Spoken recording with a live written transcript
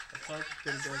Parker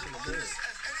could have gone to the bed. As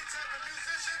any type of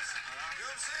musicians, you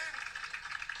know what I'm saying?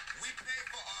 We pay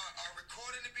for our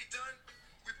recording to be done.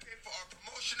 We pay for our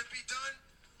promotion to be done.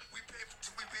 We pay for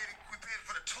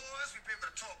the tours. We pay for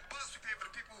the tour bus. We pay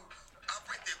for the people who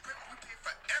operate the equipment. We pay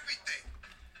for everything.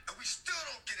 And we still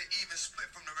don't get an even split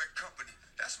from the record company.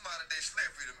 That's modern day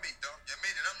slavery to me, dog. You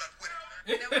mean it? I'm not with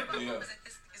it. Now, what about what was it?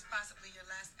 This is possibly your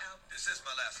last album. This is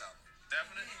my last album.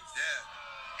 Definitely? Yeah.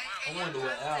 I wonder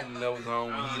what album that was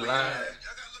on when he lied. I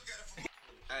gotta look at it from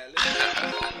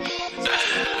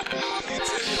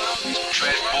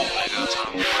Trash bowl, nigga.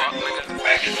 Time to fuck, nigga.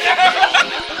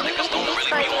 Niggas don't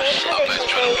really be on shit. Bitch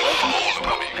trying to be fool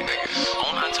about me, niggas.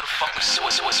 On out to the fucking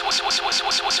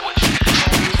switch.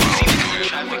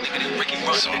 Traffic, nigga, they Ricky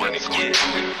Russ, somebody yeah.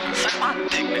 Suck my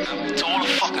dick, nigga. To all the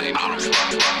fucking out of you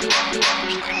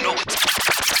know it's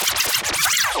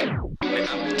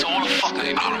nigga. To all the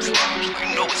fucking out of you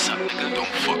know what's up, nigga. Don't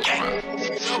fuck around.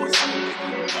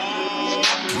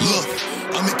 Look,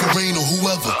 I make it rain on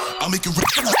whoever. I make it rain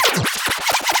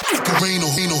on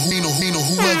whoever.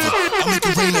 I make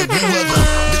it rain on whoever.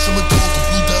 Bitch, I'm a dog, a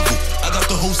blue devil. I got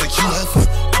the hoes like you have.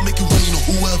 I make it rain on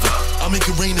whoever. I make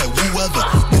it rain at whoever.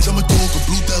 Bitch, I'm a dog, a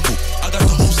blue devil. I got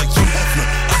the hoes like you have.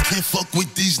 I can't fuck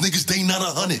with these niggas, they not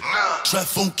 100. Trap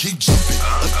phone keep jumping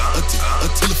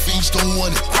until the fiends don't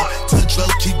want it. Tell Drell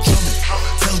keep drumming.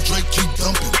 Tell Drake keep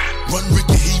dumping. Run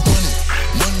Ricky, he running.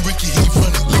 Run Ricky, he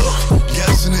running. Look,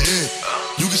 gas in the air.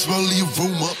 You can smell the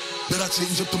aroma. Bet I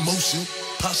change up the motion.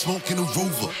 Pop smoke in a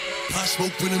Rover. Pop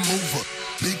smoke when I'm over.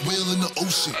 Big wheel in the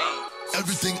ocean.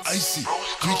 Everything icy.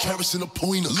 3 carats in a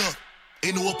pointer. Look.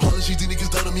 Ain't no apology, these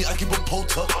niggas down on me, I keep him pulled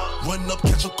up. Run up,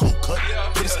 catch a cold cut,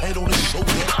 put his head on his shoulder.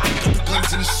 Got the guns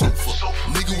in the sofa,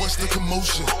 nigga what's the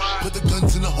commotion? Put the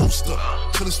guns in the holster,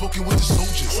 chillin' smoking with the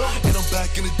soldiers. And I'm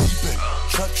back in the deep end,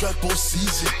 trap all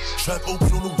season. Trap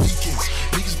open on the weekends,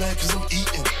 niggas mad cause I'm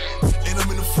eating. And I'm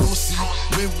in the floor seat,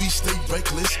 where we stay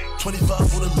reckless.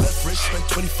 25 on the left wrist, spent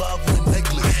 25 on the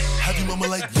necklace. Have your mama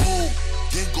like, whoa,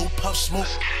 then go pop smoke.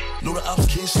 Know the ops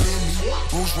can't stand me.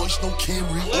 Rolls Royce, no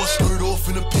Camry. Or skirt off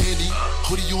in a panty.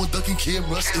 Hoodie on ducking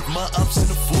cameras. If my ops in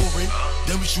the foreign,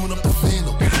 then we shooting up the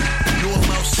phantom. You know I'm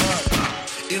outside,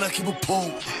 and I keep a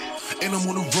pole. And I'm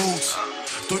on the roads,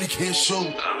 30 can't show.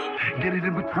 Get it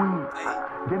in between,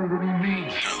 get it in the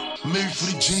knees. Married for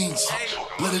the jeans,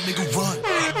 let a nigga run.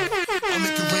 I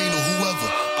make it rain on whoever,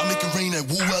 I make it rain at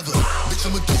whoever. Bitch,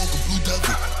 I'm a dog, a blue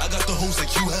devil. I got the hoes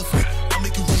like you have. I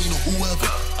make it rain on whoever,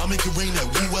 I make it rain at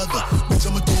whoever. Bitch,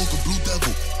 I'm a dog, a blue devil.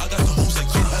 I got the hoes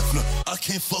like you have. I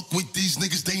can't fuck with these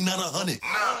niggas, they not 100.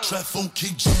 Trap phone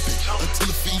keep jumping until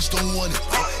the fiends don't want it.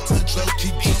 Tell Drell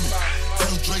keep drumming,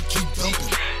 tell Drake keep dumping.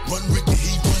 Run Ricky,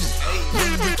 he running.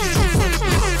 Run Ricky, he running.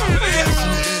 Gas in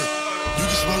the air, you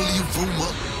can smell the aroma.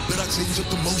 Bet I change up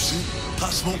the motion. Pop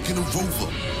smoke in a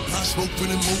Rover, pop smoke when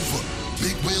I'm over.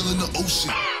 Big wheel in the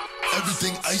ocean,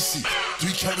 everything icy. 3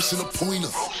 carats in a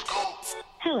pointer.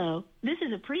 Hello, this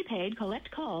is a prepaid collect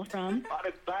call from...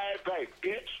 Body bag,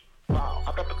 bitch. Wow,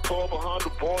 I got the car behind the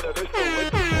border. They still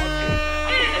let the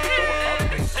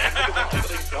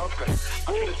I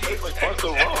need to taste like Busta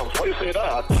Rhymes. Why you say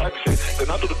that? I type shit. Then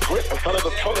I do the grip in front of the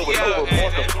tunnel with no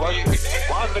remorse and flushing.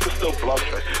 Why niggas still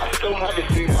blushing? I still haven't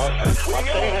seen hustling. My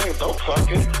chain hangs, don't suck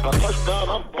it. I touch down,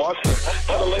 I'm busting.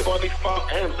 Better label on these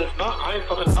 5 M's. If not, I ain't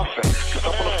selling nothing. Cause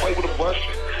I'm gonna play with a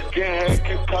Russian. Getting head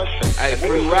concussion. Hey,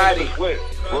 free Roddy.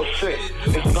 Real shit,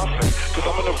 it's nothing. Cause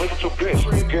I'm an original bitch.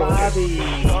 Get Bobby.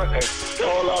 Starting.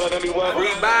 All out at any weather.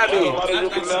 Free Bobby. Everybody you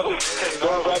can never.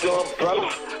 Don't grab your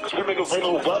umbrella. Cause we make it rain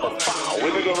on weather.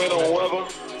 We make it rain on weather.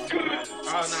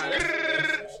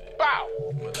 Bow.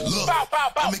 Look,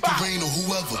 I make it rain on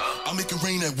whoever. I make it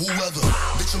rain at whoever.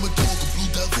 Bitch, I'm a dog, a blue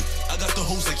devil. I got the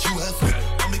hoes like you have.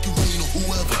 I make it rain on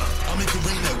whoever. I make it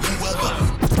rain at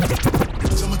whoever.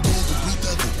 Bitch, I'm a dog, a blue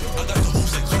devil. I got the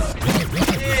hoes like you have.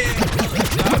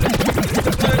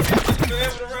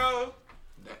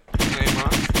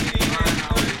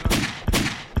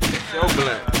 It's your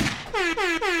blunt.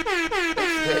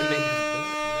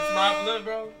 It's my blood,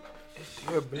 bro. It's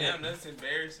your blunt. Damn, that's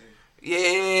embarrassing. Yeah.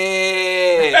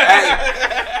 Hey.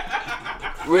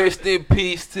 Rest in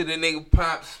peace to the nigga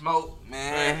Pop Smoke,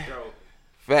 man.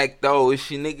 Facto, it's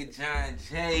your nigga John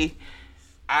J.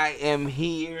 I am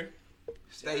here.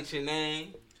 State your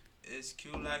name. It's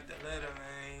cute like the letter,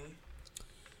 man.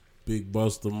 Big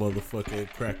Buster motherfucking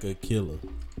cracker killer.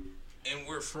 And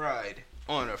we're fried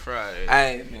on a Friday.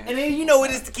 Hey, man. And then you know what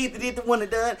is the kid that did the one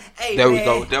that done? Hey, There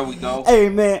man. we go. Hey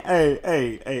man,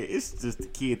 hey, it's just the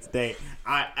kid today.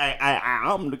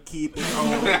 I'm the kid that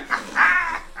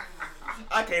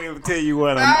I can't even tell you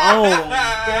what I'm on,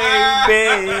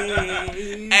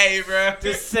 baby. Hey, bro.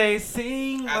 Just say,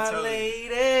 sing, my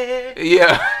lady.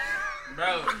 Yeah.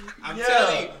 Bro, I'm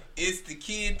telling you, it's the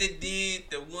kid that did,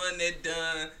 the one that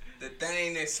done, the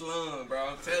thing that slung, bro.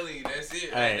 I'm telling you, that's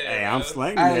it. Hey, I'm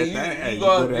slanging Hey, that thing. you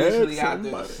go eventually have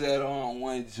to settle on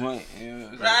one joint. You know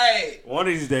what I'm saying? Right. One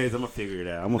of these days, I'm gonna figure it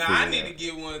out. I need to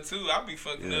get one too. I'll be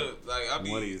fucking up. Like I'll be.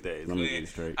 One of these days, I'm gonna get it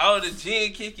straight. Oh, the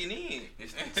gin kicking in.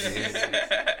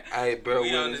 Hey, bro,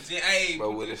 we on the gin. Hey,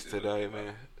 bro, with us today,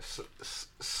 man.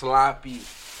 Sloppy.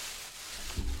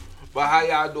 But how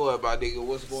y'all doing, my nigga?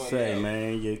 What's going on? Say,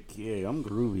 man, yeah, I'm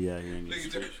groovy out here in this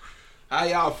street. How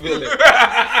y'all feeling?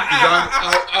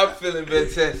 I'm feeling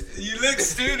fantastic. You look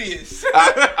studious.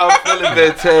 I'm feeling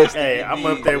fantastic. Hey, I'm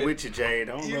up there with you, Jade.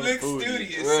 You look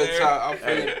studious, Real sir. talk, I'm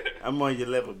feeling. Hey, I'm on your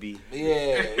level, B.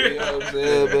 Yeah, you know what I'm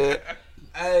saying, man.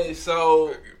 Hey,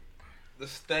 so the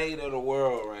state of the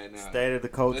world right now. State of the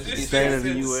culture. The state of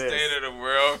the U.S. State of the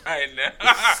world right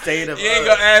now. State of you ain't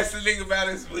gonna ask the nigga about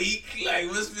his week. Like,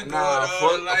 what's been going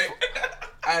on? Like,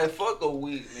 hey, fuck a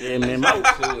week, man. Yeah, man.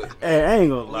 Hey, I ain't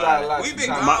gonna lie. We've been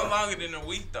gone longer than a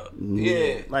week, though.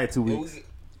 Yeah. Like 2 weeks.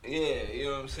 Yeah, you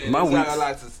know what I'm saying? My weeks,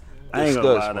 I ain't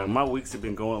gonna lie, though. My weeks have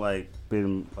been going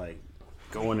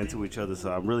going into each other,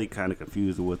 so I'm really kind of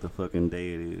confused with what the fucking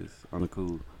day it is on the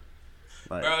cool.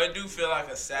 Like, bro, it do feel like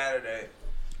a Saturday.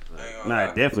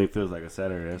 It definitely feels like a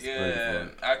Saturday. That's yeah,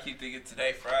 I keep thinking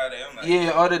today Friday. I'm like,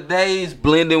 yeah, are the days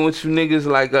blending with you niggas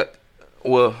like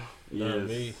well. Yeah,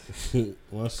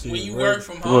 when you work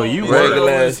from home, well, you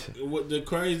regular. What the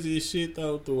craziest shit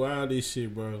though through all this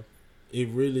shit, bro? It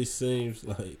really seems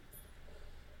like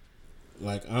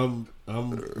I'm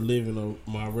living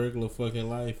my regular fucking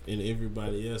life, and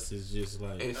everybody else is just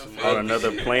like on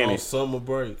another planet, on summer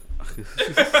break.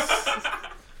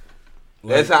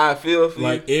 That's how I feel for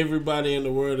like you. Everybody in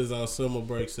the world is on summer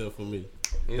break except for me.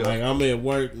 Yeah. Like I'm at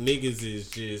work, niggas is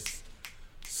just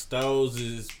stores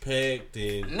is packed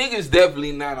and niggas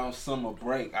definitely not on summer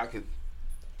break. I could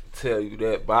tell you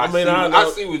that, but I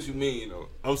see what you mean though.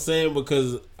 I'm saying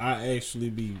because I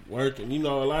actually be working. You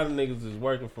know, a lot of niggas is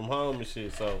working from home and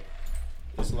shit, so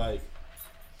it's like.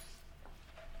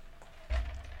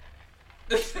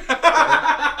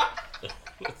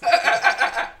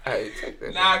 Hey, take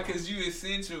that. Nah, cause you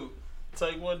essential.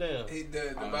 Take one down.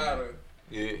 The bottle.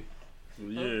 Yeah.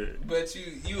 Yeah. But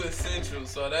you essential,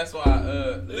 so that's why.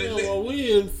 Well,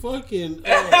 we in fucking.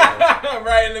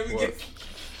 Right, let me get.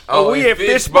 Oh, we in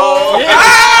fishbowl.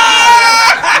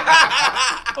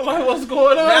 I'm like, what's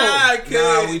going on?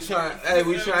 Nah, we trying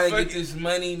to get this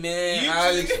money, man.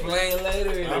 I'll explain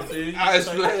later. I'll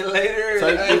explain later.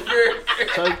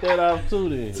 Take that off too,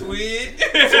 then. Twin.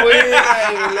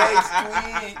 Relax,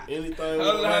 twin. Anything.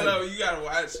 Hold on, you gotta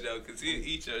watch though, cause he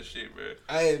eat your shit, bro.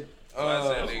 Hey,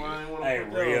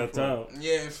 real talk.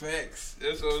 Yeah, facts.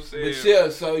 That's what I'm saying. But yeah,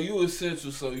 so you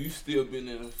essential, so you still been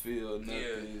in the field.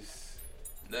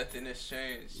 Nothing has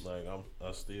changed. Like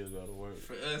I still go to work.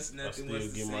 For us, nothing I was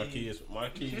still the get same.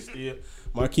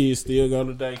 my kids still go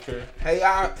to daycare. Hey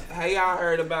y'all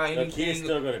heard about anything? The kids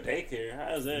still go to daycare.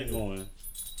 How is that going?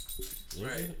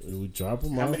 Right. We drop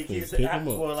them How off many and kids? pick them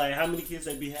up. Well, like how many kids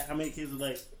How many kids are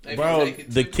like? Bro,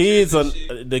 the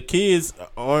kids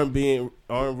aren't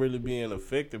really being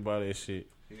affected by that shit.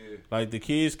 Yeah. Like the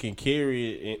kids can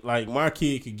carry it, and like my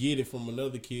kid could get it from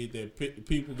another kid that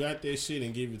people got that shit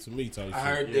and give it to me. I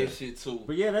heard that shit too.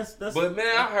 But yeah, that's. But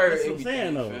man, I heard that's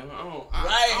everything. What I'm though.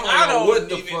 I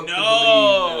don't even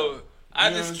know. I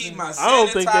just keep my. I don't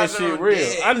think that shit real.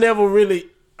 Deck. I never really.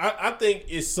 I think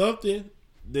it's something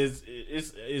that's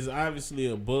it's obviously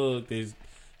a bug that's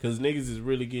because niggas is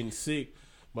really getting sick.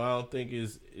 But I don't think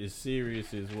it's as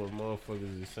serious as what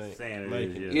motherfuckers is saying.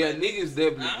 Yeah, niggas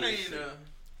definitely.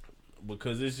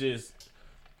 Because it's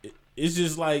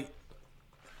just like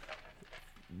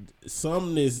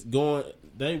something is going.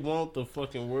 They want the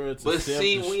fucking world to. But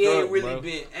see, we ain't really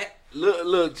been.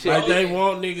 Look, check. Like they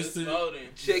want niggas to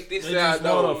check this they out.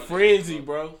 Just want a frenzy,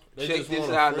 bro. Check this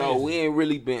out, though. We ain't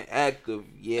really been active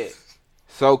yet.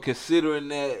 So considering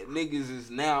that niggas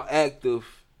is now active.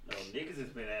 No, niggas has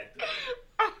been active.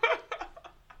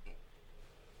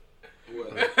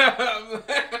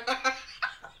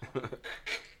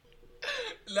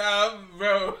 Nah,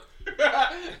 bro.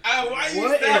 Why you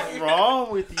what is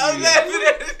wrong with you? I'm laughing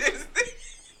at this thing.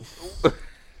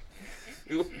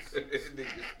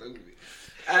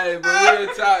 Hey, but real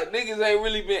talk, niggas ain't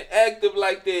really been active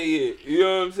like that yet. You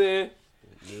know what I'm saying?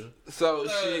 Yeah. So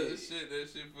that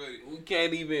shit funny. We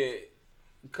can't even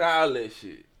call that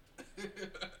shit.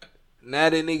 Now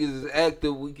that niggas is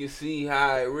active, we can see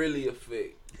how it really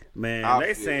affect. Man,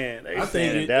 they saying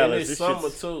in in Dallas this summer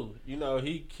too. You know,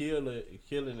 he killing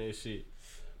that shit.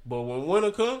 But when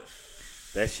winter comes,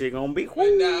 that shit gonna be. But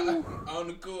now on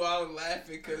the cool, I was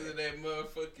laughing because of that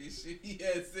motherfucking shit he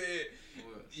had said.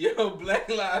 Yo, Black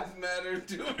Lives Matter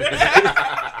too.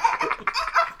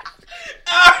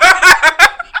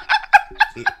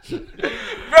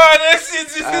 Bro, that shit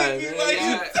just hit me like.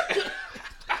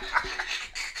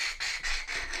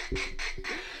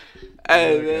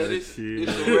 Hey man, it's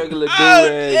a regular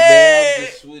do-rag, man. I'm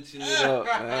just switching it up,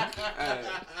 man.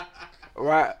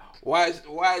 Right, watch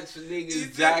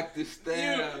niggas jock the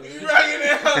style. You rocking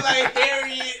out like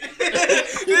Harriet.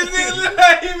 This nigga look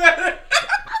like he better.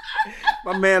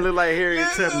 My man look like Harriet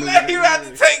Tubman. Like he about to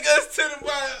take us to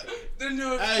the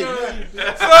new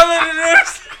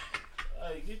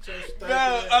Hey, get your stuff.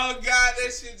 No, oh God,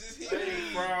 that shit just hit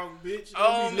me. Brown bitch.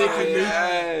 Oh my God.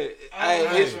 Hey,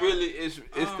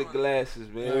 it's the glasses,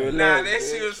 man. Nah, that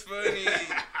shit was funny.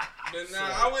 But nah,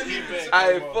 I wouldn't even.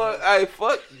 Hey,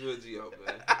 fuck Giorgio,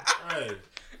 man. Hey,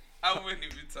 I wouldn't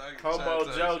even talk.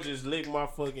 Homo Joe just licked my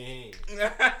fucking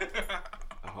hand.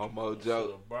 Homo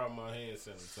Joe brought my hand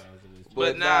sanitizer.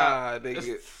 But nah,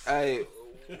 nigga. Hey,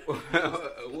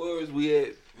 where's we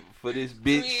at for this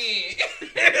bitch?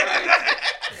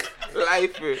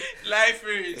 Lifer.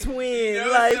 Twin you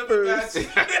know lifers.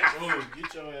 Oh,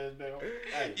 get your ass back on.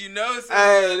 Hey. You know something.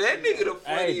 Hey, that nigga the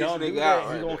funniest nigga out. He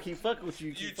Right gonna now. keep fucking with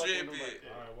you. You tripping.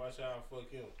 Alright, watch how I fuck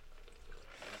him.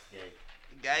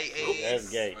 Gay ass. That's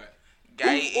gay.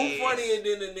 Who funnier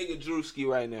than the nigga Drewski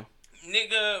right now?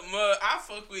 Nigga, I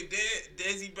fuck with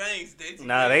Desi Banks.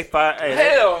 Nah, they fired. Hey,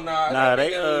 Hell nah. Nah,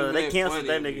 That nigga they ain't canceled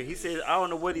funny. that nigga. He said I don't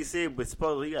know what he said, but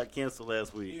supposedly he got canceled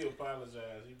last week. He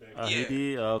apologized. He back. Oh, he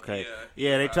did? Oh, okay.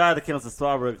 Yeah, They tried to cancel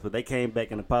Starbucks, but they came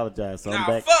back and apologized. So I'm Nah,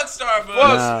 back. fuck Starbucks.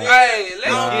 Nah. Hey, let's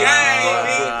On get gang,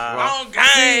 nigga. On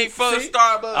gang, fuck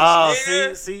Starbucks. Oh,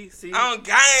 nigga. see. On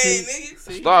gang,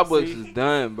 nigga. Starbucks is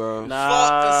done, bro. Fuck the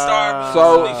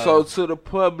Starbucks. So to the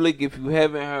public, if you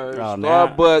haven't heard,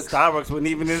 Starbucks wasn't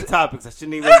even in the topics. I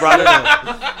shouldn't even brought it up.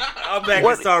 I'm back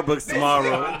at Starbucks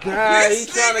tomorrow. God, he's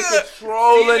trying to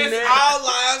control the this net. all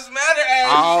lives matter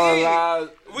ass All shit.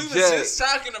 lives. We was just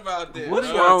talking about this. What are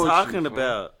wrong y'all with talking you,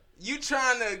 about? You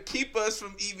trying to keep us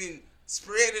from even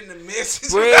spreading the message?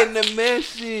 Spreading the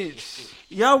message.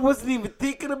 Y'all wasn't even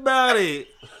thinking about it.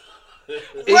 What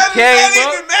does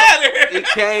that even matter? It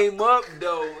came up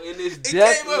though, and it's It came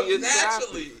definitely up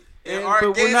naturally. And But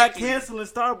we're not organically. canceling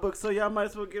Starbucks, so y'all might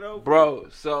as well get over it. Bro,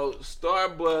 so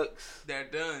Starbucks They're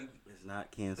done. It's not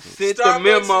canceled. sent the Starbucks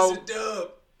memo. is a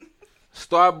dub.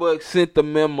 Starbucks sent the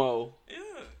memo Yeah.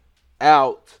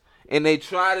 out, and they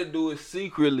tried to do it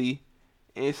secretly,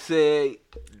 and said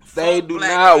they Fuck do Black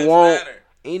not Lives want Matter.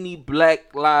 any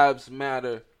Black Lives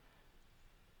Matter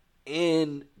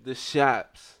in the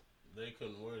shops. They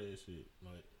couldn't wear that shit.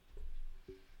 Like,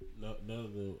 none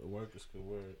of the workers could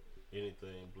wear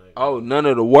anything black. Oh, none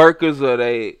of the workers or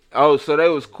they. Oh, so they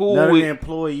was cool None of with, the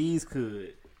employees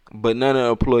could. but none of the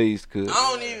employees could.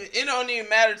 It don't even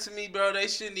matter to me, bro. They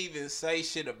shouldn't even say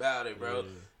shit about it, bro.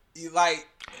 You like,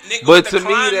 nigga, But with to the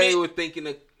me, climate, they were thinking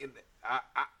of.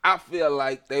 I feel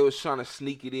like they was trying to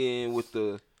sneak it in with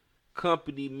the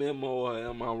company memo. Or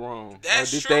am I wrong?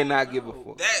 That's or did true. they not give a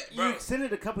fuck? that, bro. You send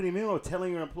it a company memo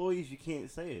telling your employees you can't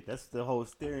say it. That's the whole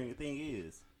steering thing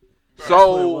is.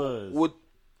 So What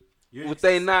would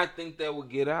they not think that would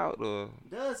get out? Or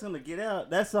That's gonna get out.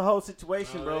 That's the whole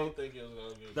situation, bro. Think it was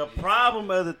gonna get The problem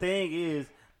of the thing is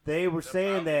they were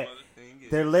saying that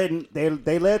they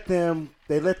let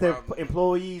their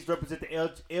employees represent the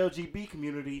LGBT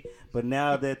community, but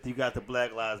now that you got the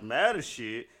Black Lives Matter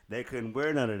shit, they couldn't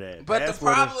wear none of that. But That's the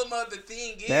where problem of the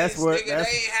thing is, nigga, they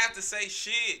ain't have to say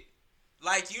shit.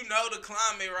 Like, you know the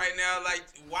climate right now. Like,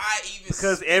 why even?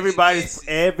 because speak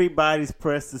everybody's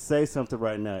pressed to say something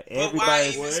right now.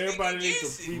 Everybody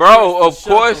needs to bro, of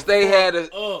course they had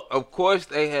to. Of course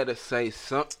they had to say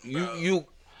something. You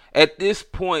at this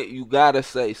point you gotta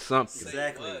say something.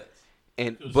 Exactly.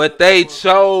 But they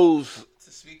chose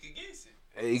to speak against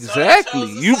it. Exactly. So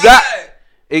they chose You the got side.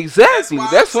 exactly.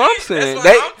 That's what I'm saying.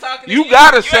 You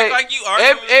gotta say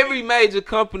every major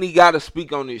company gotta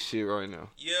speak on this shit right now.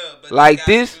 Yeah, but like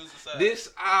this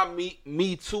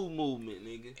Me Too movement,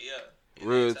 nigga. Yeah.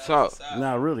 Real talk.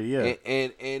 Nah, really, yeah.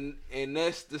 And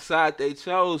that's the side they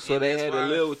chose, so they had to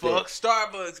live with Fuck it.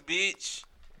 Starbucks, bitch.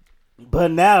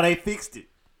 But now they fixed it.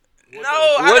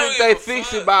 What did they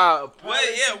fix it by?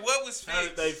 What was fixed? How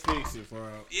did they fix it, bro?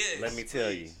 Yes. Let me tell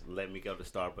you. Let me go to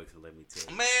Starbucks and let me tell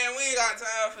you. Man, we ain't got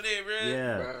time for that, bro.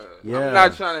 Yeah. I'm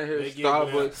not trying to hear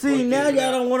Starbucks. See, now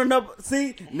y'all don't want to know.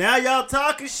 See, now y'all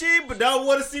talking shit, but don't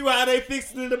want to see how they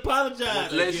fixing it and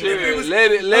apologize. Let's hear it.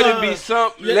 Let it be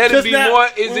something. Let it be more.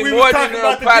 Is it more than an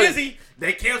apology?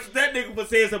 They canceled that nigga for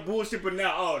saying some bullshit, but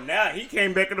now he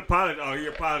came back and apologized. Oh, he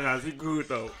apologized. He good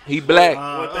though. He black.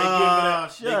 What they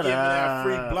giving out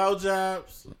free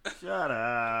blowjobs? Shut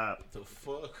up. The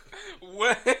fuck?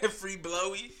 What? Free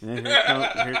blowies? And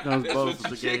here comes both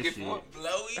of the gay shit.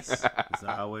 Blowies? It's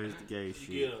always the gay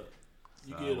shit.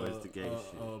 You get always the gay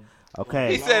shit.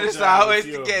 He said it's always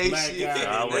the gay shit. It's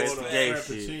always the gay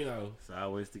shit. It's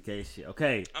always the gay shit.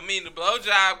 Okay. I mean, the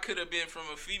blowjob could have been from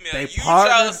a female. They You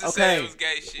partnered? chose to say it was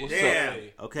gay shit. Damn.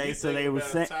 Okay, so they were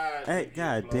saying, hey,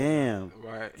 god damn.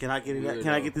 Right. Can I get it?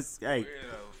 Can I get this? Hey.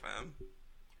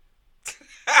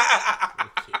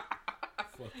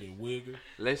 Fucking wigger.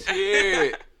 Let's hear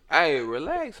it. Hey,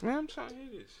 relax, man. I'm trying to hear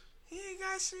this. He ain't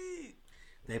got shit.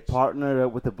 They partnered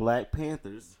up with the Black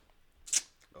Panthers.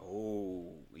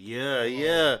 Oh, yeah.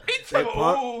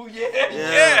 Oh,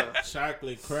 yeah.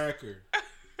 Chocolate cracker.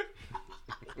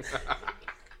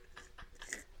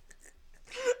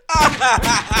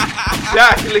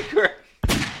 Chocolate cracker.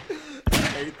 I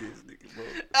hate this nigga, bro.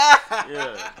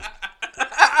 Yeah.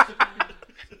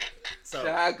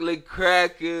 Chocolate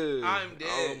cracker. I'm dead.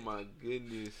 Oh, my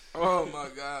goodness. Oh, my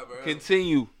God, bro.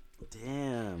 Continue.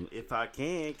 Damn. If I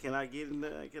can I get in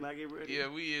there? Can I get ready? Yeah,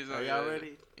 we is. Are y'all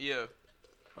ready? Yeah.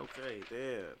 Okay,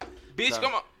 damn. Bitch,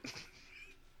 come on.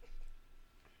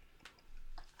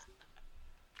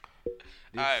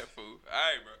 Alright, fool.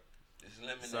 Alright, bro. Just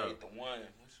eliminate the one.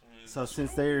 So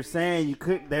since they were saying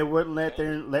they wouldn't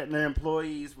letting their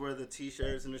employees wear the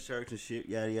t-shirts and the shirts and shit,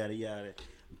 yada yada yada.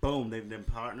 Boom, they've been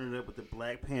partnered up with the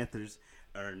Black Panthers,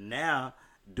 are now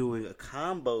doing a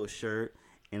combo shirt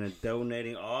and are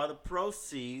donating all the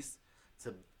proceeds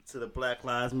to the Black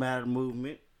Lives Matter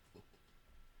movement.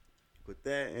 With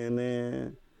that, and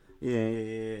then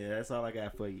yeah, that's all I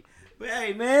got for you. But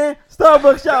hey, man,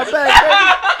 Starbucks y'all back,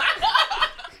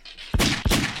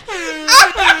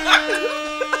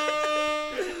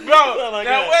 Bro,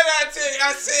 now what I tell you,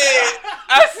 I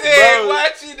said,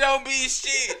 watch it don't be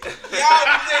shit. Y'all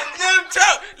let him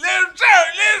talk.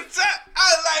 I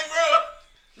was like, bro.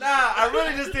 Nah, I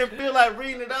really just didn't feel like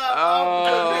reading it out. Oh,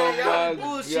 y'all be my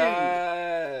bullshitting.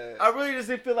 God. I really just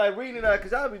didn't feel like reading it out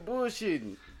because y'all be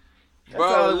bullshitting.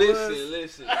 Bro,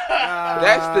 listen.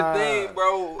 That's the thing,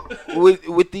 bro.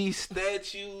 With these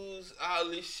statues, all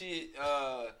this shit,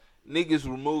 niggas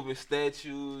removing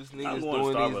statues, niggas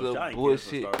doing these little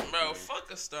bullshit. Bro, fuck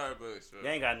a Starbucks, bro. You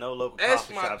ain't got no local That's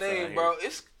coffee my shops thing, out bro.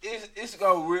 here. It's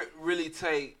gonna really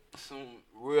take some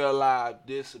real live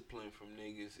discipline from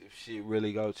niggas if shit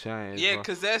really go change. Yeah, bro.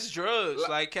 cause that's drugs.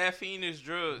 Like caffeine is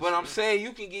drugs. But I'm saying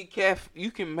you can get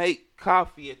you can make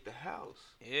coffee at the house.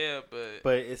 Yeah, but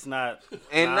it's not.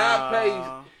 And not pay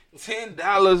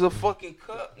 $10 a fucking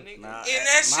cup, nigga. And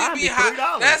that shit be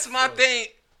hot. That's my thing.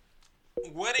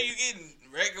 What are you getting?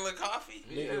 Regular coffee?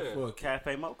 Nigga, fuck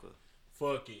Cafe Mocha.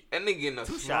 Fuck it. That nigga in a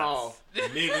 2 small. shots.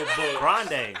 Nigga, but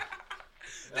Grande.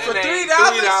 For $3,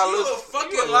 you a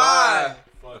fucking lie.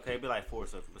 Okay, it'd be like 4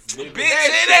 something. Bitch,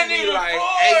 it ain't even like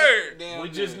 4. We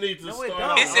just need to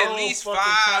start. It's at least 5.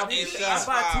 I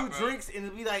buy 2 drinks and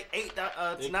it'd be like $8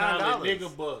 to $9.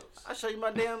 Nigga bucks. I show you my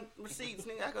damn receipts,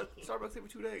 nigga. I go to Starbucks every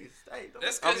 2 days. Hey,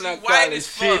 that's cause he white as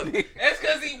fuck. That's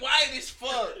cause he white as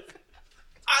fuck.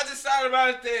 I just thought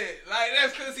about that. Like,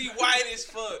 that's cause he white as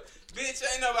fuck. Bitch,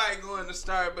 ain't nobody going to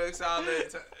Starbucks all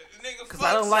that time. Nigga, cause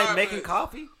I don't like making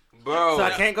coffee. Bro. So I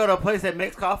can't go to a place that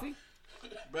makes coffee?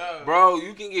 Bro,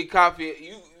 you can get coffee.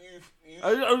 You can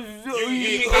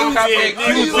get coffee at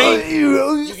QT.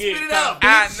 You spit it out, bitch.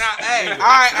 All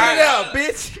right. Spit it out,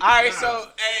 bitch. All right, so,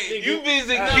 hey, you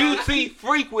visit QT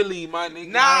frequently, my nigga.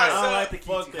 Nah, I don't like the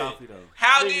QT coffee, though.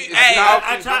 How do you... Hey,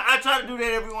 I try to do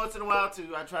that every once in a while,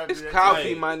 too. I try to do that. It's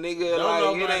coffee, my nigga. Don't like,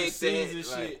 nobody it ain't season that.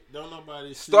 shit. Don't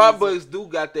nobody season. Starbucks do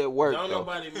got that work, Don't though.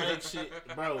 nobody make shit.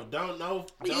 Bro, don't know.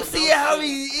 You see how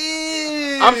he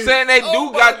is. I'm saying they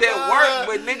do got that work,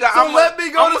 but nigga, so let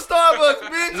me go to Starbucks,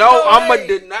 bitch. No, I'ma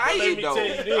deny it, though.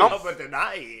 I'ma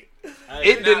deny it.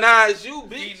 It denies you,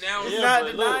 bitch. It's not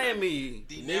denying me.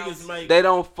 Niggas make. They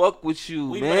don't fuck with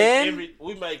you, man.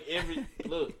 We make every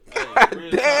look.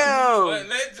 Damn.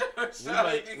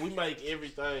 We make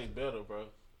everything better, bro.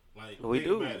 Like we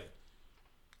do.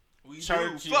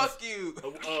 Churches, Fuck you.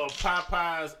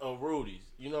 Popeyes or Rudy's.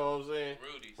 You know what I'm saying?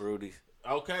 Rudy's.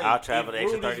 Okay. I'll travel the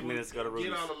extra Rudy's 30 minutes to go to Rudy's.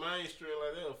 Get on the main street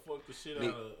like that, fuck the shit out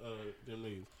of them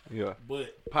niggas. Yeah.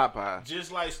 But Popeye.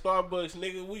 just like Starbucks,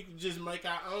 nigga, we can just make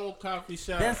our own coffee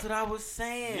shop. That's what I was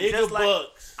saying. Nigga just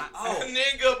bucks.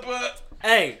 Nigga bucks.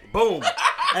 Hey, boom.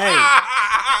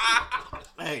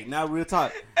 Hey, now real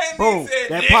talk. And Boom. He said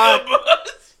That nigga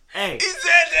bucks. Hey. He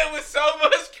said that with so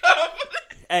much confidence.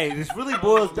 Hey, this really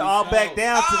boils all back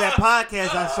down to that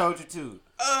podcast I showed you to.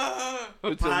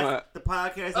 The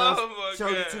podcast I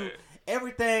showed you to.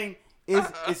 Everything is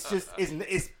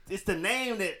it's the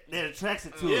name that attracts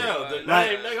it to it. Yeah, the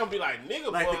name they gonna be like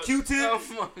nigga like bucks. The Q-tip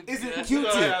isn't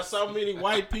Q-tip. Have so many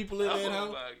white people in that house.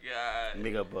 Oh my god.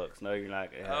 Nigga bucks. No, you're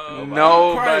not gonna have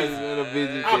Nobody's gonna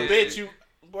visit. I bet you,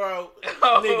 bro.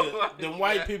 Nigga, them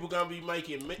white people gonna be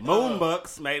making moon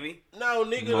bucks, maybe. No,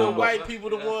 nigga, the white people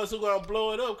the ones who gonna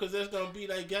blow it up because that's gonna be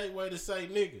their gateway to say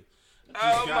nigga.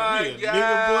 Oh my god.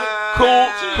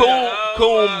 Nigga buck.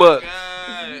 Coon bucks.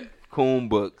 Coon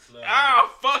bucks. Oh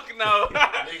fuck no.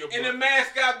 And the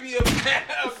mascot be a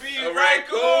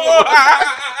raccoon.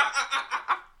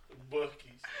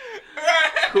 Buckies.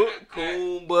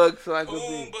 Coon bucks like a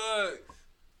Coon big. bucks.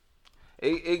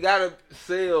 It gotta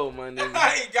sell, my nigga.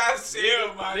 It gotta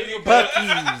sell, my nigga.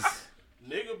 Bucky's.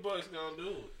 Nigga bucks gonna do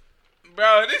it.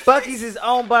 Bro, this Bucky's is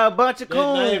owned by a bunch of That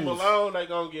coons. name alone, they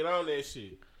gonna get on that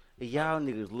shit. Y'all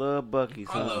niggas love Bucky's.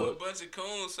 I love a bunch of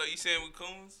coons, so you saying we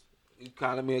coons? You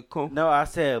calling me a coon? No, I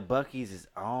said Bucky's is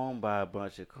owned by a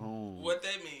bunch of coons. What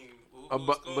that mean? A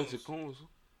bunch of coons.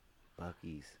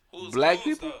 Bucky's. Who's Black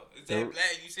coons, people? Though? Is that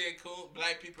black? You said coon?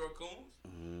 Black people are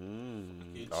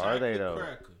coons? Are they though?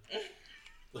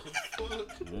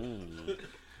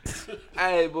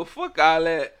 Hey, but fuck all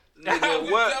that.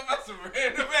 Nigga, what? Talking about some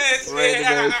random ass shit.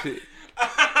 Random ass shit.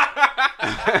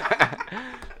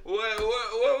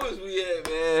 What was we at,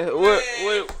 man?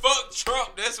 What? Fuck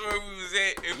Trump. That's where we was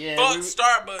at. And Yeah, fuck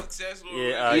Starbucks. That's where we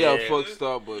was at. Fuck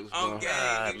Starbucks, bro.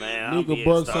 Okay, man. Nigga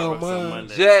bucks on mine.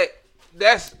 Jack,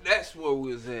 that's where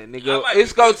we was at, nigga. like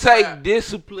It's a gonna good take rap.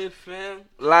 discipline, fam.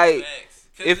 Like, Facts.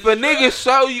 'Cause if it's a nigga drugs.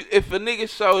 show you, if a nigga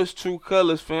show his true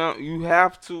colors, fam, you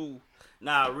have to.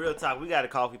 Nah, real talk. We got a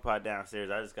coffee pot downstairs.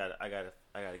 I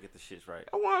gotta get the shits right.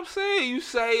 That's what I'm saying. You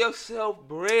say yourself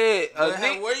bread. But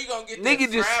where you gonna get nigga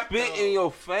that just frap, spit though? in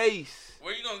your face.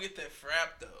 Where you gonna get that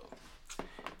frap though?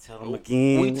 Tell them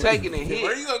again. We taking a hit.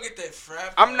 Where you gonna get that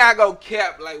frap? I'm though? not gonna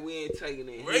cap like we ain't taking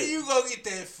a hit. Where you gonna get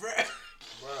that frap?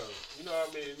 Bro, you know what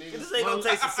I mean? Nigga, This ain't gonna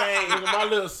taste the same. Nigga, my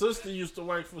little sister used to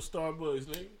work for Starbucks,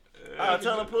 nigga. I'll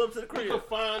tell them pull up to the We crib. can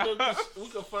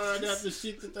find out the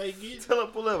shit that they get. Tell them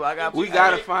pull up. I got. We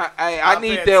gotta find. Hey, I I'll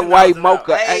need pay that $10 white an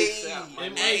mocha. hour. ASAP.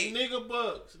 And Hey. make nigga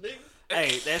bucks,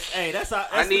 nigga. That's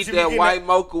I need that white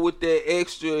mocha with that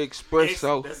extra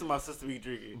espresso. That's what my sister be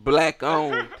drinking. Black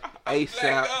on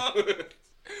ASAP.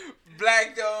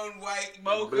 Black on white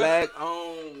mocha. Black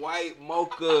on white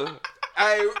mocha.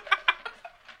 Hey,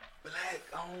 black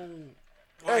on.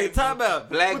 Hey, time out.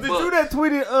 Black Did bucks. you that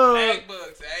tweeted? Black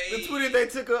bucks. Hey. The tweeted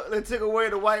they took away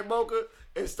the white mocha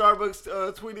and Starbucks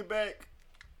tweeted back.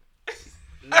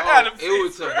 No, it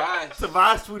was Tobias.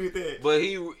 Tobias tweeted that. But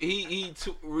he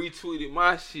retweeted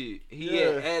my shit. He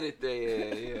had added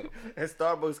that. Yeah. And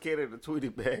Starbucks catered to tweet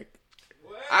it back.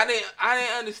 I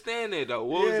didn't understand that though.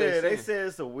 What was they they saying? said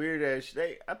it's a weird ass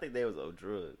shit. I think they was on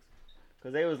drugs.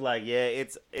 Cause they was like,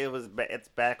 it's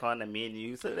back on the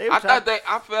menu. So they. I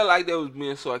felt like they was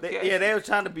being sarcastic. They were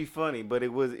trying to be funny, but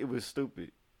it was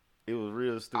stupid. It was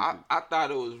real stupid. I thought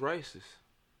it was racist.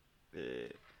 Yeah,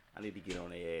 I need to get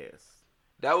on their ass.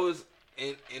 That was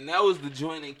and that was the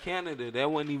joint in Canada. That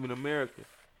wasn't even America.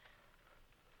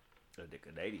 The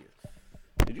Canadians.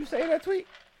 Did you say that tweet?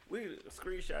 We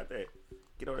screenshot that.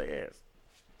 Get on their ass.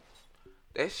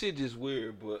 That shit just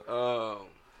weird, but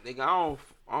nigga,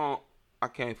 I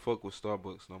can't fuck with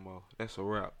Starbucks no more. That's a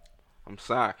wrap. I'm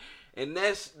sorry. And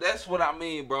that's what I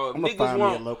mean, bro. If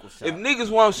niggas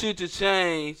want shit to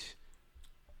change,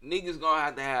 niggas gonna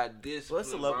have to have this.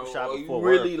 What's the local shop Are you before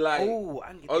really work?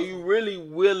 are you really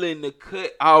willing to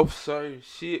cut off certain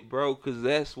shit, bro? Cause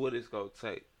that's what it's gonna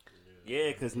take.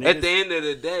 Yeah, cause at the end of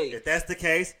the day, if that's the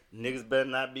case, niggas better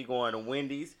not be going to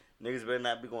Wendy's. Niggas better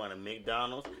not be going to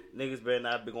McDonald's. Niggas better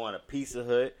not be going to Pizza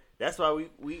Hut. That's why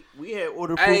we had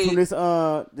ordered food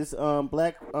from this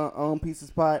black owned pizza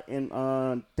spot in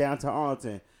downtown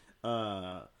Arlington.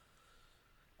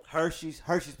 Hershey's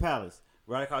Palace,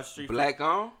 right across the street. Black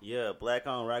on? Yeah, black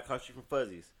on, right across the street from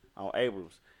Fuzzy's on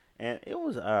Abrams, and it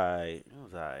was alright.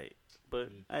 But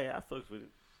hey, I fucked with it.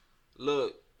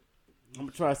 Look, I'm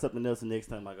gonna try something else the next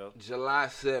time I go. July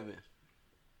 7th.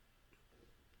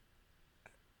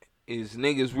 Is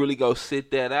niggas really gonna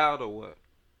sit that out or what?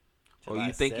 Or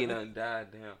you think it done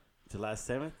died down? July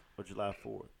 7th or July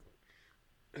 4th?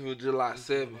 It was July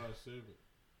 7th. July 7th.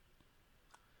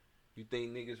 You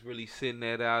think niggas really sitting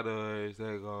that out, or is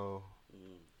that go?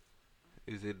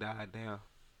 Is it died down?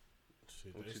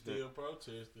 Shit, they still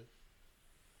protesting.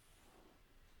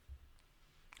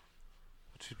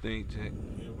 What you think, Jack?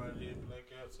 Everybody did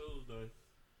Blackout Tuesday.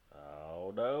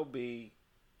 Oh no, B.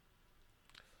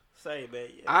 Say, man.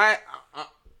 Yeah.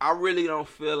 I really don't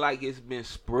feel like it's been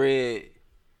spread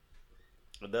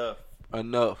enough. I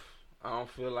don't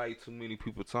feel like too many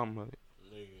people talking about it.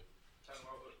 Nigga,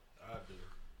 I do.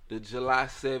 The July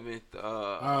 7th.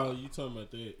 Oh, you talking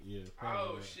about that? Yeah.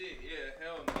 Oh shit, yeah,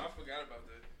 hell no, I forgot about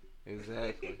that.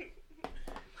 Exactly.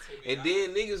 And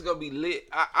then niggas gonna be lit.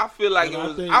 I feel like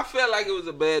I felt like it was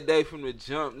a bad day from the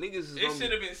jump. Niggas is It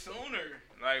should have been sooner.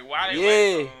 Like why?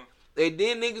 Yeah. And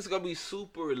then niggas gonna be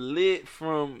super lit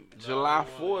from July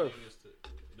 4th.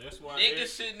 That's why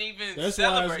niggas shouldn't even. That's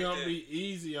celebrate why it's gonna that. be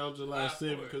easy on July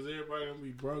 7th because everybody gonna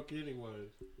be broke anyway.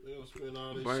 They gonna spend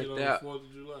all this shit on the 4th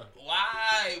of July.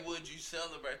 Why would you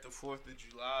celebrate the 4th of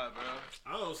July,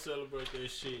 bro? I don't celebrate that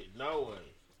shit. No way.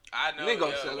 I know.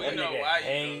 Nigga We know why you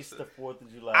hates the 4th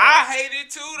of July. I hate it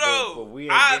too, though. But we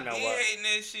ain't I getting be no hating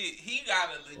that shit. He got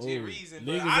a legit reason,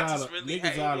 but Niggas I just really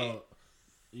hate it.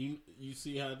 You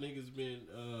see how niggas been.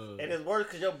 And it's worse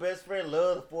because your best friend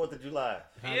love the 4th of July.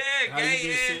 Yeah,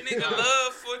 gay ass nigga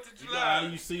love 4th of July. How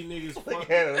you see niggas Look fuck.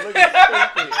 at him. Look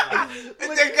at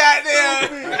Look at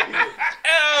goddamn.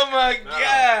 Oh my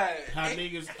god.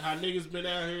 How niggas been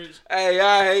out here. Hey,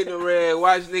 I hate the rag.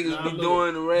 Watch niggas be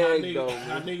doing the rag though.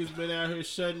 How niggas been out here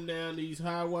shutting down these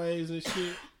highways and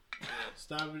shit.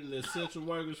 Stopping the essential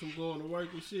workers from going to work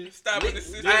and shit. Stopping the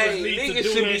essential Hey, Need niggas to do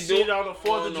should that be shit doing on the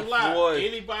 4th of July. 4th.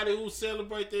 Anybody who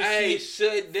celebrate that Hey, shit.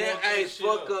 shut down. fuck Hey, that shit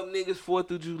fuck up niggas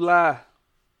 4th of July.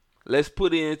 Let's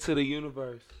put it into the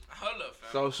universe. Hold up,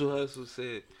 fam. Social Hustle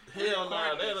said. Hell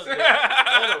no,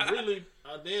 that'll really,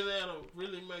 that'll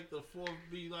really make the 4th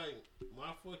be like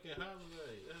my fucking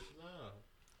holiday. That's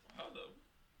nah. Hold up.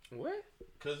 What?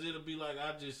 Cause it'll be like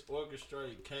I just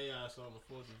orchestrate chaos on the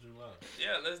 4th of July.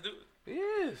 Yeah, let's do it.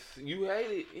 Yes, you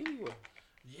hate it anyway.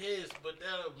 Yes, but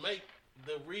that'll make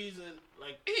the reason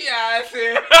like. Yeah, I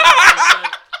said.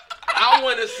 I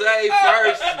want to say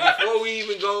first, before we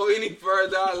even go any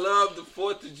further, I love the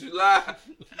 4th of July.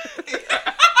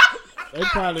 They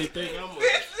probably think I'm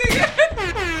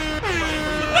a.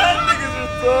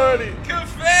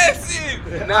 Confess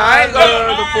it. Nah, I ain't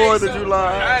gonna the 4th of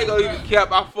July. I ain't gonna even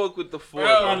cap. I fuck with the 4th. They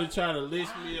probably trying to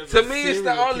list me as To a me, it's the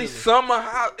serial only killer. summer.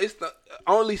 It's the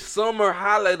only summer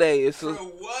holiday. It's Bro, a,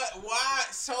 what? Why?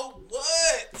 So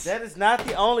what? That is not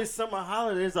the only summer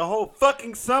holiday. There's a whole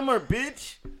fucking summer,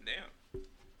 bitch.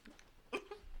 Damn.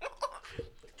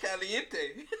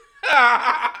 Caliente.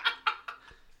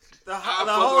 The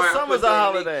whole summer's a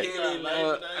holiday.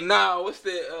 Nah, what's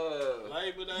that?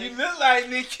 Labor Day. You look like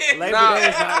Nick Cannon. Labor Nah. Day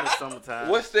is not in the summertime.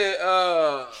 What's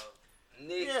that?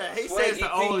 Nick Yeah, he Swaggy says the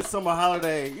P. only summer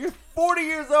holiday. You're 40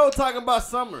 years old talking about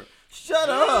summer. Shut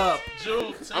up.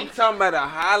 I'm talking about a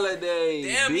holiday.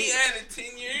 Damn, he bitch. added 10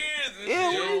 years. And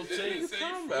Yeah, shit. what He you said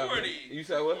talking you about? 40. You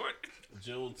said what?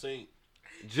 Juneteenth.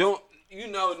 June. You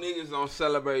know niggas don't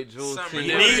celebrate Summer Juneteenth.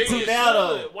 You need to now,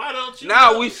 though. Why don't you?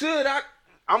 Nah, we should.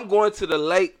 I'm going to the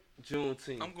lake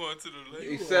Juneteenth. I'm going to the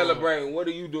You lake. celebrating. What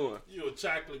are you doing? You a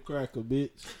chocolate cracker, bitch.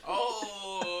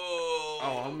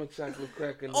 Oh, I'm a chocolate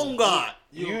cracker. Oh, God.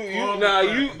 You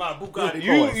My Bugatti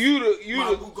boy. you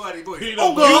My the Bugatti boy. Peanut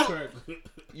Oh, butter God. cracker.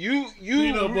 you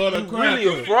Peanut butter really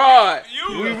a cracker. fraud.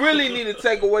 You- We really need to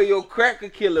take away your cracker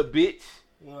killer, bitch.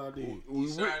 What I did? We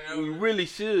Sorry, really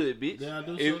should, bitch. Did I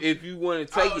do If something? if you want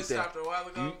to I take always it there. stopped a while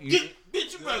ago. You-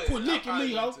 Bitch, you better Good. quit licking I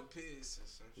me, went ho. to piss or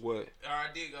some shit. What? Or I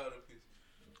did go to piss.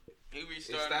 He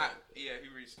restarted. stopped. Yeah, he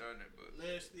restarted, but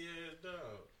Nasty ass dog.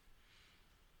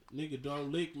 Nigga,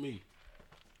 don't lick me.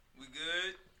 we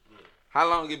good. How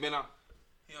long it been on?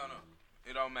 He don't know.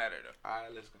 It don't matter though. All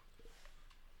right, let's go.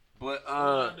 But What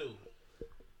I do?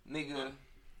 nigga,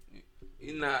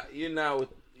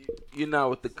 you're not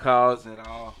with the cause at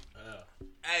all.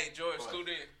 Hey, George, scoot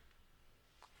in.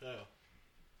 Yeah.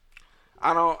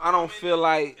 I don't feel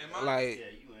like Am I? like Yeah,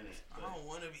 you in it. I don't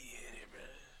want to be in it, bro.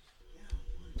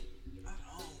 I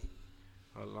don't.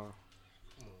 hold on.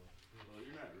 Well,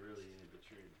 you're not really in it, but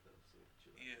you're in it, though. So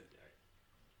chill. Yeah.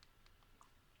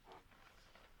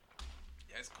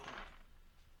 That's cool.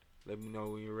 Let me know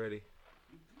when you're ready.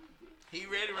 He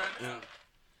ready right now.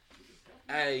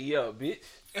 Hey, yo, bitch.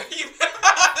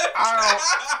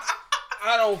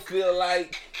 I don't feel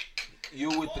like you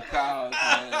with the cause,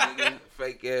 man. Nigga.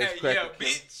 Fake ass Hey, cracker. yeah,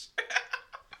 bitch.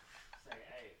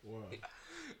 Wow.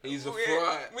 He's a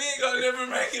fraud. We ain't gonna never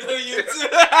make it on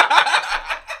YouTube.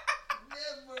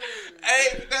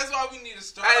 Hey, that's why we need to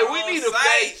start. Hey, our we own need a site.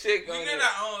 fact check on We need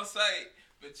our own site.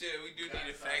 But yeah, we do need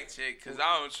a fact check because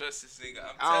I don't trust this nigga.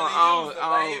 I'm telling you, the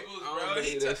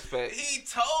labels, bro. He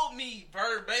told me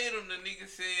verbatim. The nigga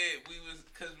said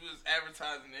because we was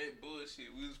advertising that bullshit.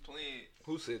 We was playing.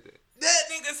 Who said that? That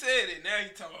nigga said it. Now he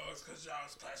talking about us because y'all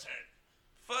was clashing.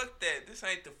 Fuck that. This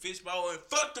ain't the fishbowl. And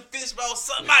fuck the fishbowl.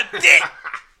 Suck my dick.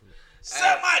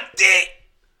 Suck my dick.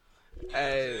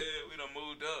 Hey. Yeah, we done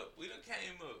moved up. We done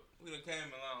came up. We done came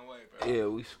a long way, bro. Yeah,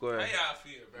 we square. How y'all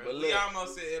feel, bro? But We look,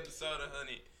 almost at episode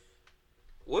 100.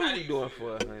 What are we doing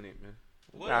for 100, man?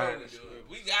 What are we doing?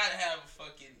 We gotta have a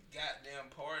fucking goddamn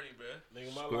party, bro.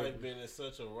 Nigga, my life been in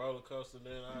such a roller coaster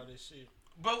than all this shit.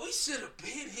 But we should have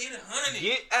been hit 100.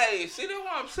 Hey, see that's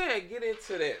what I'm saying. Get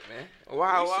into that, man.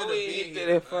 Why we ain't get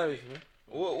to that first, man?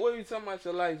 What are you talking about?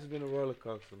 Your life's been a roller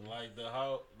coaster, man? Like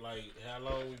how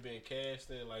long we been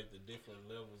casting, like the different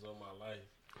levels of my life.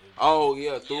 Oh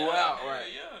yeah, throughout, right?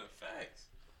 Yeah, facts.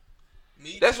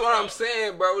 That's what I'm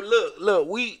saying, bro. Look,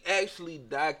 we actually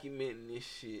documenting this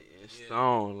shit in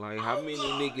stone. Like, how many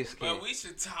niggas can? But we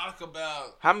should talk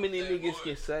about. How many niggas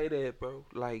can say that, bro?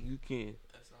 Like, you can.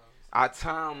 Our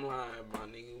timeline, my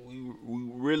nigga. We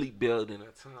really building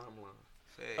a timeline.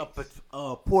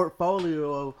 A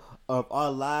portfolio of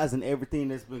our lives and everything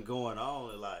that's been going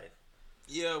on in life.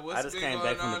 Yeah, what's I just been came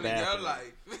going back from on the in your bathroom.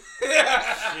 life?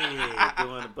 Shit,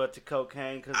 doing a bunch of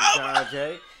cocaine because of John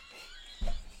Jay.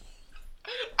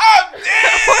 I'm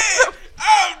dead.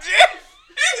 I'm dead.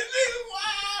 This nigga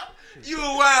wild. You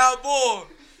a wild boy.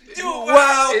 You a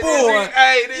wild boy.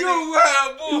 Hey, you a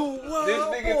wild boy. This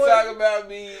nigga talking about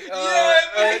me. He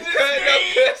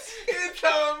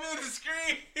told me the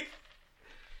screen.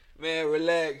 Man,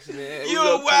 relax, man. You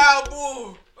a wild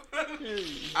boy.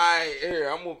 Alright, here,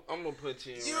 I'm gonna put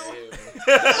you in right here, man.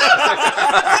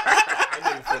 That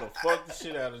nigga finna fuck the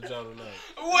shit out of Joe tonight.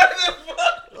 What the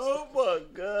fuck? Oh my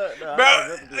god. Nah,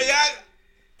 bro,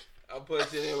 I'll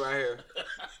put you in right here.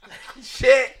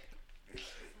 Shit.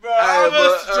 Bro, I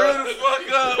almost drew the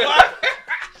fuck up.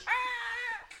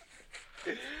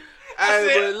 Hey,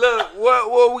 but look,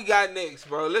 what we got next,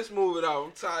 bro? Let's move it on.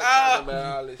 I'm tired of talking about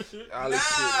all this shit. Nah,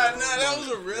 that was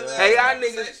a real hey, y'all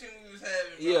niggas.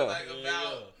 Having, bro, yeah. Like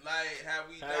about like how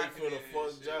we documented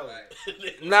like.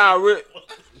 Nah,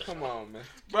 come on, man.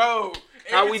 Bro,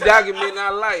 how we documenting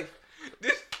our life.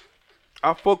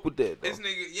 I fuck with that, bro. This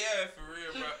nigga, yeah, for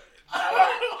real, bro.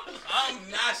 I'm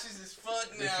nauseous as fuck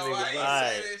now. Why you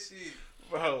say that shit?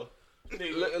 Bro.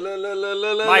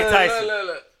 Look. Mike Tyson.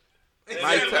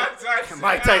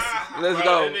 Mike Tyson. Let's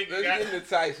go. Let's get into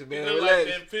Tyson, man. Look like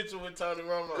that picture with Tony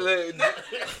Romo.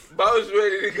 Bo's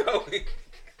ready to go.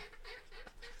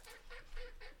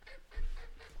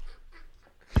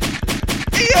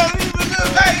 He don't even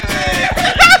look like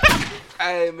that.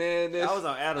 Hey man, I was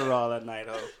on Adderall that night,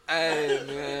 ho. Hey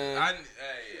man. I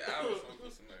was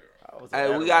focusing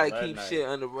Hey, we gotta keep shit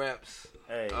under wraps.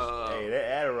 Hey,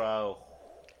 that Adderall.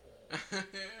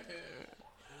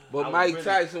 But Mike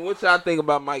Tyson, what y'all think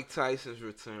about Mike Tyson's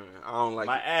return? I don't like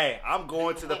it. Hey, I'm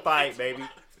going to the fight, baby.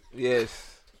 Yes.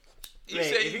 You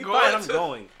say if he fight, I'm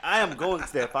going. I am going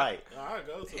to that fight. I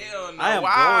go to Hell no. I am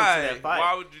Why? going to that fight.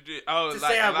 Why would you do? Oh, to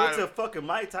like say I went to a fucking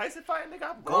Mike Tyson fight,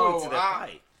 nigga, I'm going to that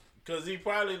fight. Cause he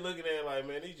probably looking at it like,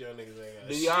 man, these young niggas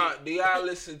ain't got shit. Do y'all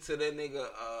listen to that nigga?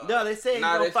 No, they say he's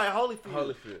gonna fight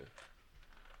Holyfield.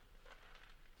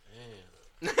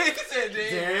 He said,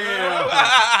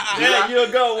 damn.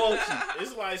 You'll go, won't you?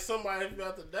 It's like somebody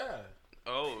got to die.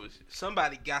 Oh,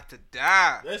 somebody got to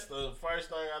die. That's the first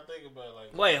thing I think about.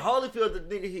 Like, wait, Holyfield, the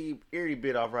nigga he Erie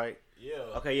bit off, right?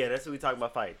 Yeah. Okay, yeah, that's what we talking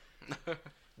about fighting.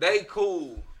 They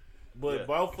cool. But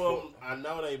both of them, I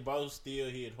know they both still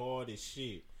hit hard as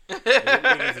shit. Them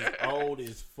niggas is old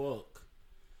as fuck.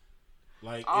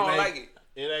 Like, I don't like it.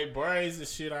 It ain't brains and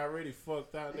shit already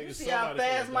fucked out. Niggas, you see how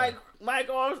fast Mike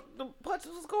on the punches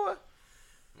was going?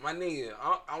 My nigga,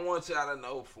 I want y'all to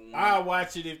know for one. I'll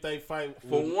watch it if they fight.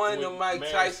 For one, the Mike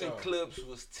Tyson clips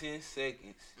was 10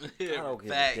 seconds. I don't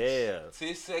give a damn.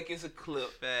 10 seconds a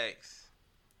clip. Facts.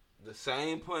 The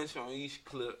same punch on each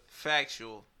clip.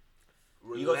 Factual.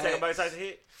 Relax. You gonna take a Mike Tyson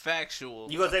hit?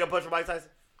 Factual. You gonna take a punch from Mike Tyson?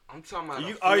 I'm talking about.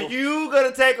 Are you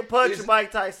gonna take a punch from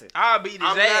Mike Tyson? I'll beat his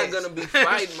ass. I'm not gonna be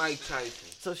fighting Mike Tyson.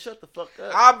 So shut the fuck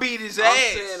up. I'll beat his ass.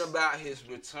 I'm saying about his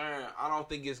return. I don't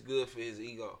think it's good for his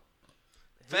ego.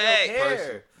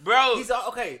 Fact, bro. He's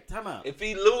okay. Time out. If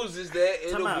he loses that,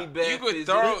 it'll be bad. You could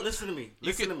throw. Listen to me.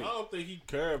 Listen to me. I don't think he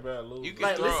care about losing. You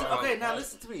can throw. Okay, now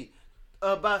listen to me.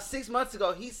 About 6 months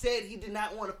ago, he said he did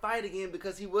not want to fight again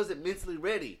because he wasn't mentally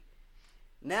ready.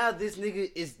 Now this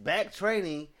nigga is back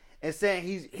training and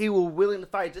saying he was willing to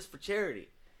fight just for charity.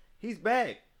 He's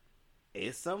back.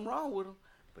 There's something wrong with him,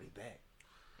 but he back.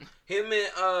 Him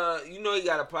and he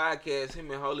got a podcast.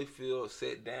 Him and Holyfield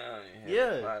sat down and had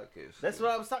a podcast. That's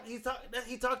what I was talking.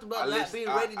 He talked about not being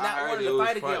ready, not wanting to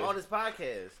fight again on his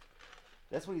podcast.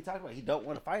 That's what he talked about. He don't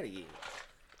want to fight again.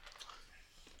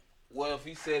 Well, if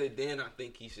he said it then, I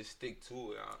think he should stick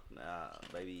to it. Nah,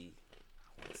 baby,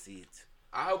 I want to see it.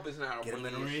 I hope it's not a Get him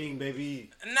in the ring, baby.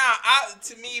 Nah,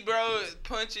 to me, bro,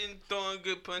 throwing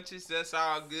good punches, that's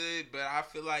all good. But I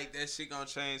feel like that shit gonna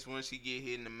change once he get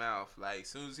hit in the mouth. Like, as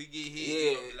soon as he get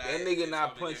hit, that nigga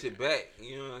not punching back.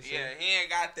 You know what I'm saying? Yeah, he ain't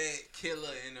got that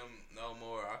killer in him no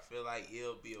more. I feel like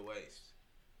it'll be a waste.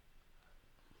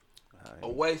 A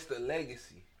waste of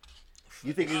legacy.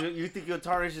 You think you'll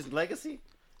tarnish his legacy?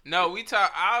 No,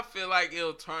 I feel like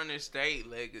it'll tarnish their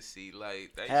legacy.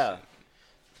 Like, they how?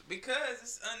 Because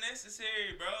it's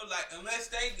unnecessary, bro. Like, unless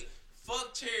they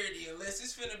fuck charity, unless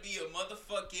it's finna be a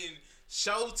motherfucking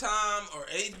Showtime or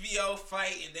HBO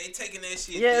fight and they taking that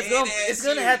shit. Yeah, it's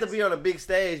gonna have to be on a big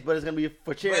stage, but it's gonna be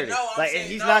for charity. No, like, and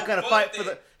he's not gonna fight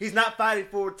for he's not fighting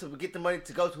for it to get the money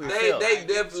to go to himself. They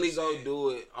definitely gonna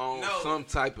do it on some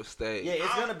type of stage. Yeah,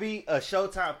 it's gonna be a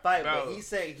Showtime fight, but he's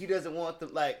saying he doesn't want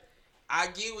them like. I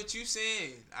get what you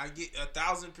saying. I get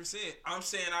 1,000%. I'm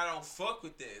saying I don't fuck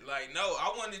with that. Like, no,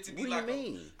 I want it to be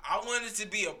I want it to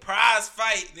be a prize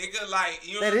fight, nigga. Like,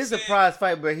 you know that what is I'm a prize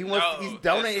fight, but he's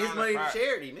donating his not money to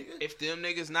charity, nigga. If them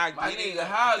niggas not getting,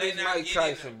 how is Mike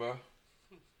Tyson, bro?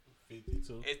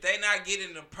 52. If they not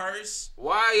getting the purse,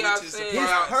 why y'all saying his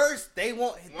purse? They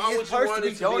want why his purse to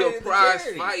be donated a prize to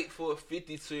charity. fight for a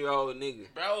 52-year-old nigga,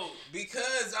 bro?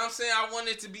 Because I'm saying I want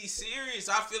it to be serious.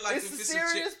 I feel like it's a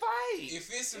serious fight. If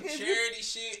it's some charity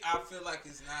shit, I feel like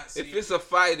it's not serious. If it's a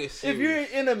fight, it's serious. If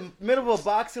you're in the middle of a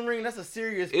boxing ring, that's a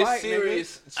serious fight. It's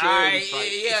serious. Nigga.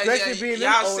 Fight. Especially being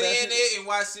y'all saying it and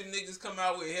watch them niggas come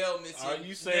out with helmets. Are and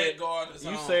you saying guards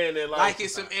you saying that like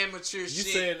it's some amateur shit? You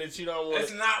saying that you don't want?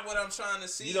 That's not what I'm trying to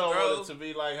see. You don't want it to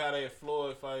be like how that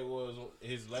Floyd fight was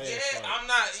his last fight. I'm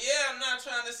not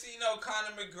trying to see no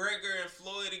Conor McGregor and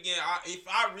Floyd again. If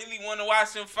I really want to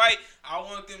watch them fight, I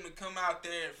want them to come out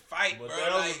there and fight, but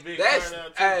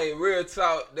bro. Real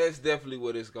talk. That's definitely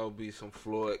what it's gonna be. Some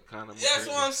Floyd kind of. That's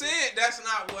what I'm saying. That's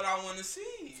not what I want to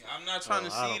see. I'm not trying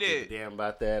to see that. Give a damn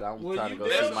about that. I'm trying to go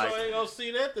see Mike. You ain't gonna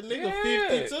see that. The nigga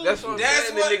 52. That's what I'm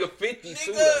saying. The nigga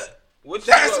 52.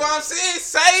 That's what I'm saying.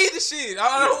 Say the shit.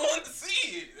 I don't want to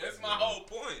see it. That's my whole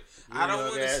point. I don't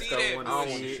want to see that. I don't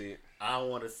want to see it. I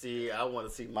want to see. I want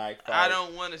to see Mike fight. I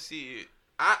don't want to see it.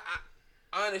 I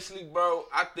honestly, bro,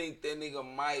 I think that nigga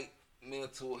Mike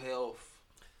mental health.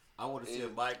 I want to see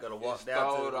if Mike gonna walk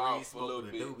down to the ring smoking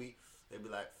a doobie. They be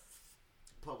like,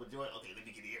 "Pump a joint." Okay, let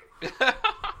me get here.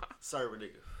 Serve a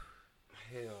nigga.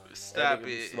 Hell no. Stop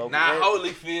it. Not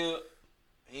Holyfield.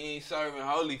 He ain't serving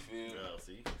Holyfield. Oh,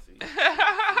 see.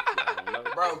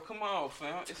 Bro, come on,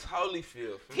 fam. It's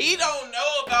Holyfield. Fam. He don't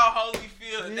know about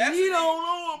Holyfield. He don't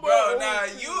know about Bro, nah,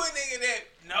 you a nigga that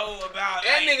know about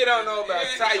that nigga don't know about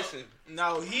Tyson.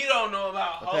 No, he don't know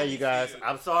about Holyfield. Okay, you guys,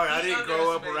 I'm sorry. I didn't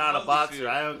grow up around a boxer.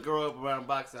 I didn't grow up around a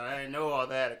boxer. I didn't know all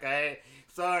that, okay?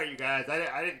 Sorry, you guys.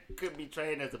 Couldn't be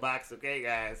trained as a boxer, okay,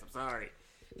 guys? I'm sorry.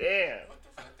 Damn.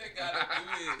 That gotta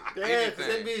do it. Yeah, because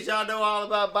that means y'all know all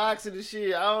about boxing and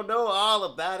shit. I don't know all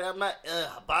about it. I'm not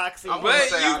boxing. But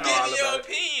you giving your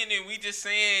opinion and we just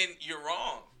saying you're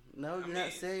wrong. No, you're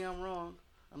not saying I'm wrong.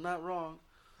 I'm not wrong.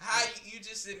 How you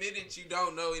just admitted you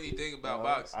don't know anything about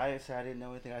boxing? I didn't say I didn't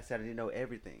know anything. I said I didn't know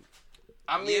everything.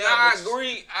 I mean,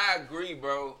 I agree,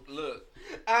 bro. Look.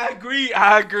 I agree,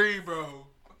 bro.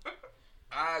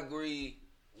 I agree.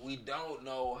 We don't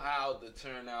know how the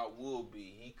turnout will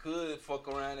be. He could fuck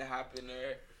around and hop in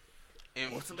there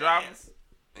and drop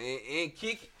and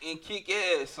kick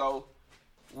ass. So,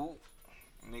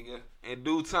 nigga, in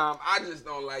due time, I just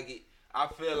don't like it. I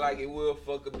feel like it will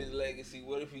fuck up his legacy.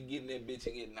 What if he get in that bitch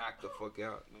and get knocked the fuck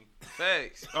out? Nigga?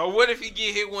 Facts. Or what if he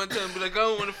get hit one time and be like, I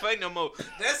don't want to fight no more?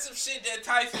 That's some shit that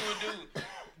Tyson would do.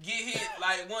 Get hit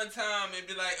like one time and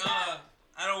be like,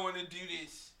 I don't want to do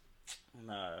this.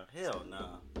 Nah, hell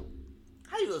nah.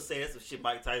 How you gonna say that's some shit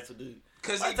Mike Tyson do?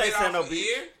 Cause he bit off an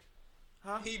ear?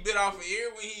 Huh? He bit off an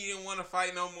ear when he didn't want to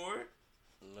fight no more?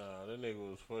 Nah, that nigga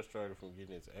was frustrated from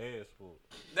getting his ass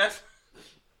whooped. That's...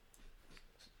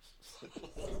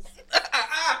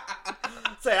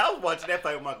 Say, I was watching that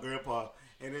fight with my grandpa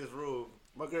in his room.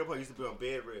 My grandpa used to be on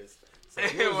bed rest. So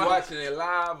he was watching it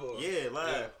live? Or? Yeah,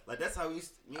 live. Yeah. Like, that's how we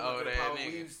used to... Me and my grandpa,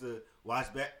 we used to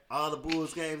watch back all the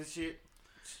Bulls games and shit.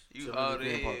 You old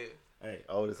as hell. Hey,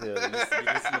 old as hell. You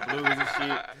listen to Blues and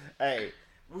shit. Hey,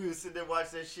 we was sitting there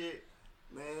watching that shit.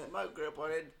 Man, my grandpa,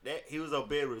 that he was on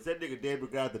bed rest. That nigga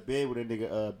David got out the bed when that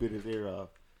nigga bit his ear off.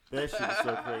 That shit was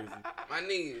so crazy. My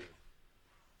nigga,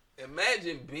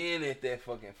 imagine being at that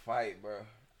fucking fight, bro.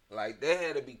 Like, that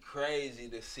had to be crazy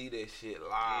to see that shit live.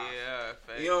 Yeah,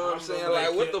 you know what I'm saying?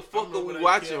 Like, what the fuck are we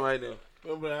watching right now?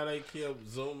 Remember how they kept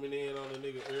zooming in on the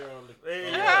nigga ear on the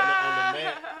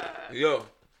mat? Yo.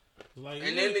 Like,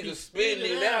 and that nigga spitting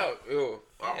it out. Yo.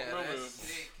 Yeah, that's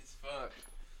sick as fuck.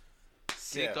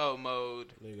 Sicko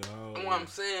mode. That's what I'm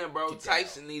saying, bro.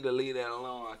 Tyson need to leave that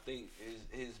alone. I think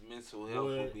his mental health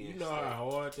will be you know how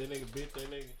hard that nigga bit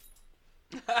that nigga?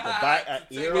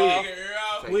 Ear off.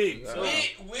 Quick.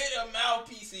 With a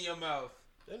mouthpiece in your mouth.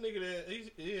 That nigga,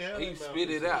 he spit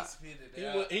it out.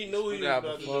 He knew he was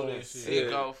about to do that shit.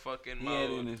 Sicko fucking mode. He had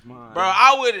it in his mind. Bro,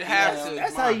 I would have to.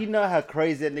 That's how you know how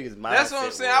crazy that nigga's mind. That's what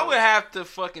I'm saying. I would have to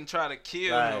fucking try to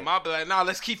kill him. I'd be like, nah,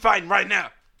 let's keep fighting right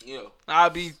now. Yeah.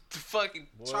 I'll be fucking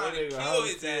trying to kill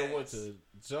his ass. Went to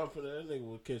jumping. That nigga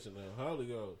was catching the Holy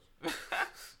Ghost.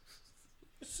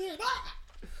 Shit.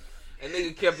 That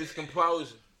nigga kept his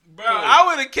composure. Bro, I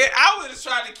would have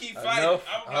tried to keep fighting.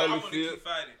 I would have keep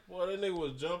fighting. Boy, that nigga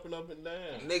was jumping up and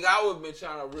down. Nigga, I would have been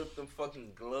trying to rip them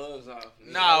fucking gloves off.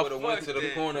 Nigga. Nah, I would have went to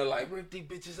the corner like, rip these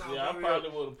bitches out. Yeah, I probably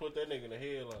would have put that nigga in the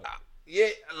headlock. Yeah,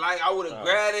 like I would have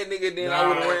grabbed that nigga, then I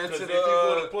would have ran to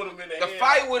the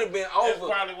fight would have been over. That's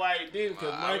probably why he didn't,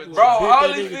 because Michael. Bro,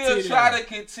 Holyfield tried to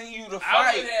continue the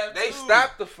fight. They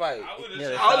stopped the fight.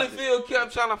 Holyfield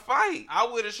kept trying to fight. I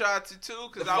would have tried to too,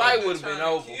 because the fight would have been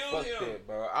over. Fuck that,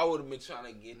 bro. I would have been trying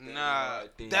to get that. Nah,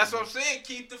 that's what I'm saying.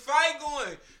 Keep the fight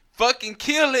going. Fucking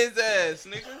kill his ass,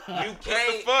 nigga. You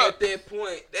can't at that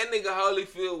point. That nigga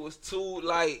Holyfield was too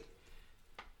like.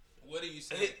 What are you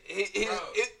saying?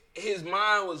 His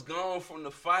mind was gone from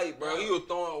the fight, bro. He was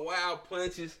throwing wild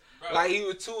punches. Bro. Like he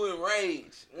was too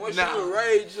enraged. Once you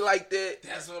enraged like that.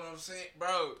 That's what I'm saying,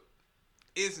 bro.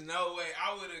 It's no way.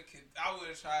 I would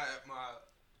have tried my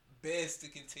best to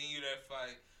continue that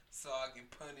fight so I can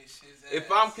punish his ass. If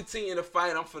I'm continuing to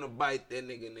fight, I'm finna bite that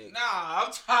nigga neck. Nah,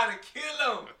 I'm trying to kill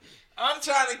him. I'm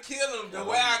trying to kill him the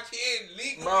way I can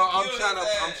legally. Bro, I'm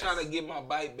trying to get my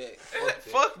bite back.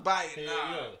 Fuck biting,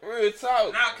 nah. Real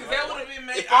talk. Nah, cause that would have been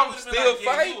made. If I'm still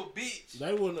fighting, you a bitch.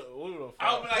 They wouldn't have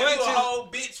I would be like, you a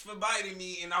whole bitch for biting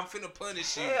me, and I'm finna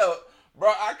punish you. Hell, bro,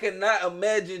 I cannot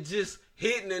imagine just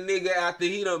hitting a nigga after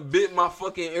he done bit my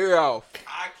fucking ear off.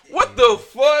 What the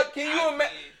fuck? Can you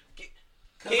imagine?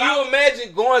 Can you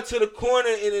imagine going to the corner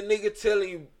and a nigga telling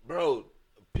you, bro,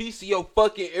 piece of your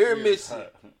fucking ear missing?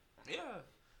 Yeah.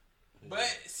 But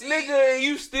see, nigga, and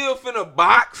you still finna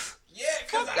box? Yeah,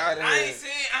 cause I ain't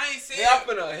saying. Yeah, I'm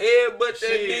finna headbutt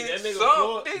that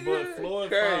nigga. But Floyd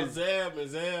fought Zab, and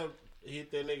Zab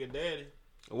hit that nigga daddy.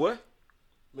 What?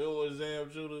 Remember when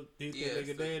Zab Judah hit that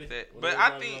nigga daddy? But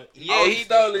I think, he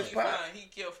stole his pot. He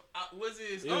killed. Was it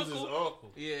his uncle? It was his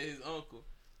uncle. Yeah, his uncle.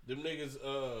 Them niggas,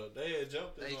 they had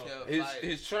jumped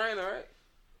his trainer, right?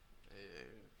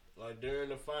 Yeah. Like during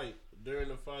the fight.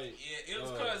 Yeah, it was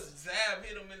cause Zab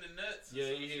hit him in the nuts. Yeah,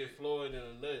 he hit Floyd in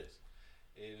the nuts,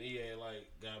 and he had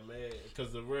got mad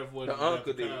because the ref wasn't the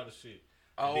uncle did the shit.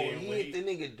 Oh, he hit the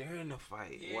nigga during the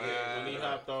fight. Yeah, wow. When he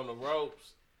hopped on the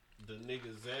ropes, the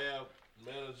nigga Zab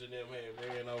manager them had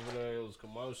ran over there. It was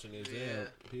commotion, and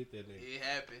Zab hit that nigga. It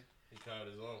happened. He caught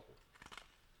his uncle.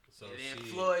 So and then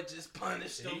Floyd just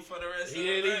punished him for the rest of the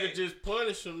night. He didn't even just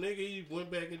punish him, nigga. He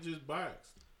went back and just boxed.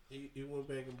 He went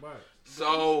back and boxed.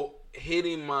 So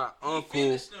hitting my uncle,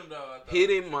 is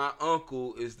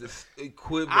the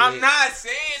equivalent. I'm not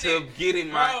saying to getting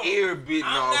my ear bitten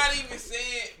off. I'm not even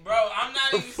saying, bro. I'm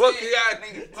not even fuck saying. Y'all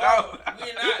niggas talk.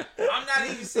 We're not. I'm not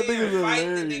even saying fight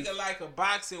the nigga like a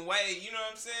boxing way. You know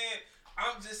what I'm saying?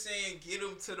 I'm just saying get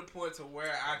him to the point to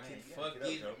where I can murder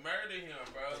him,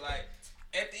 bro. Like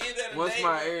at the end of the once day,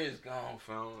 my ear is gone,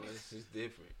 fam, it's just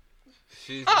different.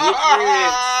 She's different.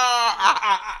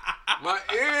 My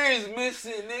ear is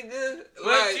missing, nigga.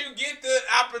 But you get the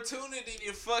opportunity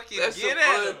to fucking that's get some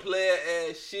at him. Player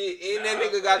ass shit. And that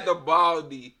nigga got the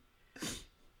baldy.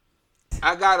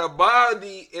 I got a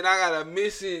baldy and I got a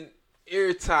missing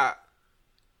ear top.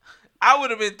 I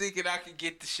would have been thinking I could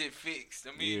get the shit fixed.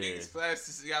 I mean, niggas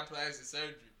got plastic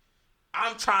surgery.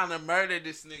 I'm trying to murder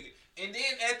this nigga. And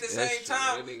then at the same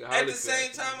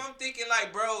time, I'm thinking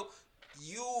like, bro,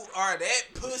 you are that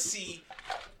pussy.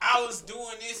 I was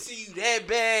doing this to you that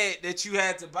bad that you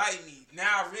had to bite me.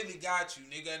 Now I really got you,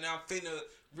 nigga. Now I'm finna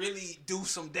really do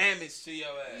some damage to your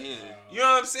ass. Yeah. You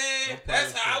know what I'm saying?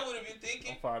 That's how I would have been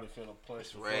thinking. I'm probably finna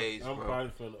punch you. I'm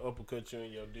probably finna uppercut you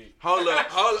in your dick. Hold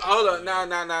up.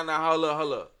 Nah.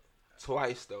 Hold up.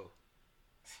 Twice though.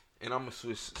 And I'm gonna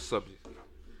switch subject.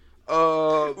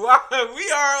 Why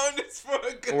we are on this for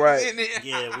a good minute.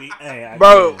 Yeah, we. Hey,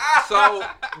 bro. So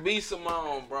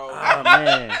B.Simone, bro. Oh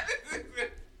man.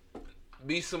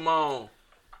 B.Simone.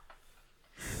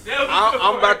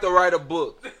 I'm about to write a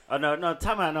book. Oh no,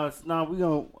 time out. No, we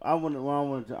gonna. I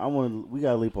want. We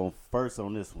gotta leap on first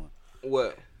on this one.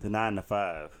 What? The 9 to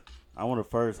 5. I want to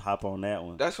first hop on that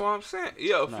one. That's what I'm saying.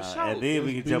 Yeah, for sure. And then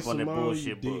we can jump on that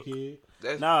bullshit book. He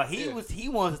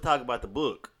wants to talk about the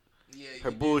book. Yeah,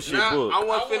 her bullshit book. I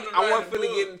wasn't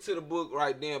finna get into the book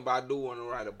right then, but I do want to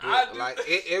write a book. Like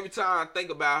every time I think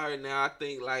about her now, I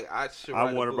think like I should.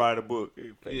 I want to write a book.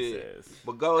 Yeah.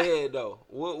 But go ahead though.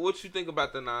 What you think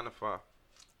about the 9 to 5?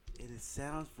 It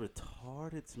sounds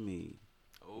retarded to me.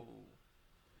 Oh,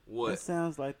 what? It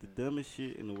sounds like the dumbest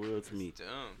shit in the world to me. Dumb.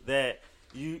 That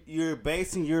you're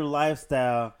basing your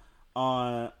lifestyle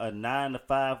on a 9 to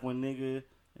 5 when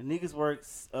niggas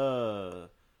works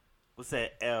what's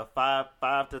that?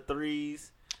 5 to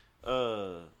 3s.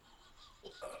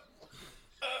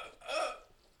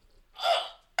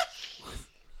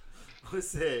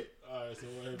 What's that?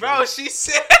 Bro, she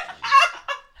said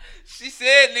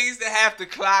niggas that have to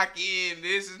clock in.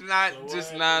 This is not so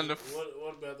just 9 to 5.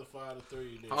 What about the 5 to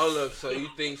 3? Then? Hold up. So you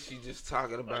think she just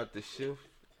talking about the shift?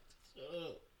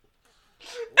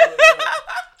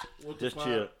 Just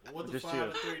chill. What Just 5 chill.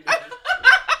 to 3?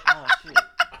 Oh shit.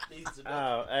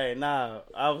 Oh, hey, nah.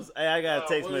 I got a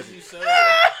text message. Hey,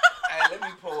 let me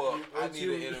pull up. I need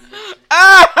an intermission.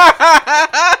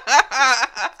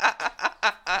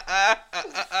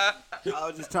 I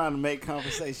was just trying to make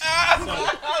conversation.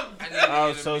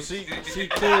 So she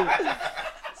cool.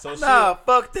 So nah,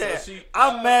 fuck that.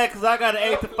 I'm mad because I got an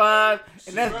 8 to 5,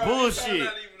 and that's bullshit.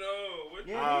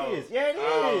 Yeah, it is. Yeah, it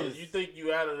is. You think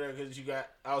you out of there because you got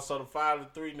also the 5 to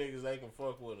 3 niggas they can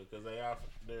fuck with her because they off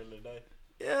during the day?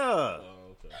 Yeah. Oh,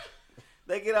 okay.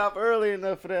 They get off early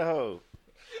enough for that hoe.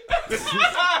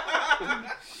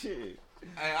 Shit.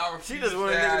 Hey, she just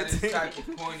want to She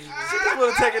just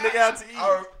want to take a nigga out to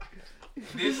eat.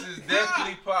 This is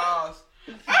definitely pause.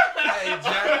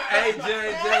 Hey, J,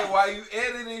 while you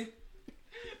editing,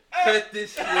 cut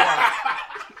this shit out.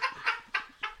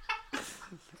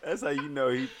 That's how you know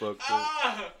he fucked up.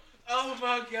 Oh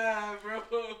my god, bro.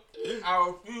 I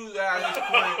refuse to have this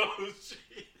point.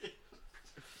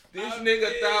 This nigga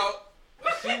thought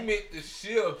she meant the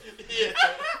shift. Yeah.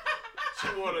 She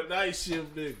want a night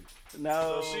shift nigga.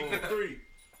 No. So she can 3.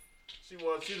 She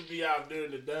wants you to be out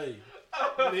during the day.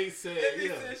 He said,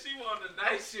 said she want a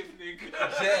night shift nigga.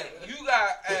 Jack, you got,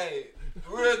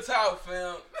 real talk,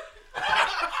 fam.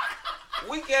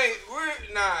 We can't,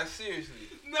 seriously.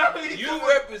 No, you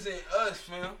represent us,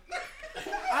 fam.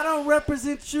 I don't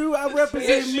represent you. I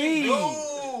represent me.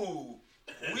 No.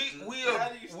 We are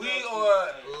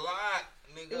locked,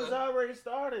 nigga. It was already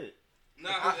started. Nah,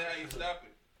 that's how you stop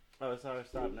it. Oh, it's already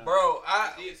stopped now. Bro,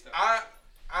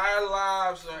 our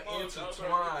lives are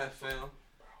intertwined, fam.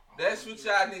 That's what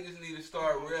y'all niggas need to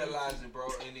start realizing, bro,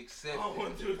 and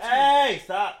accepting. Hey,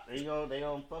 stop. They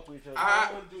gonna fuck with each other.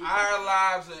 Our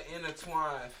lives are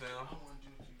intertwined, fam.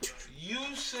 You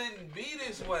shouldn't be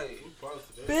this way.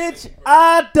 Bitch,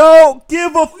 I don't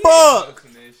give a fuck.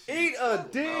 Eat a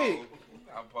dick.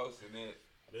 I'm posting it.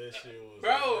 That shit was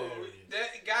bro, hilarious.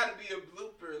 that gotta be a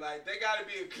blooper. Like, that gotta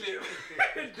be a clip.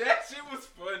 That shit was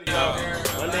funny.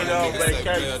 One nigga on Black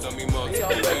Curtis. Don't be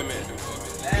multi-women.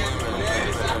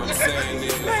 I'm saying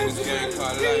this game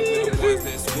called life. We the ones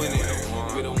that's winning.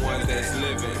 We the ones that's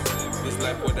living. This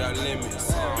life without limits.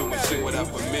 Doing shit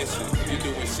without permission. You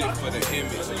doing shit for the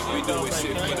image. We doing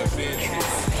shit for the business.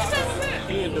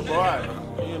 He in the bar.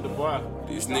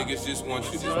 These niggas just want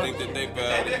you to think that they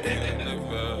bad.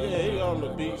 Yeah, he on the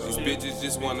beach. These bitches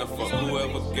just wanna fuck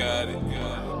whoever got it.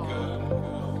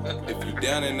 If you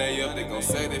down and they up, they gon'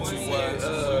 say that you was.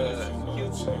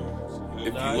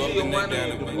 If you up and they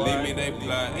down, and believe me, they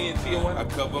plot. I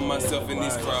cover myself in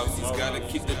these crosses. Gotta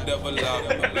keep the devil out.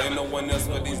 But blame no one else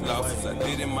for these losses. I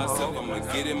did it myself, I'ma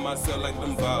get it myself like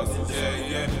them bosses.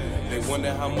 Yeah. They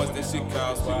wonder how much that shit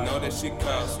costs. You know that shit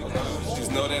costs.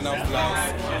 Just know that I'm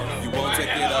flawed. You won't take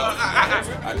it off.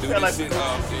 I do this shit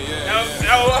off. You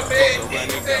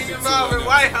think about the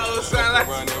White House sound like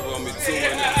around there with me two of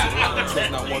them.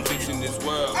 There's not one bitch in this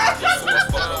world. So I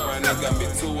fuck around and got me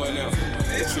two of them.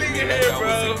 this nigga here,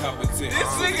 bro. This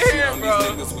nigga here, bro.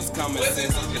 These niggas was common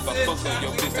sense. If I fuck on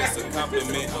your bitch, that's a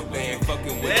compliment. They ain't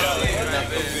fucking with y'all, they not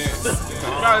convinced.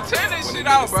 Bro, turn this shit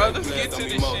out, bro. Let's get to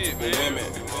this shit, man.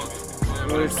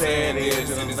 What I'm saying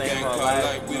is, in this game called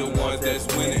life, we the ones that's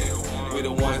winning. We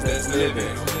the ones that's living.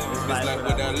 It's life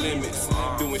without limits.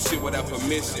 Doing shit without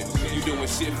permission. You doing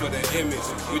shit for the image.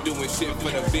 We doing shit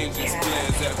for the vengeance.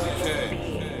 Plans after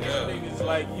K. Niggas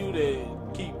like you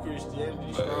that keep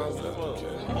Christianity strong as fuck.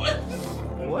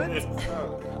 What?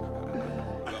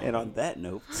 And on that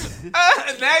note.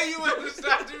 Now you want to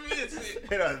start your visit.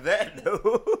 And on that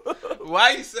note.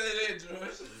 Why you say that, George?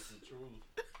 It's the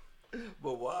truth.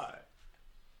 But why?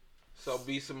 So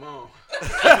B.Simone.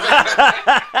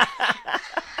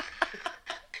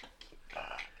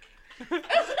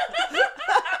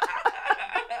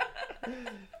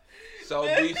 So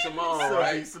B.Simone,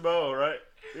 right? B.Simone, right?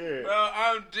 Yeah. Bro,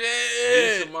 I'm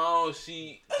dead. B.Simone,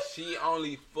 she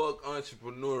only fuck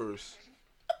entrepreneurs.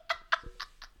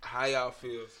 How y'all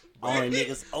feel? Only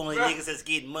niggas that's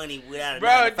getting money without a Bro,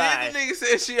 9 to did 5. the nigga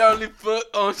say she only fuck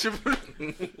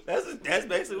entrepreneurs? That's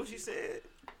basically what she said.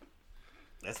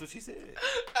 That's what she said.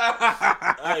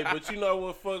 Hey, but you know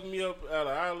what fucked me up out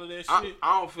of all of that shit?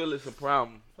 I don't feel it's a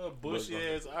problem. Her bushy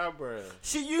ass eyebrows.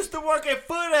 She used to work at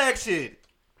Foot Action.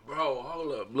 Bro,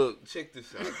 hold up. Look, check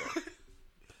this out, bro.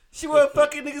 She wasn't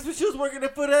fucking niggas when she was working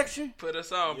at Foot Action. Put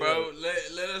us on, bro.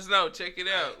 Let us know. Check it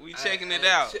out. We checking it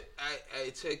out.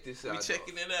 Hey, check this out. We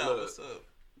checking it out. Look, What's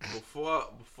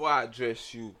up? Before I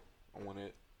address you, I want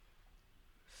to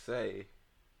say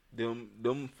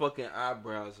them fucking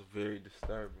eyebrows are very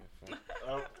disturbing.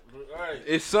 Right.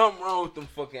 It's something wrong with them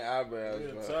fucking eyebrows,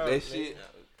 Yeah, bro. That shit.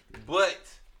 But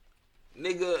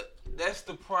nigga, that's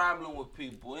the problem with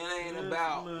people. It ain't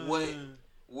about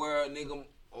where a nigga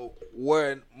or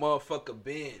where a motherfucker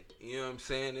been. You know what I'm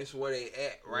saying? It's where they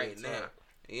at right now.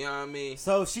 You know what I mean?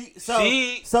 So she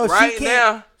right can't,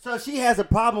 now. So she has a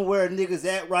problem where a nigga's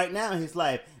at right now in his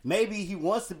life. Maybe he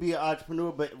wants to be an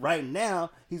entrepreneur, but right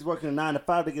now he's working a 9 to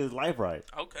 5 to get his life right.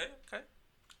 Okay.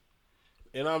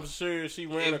 And I'm sure she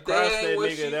ran If across that that ain't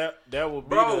what nigga, that would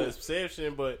be Bro. the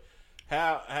exception. But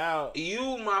how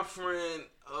You, my friend,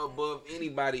 above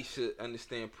anybody should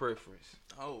understand preference.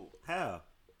 Oh. How?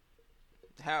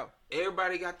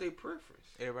 Everybody got their preference.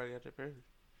 Everybody got their preference.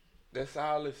 That's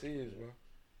all this is, bro.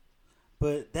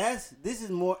 But this is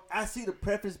more. I see the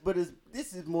preference, but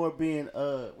this is more being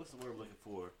what's the word I'm looking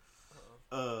for?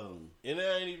 and it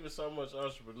ain't even so much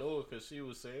entrepreneur because she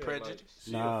was saying prejudice.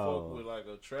 Like, she'll fuck with like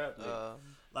a trap nigga.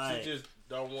 Like, she just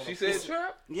don't want. She said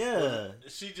trap. Yeah.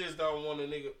 She just don't want a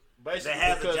nigga. Basically,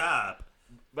 That has a job.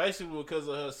 Basically, because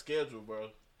of her schedule, bro.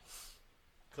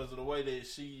 Because of the way that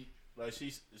she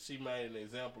made an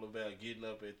example about getting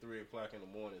up at 3 o'clock in the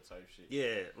morning type shit.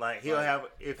 Yeah, like he'll have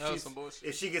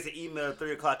if she gets an email at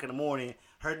 3 o'clock in the morning,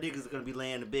 her niggas are gonna be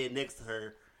laying in bed next to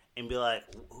her and be like,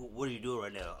 "What are you doing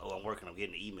right now?" "Oh, I'm working. I'm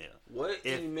getting an email." What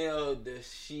email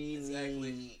does she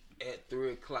need at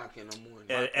 3 o'clock in the morning?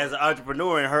 As an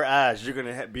entrepreneur, in her eyes, you're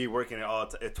gonna be working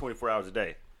at 24 hours a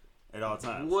day, at all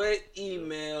times. What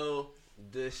email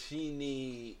does she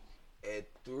need at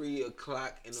 3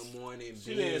 o'clock in the morning?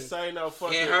 She didn't say no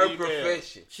fucking in her email.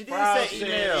 profession. She didn't say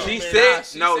email.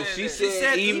 She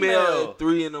said email at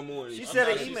 3 in the morning. She said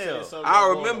an email. I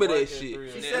remember that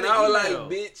shit. She said and an I was email.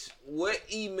 like, bitch, what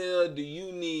email do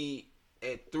you need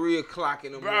at 3 o'clock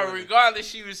in the morning? Bro, regardless,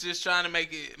 she was just trying to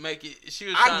make it. She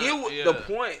was. I get the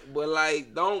point, but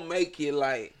like, don't make it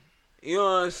like, you know what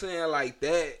I'm saying? Like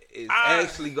that is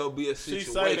actually gonna be a situation.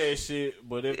 She say that shit,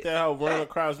 but if that hoe run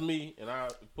across me and I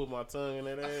put my tongue in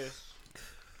that ass,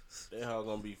 that hoe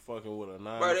gonna be fucking with a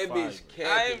 9 Bro, to that 5. bitch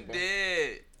capping, I'm bro.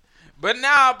 dead. But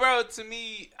nah, bro, to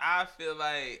me, I feel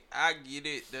like I get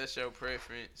it. That's your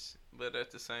preference. But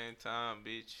at the same time,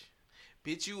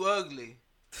 bitch, you ugly.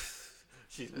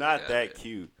 She's not that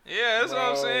cute. Yeah, that's what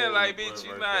I'm saying. Like, bitch,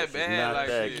 you not bad not like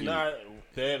that shit. cute. Not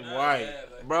that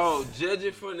white. Bro,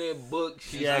 judging from that book,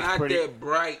 she's acts not pretty- that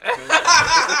bright.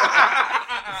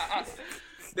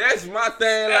 That's my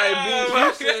thing.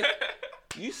 Like, bitch,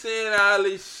 you saying all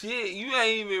this shit. You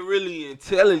ain't even really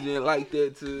intelligent like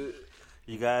that. To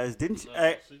You guys didn't? She,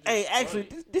 No, she just hey, actually,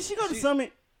 did she go to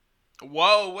Summit?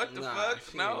 Whoa, what the Nah, fuck?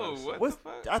 she No, ain't what What's, the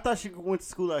fuck? I thought she went to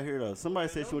school out here though. Somebody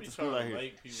said she went to school out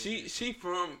here. she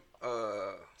from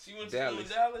She went Dallas.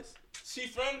 to Dallas? She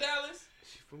from Dallas?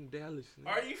 She from Dallas. nigga.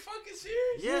 Are you fucking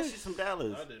serious? Yeah, she's from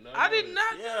Dallas. I did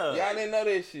not. Yeah. Y'all didn't know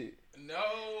that shit.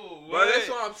 No. Bro, that's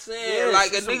what I'm saying. Yeah,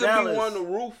 like a she's from nigga Dallas. be wanting the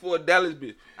roof for a Dallas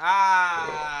bitch.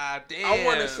 Ah, damn. I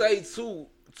want to say too.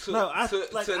 I've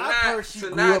heard she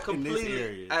grew not up in this completely.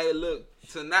 area. Hey, look,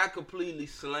 to not completely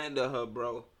slander her,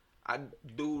 bro. I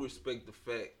do respect the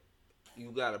fact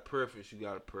you got a preference. You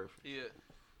got a preference. Yeah.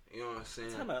 You know what I'm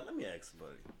saying? Time out, let me ask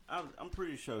somebody. I'm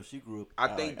pretty sure she grew up. I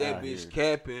think that bitch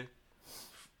capping.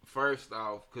 First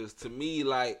off, because to me,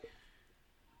 like,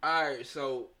 all right.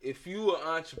 So if you an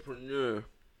entrepreneur,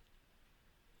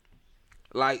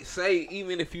 like, say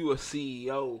even if you a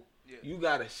CEO, you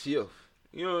got a shift.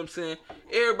 You know what I'm saying?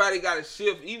 Everybody got a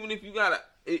shift. Even if you got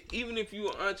even if you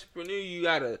an entrepreneur, you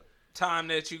gotta time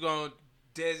that you gonna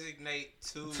designate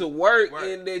to work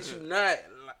and that you not.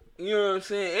 You know what I'm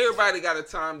saying? Everybody got a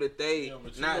time that they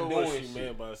but you not know doing what she shit.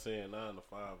 meant by saying 9 to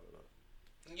 5.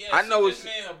 Though. Yeah, I know she just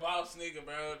meant a boss nigga,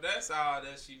 bro. That's all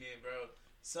that she meant, bro.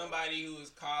 Somebody who is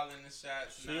calling the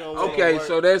shots. Okay,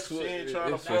 so that's she what. ain't trying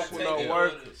to That's fuck with no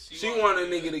work. She want a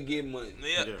nigga to get money.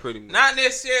 Yeah, pretty much. Not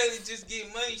necessarily just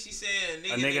get money. She said a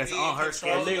nigga that's to be on in her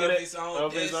control schedule. of his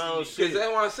own His own destiny. shit. Cause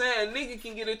that's what I'm saying. A nigga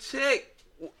can get a check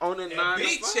on a 9 to 5.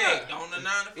 Big check on the 9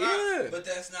 to 5. Yeah. But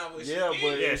that's not what she Yeah, meant.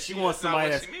 but Yeah, she wants somebody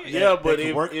that's but can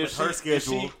if, work if with she, her if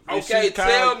schedule. she, Okay, if she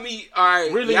tell kinda, me. All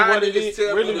right, really y'all what it niggas is.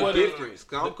 tell Really me what the it- difference.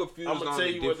 Cause I'm confused I'm gonna on tell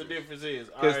the you what the difference. difference is.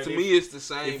 Cause Alright, to me, it's the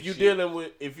same. if you shit. dealing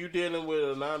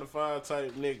with a 9 to 5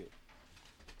 type nigga,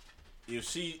 if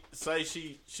she say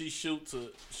she shoot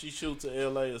to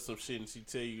LA or some shit and she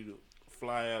tell you to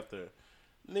fly out there,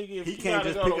 nigga, if He you can't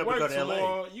gotta just go pick to up and work go to LA.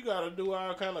 tomorrow, you gotta do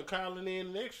all kind of calling in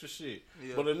and extra shit.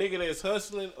 Yeah. But a nigga that's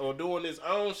hustling or doing his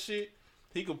own shit,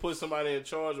 he can put somebody in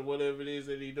charge of whatever it is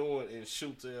that he doing and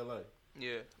shoot to LA.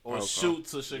 Yeah. Or shoot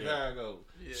to Chicago,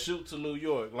 shoot to New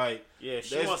York. Like,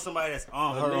 She wants somebody that's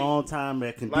on her nigga. own time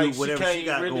that can like do whatever she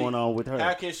got going on with her.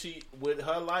 How can she, with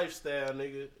her lifestyle,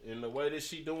 nigga, and the way that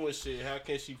she doing shit, how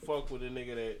can she fuck with a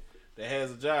nigga that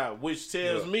has a job? Which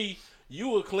tells me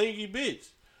you a clingy bitch.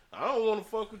 I don't want to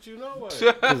fuck with you no way.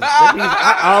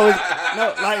 I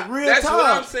always like real That's talk. what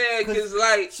I'm saying. Cause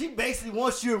like she basically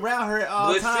wants you around her at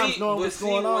all times, knowing what's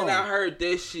going on. When I heard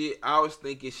that shit, I was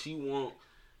thinking she want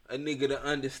a nigga to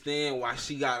understand why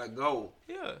she gotta go.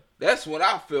 Yeah. That's what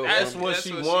I feel. That's what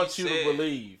she wants you said. to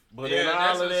believe. But Yeah, in that's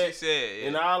all of what that, she said, yeah.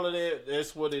 in all of that,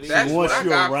 that's what it is. That's wants what I you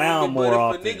got around from it. more But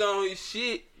often. if a nigga on his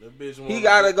shit, he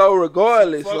gotta go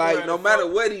regardless. fuck Like around no and matter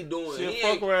fuck- what he doing. She'll He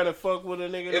fuck ain't- around and fuck with a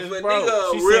nigga If that's a broke. nigga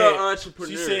a She real said,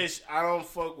 entrepreneur. She said, I don't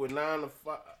fuck with 9 to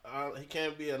 5. He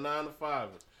can't be a 9 to 5.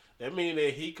 That means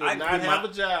that he could not have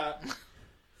a job.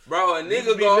 Bro, a You nigga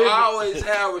could be gonna living- always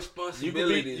have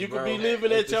responsibilities. You could bro, be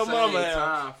living at your the mama same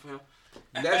house. time, fam.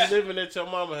 That's living at your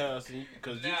mama house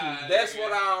because you can. That's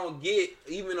what I don't get.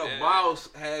 Even a boss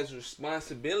has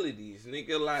responsibilities,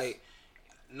 nigga. Like,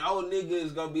 no nigga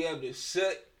is gonna be able to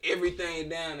shut everything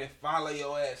down and follow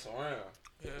your ass around.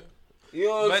 Yeah. You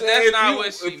know what I'm But saying? that's If not you-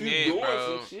 what she if you meant, doing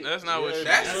bro. some shit, That's not what she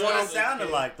that's meant. what it sounded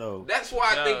like though. That's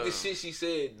why I think No. the shit she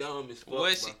said dumb as fuck. bro.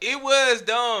 It was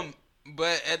dumb,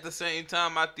 but at the same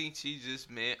time, I think she just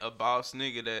meant a boss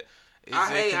nigga that is I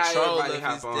hate in how control everybody of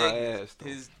hop on her ass, though.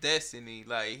 his destiny.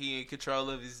 Like, he in control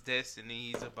of his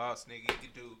destiny. He's a boss nigga. He can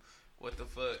do what the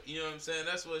fuck. You know what I'm saying?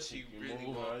 That's what she really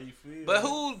move how wants. you feel, But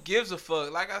man. who gives a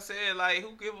fuck? Like I said, like,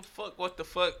 who give a fuck what the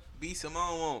fuck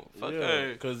B.Simone want? Fuck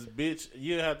her. Because, bitch,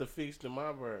 you have to fix the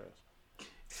my brows.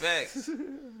 Facts. We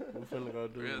finna go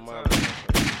do Real the my talk.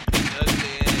 brows.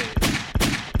 Ugly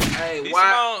ass. Hey, B.Simone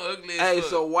why? ugly as Hey, fuck.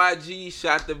 so YG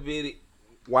shot the video.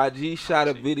 YG shot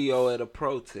a video at a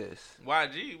protest.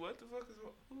 YG, what the fuck is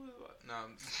who is what?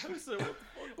 No,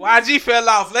 What YG fell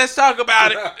off. Let's talk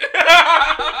about it.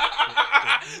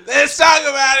 Let's talk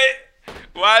about it.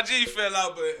 YG fell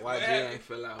off, but YG ain't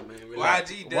fell out, man.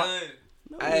 Relax. YG done.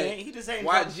 Hey, he just ain't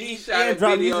YG shot a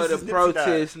video at a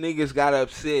protest. Niggas got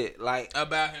upset. Like,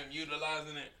 About him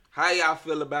utilizing it. how y'all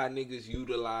feel about niggas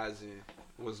utilizing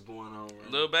what's going on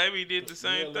right now? Lil Baby did the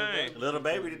same thing. Little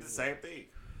Baby did the same thing.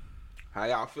 How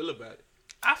y'all feel about it?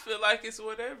 I feel like it's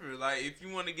whatever. Like, if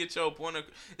you want to get your point,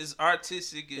 it's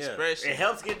artistic expression. It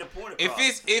helps get the point If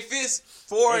across. it's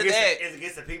for it gets that, it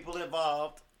gets the people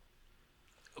involved.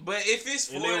 but if it's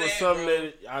for And it was that, something bro,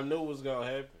 that I knew was going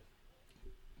to happen.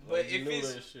 but Like, you knew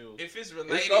that shit was- if it's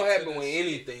related, It's gonna to happen the with shit,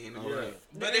 anything, though, right?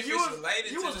 But if you it's was,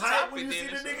 related you to was the hyped topic, when you see then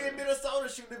the it's nigga in Minnesota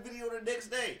shooting the video the next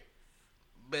day.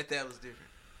 Bet that was different.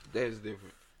 That's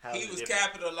different. How He is it was different?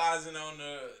 capitalizing on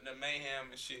the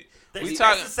mayhem and shit. That's, We that's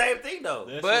talking, the same thing though.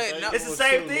 That's but what they no- do It's the with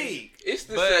same too, thing. It's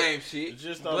the But- same shit. It's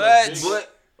just on But- the big-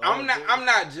 But on the I'm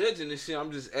not judging this shit.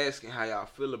 I'm just asking how y'all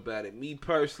feel about it. Me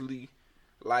personally,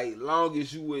 like, long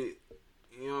as you would,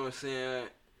 you know what I'm saying,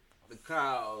 the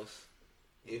cause.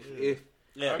 If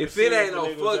Yeah. it ain't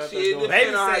no fuck shit, it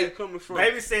depends on how you coming from.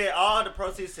 Baby said all the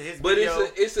proceeds to his But video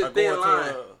it's a are thin going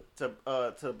line.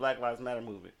 to the Black Lives Matter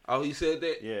movement. Oh, he said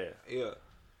that? Yeah. Yeah.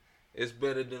 It's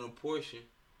better than a portion.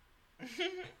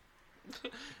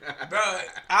 bro.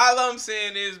 All I'm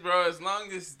saying is, bro, as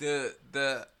long as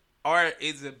the art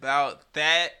is about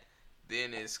that,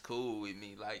 then it's cool with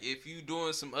me. Like, if you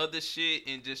doing some other shit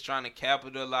and just trying to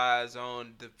capitalize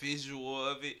on the visual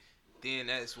of it, then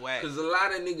that's whack. Because a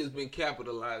lot of niggas been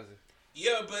capitalizing.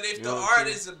 Yeah, but if You the know what I'm art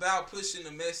saying? is about pushing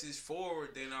the message forward,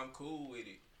 then I'm cool with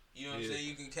it. You know what I'm Yeah. saying?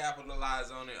 You can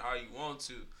capitalize on it all you want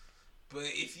to. But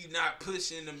if you're not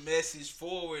pushing the message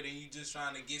forward and you just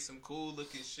trying to get some cool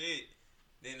looking shit,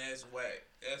 then that's whack.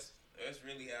 That's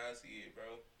really how I see it, bro.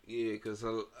 Yeah, because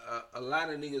a lot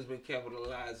of niggas been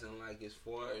capitalizing, like, as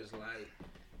far as, like,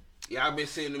 yeah, I've been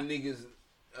seeing them niggas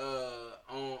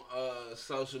on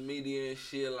social media and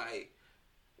shit, like,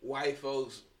 white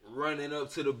folks running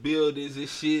up to the buildings and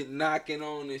shit, knocking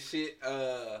on the shit,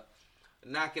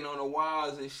 knocking on the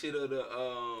walls and shit of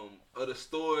the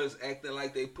stores, acting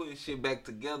like they putting shit back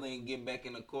together and getting back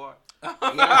in the car. Yeah.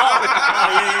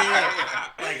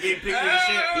 Like getting pictures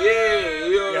and shit. Yeah,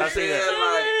 you know what I'm saying?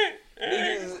 Like,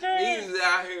 niggas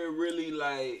out here really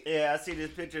like. Yeah, I see this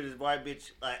picture of this white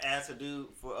bitch like ask a dude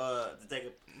for to take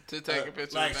a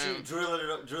picture. Like she drilling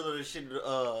the shit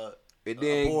and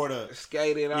then board up.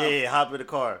 Skated off. Yeah, hop in the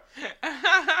car.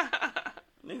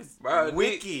 Niggas, bro,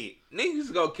 wicked.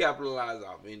 Niggas go capitalize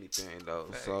off anything though.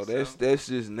 Facts, so that's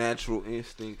just natural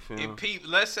instinct, fam. And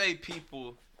let's say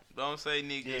people. Don't say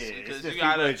niggas because you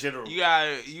gotta,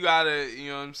 you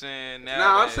know what I'm saying?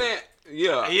 Nah, I'm saying,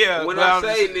 yeah. When I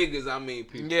say niggas, I mean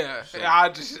people. Yeah, so.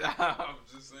 I'm just saying,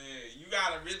 you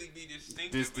gotta really be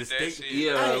distinctive with that shit.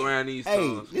 Yeah, around these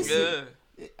times.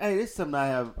 Hey, this is something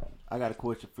I got a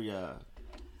question for y'all.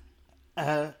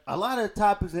 A lot of the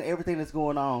topics and everything that's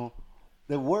going on,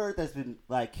 the word that's been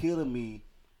like killing me,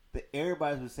 that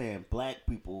everybody's been saying black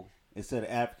people instead of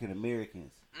African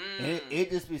Americans. And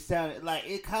it just be sounding like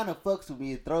it kind of fucks with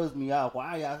me. It throws me off.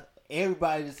 Why y'all?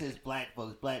 Everybody just says black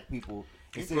folks, black people.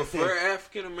 You prefer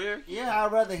African American? Yeah,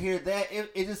 I'd rather hear that.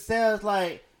 It just sounds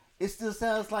like it still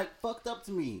sounds like fucked up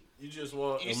to me. You just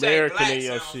want American in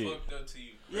your shit. Fucked up to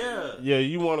you, yeah. Yeah,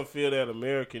 you want to feel that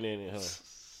American in it, huh?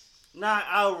 Nah,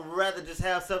 I would rather just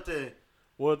have something.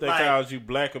 What if they called you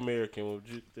Black American?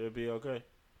 Would that be okay?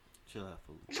 Chill out,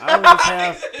 fool. I would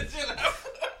just have.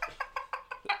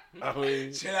 I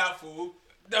mean, chill out, fool.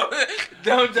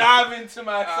 Don't dive into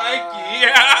my psyche.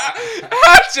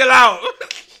 Chill out.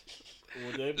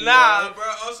 Nah, bro.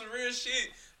 On some real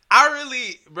shit. I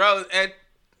really, bro. I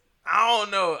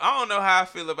don't know how I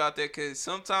feel about that because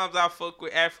sometimes I fuck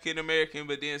with African American,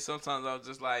 but then sometimes I'm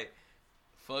just like,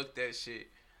 fuck that shit.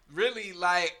 Really,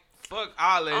 like, fuck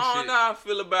all that shit. I don't know how I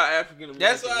feel about African American.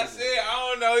 That's what I said. I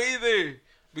don't know either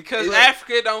because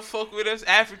Africa don't fuck with us.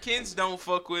 Africans don't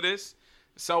fuck with us.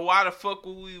 So why the fuck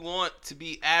would we want to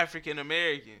be African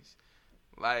Americans?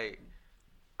 Like,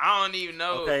 I don't even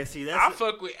know. Okay, see, I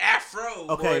fuck with Afro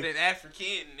more than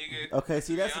African, nigga. Okay,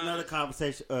 see, that's another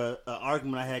conversation,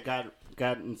 argument I had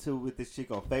got into with this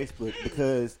chick on Facebook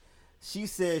because she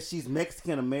says she's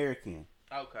Mexican American.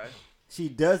 Okay. She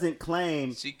doesn't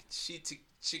claim she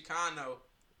Chicano.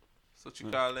 That's what you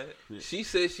call that. She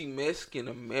says she Mexican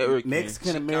American.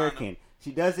 Mexican American. She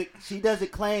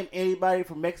doesn't claim anybody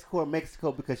from Mexico or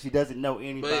Mexico because she doesn't know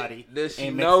anybody. But does she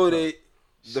in know Mexico.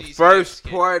 that the first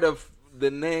part of the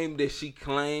name that she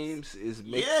claims is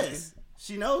Mexican? Yes,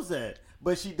 she knows that,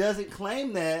 but she doesn't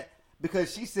claim that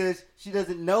because she says she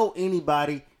doesn't know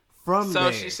anybody from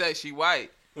there. So she says she white.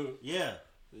 Yeah.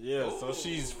 Yeah, so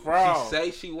she's fraud. She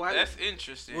say she white? That's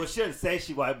interesting. Well, she doesn't say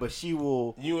she white, but she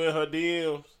will. You in her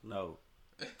DMs? No.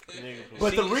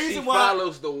 But the reason why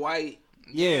follows the white.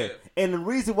 Yeah, and the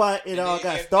reason why it all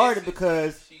got started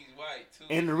because she's white too.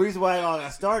 And the reason why it all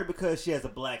got started because she has a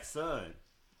black son.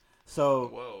 So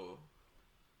whoa.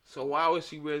 So why was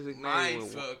she resignating?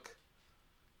 Fuck.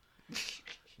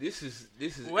 This is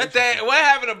what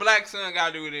having a black son got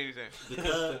to do with anything?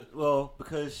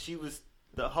 Because she was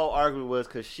the whole argument was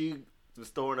because she was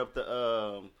throwing up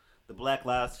the Black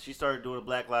Lives. She started doing the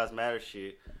Black Lives Matter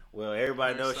shit. Well,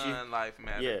 everybody knows life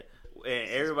matter. Yeah. And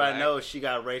everybody knows she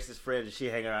got racist friends and she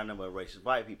hang around them with racist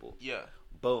white people. Yeah.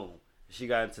 Boom. She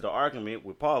got into the argument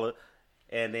with Paula,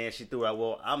 and then she threw out,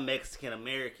 "Well, I'm Mexican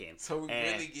American." So we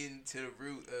really getting to the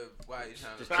root of why you're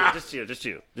trying to just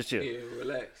chill. Yeah,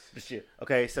 relax. Just chill.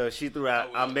 Okay, so she threw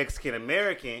out, "I'm Mexican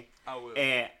American,"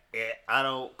 and I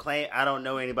don't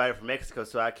know anybody from Mexico,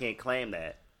 so I can't claim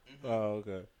that. Mm-hmm. Oh,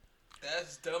 okay.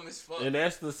 That's dumb as fuck. And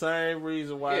that's the same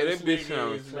reason why this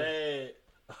nigga is mad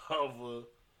over.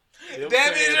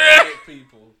 That is real. Black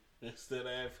people instead of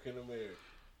African American.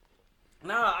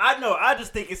 No, I know. I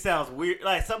just think it sounds weird.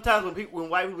 Like sometimes when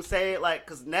white people say it, like,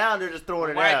 because now they're just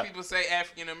throwing it out. White people say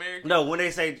African American. No, when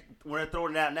they're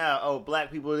throwing it out now, oh,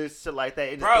 black people, this shit like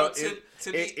that.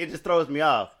 It just throws me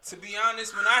off. To be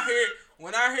honest, when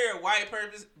I hear a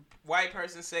white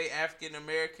person say African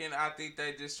American, I think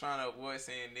they just trying to avoid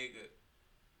saying nigga.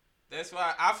 That's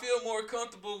why I feel more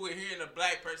comfortable with hearing a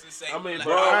black person say. I mean, black.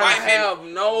 bro, I have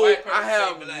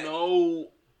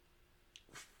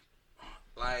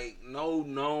no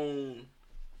known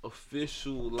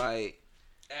official like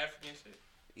African shit.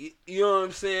 You know what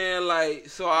I'm saying? Like,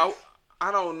 so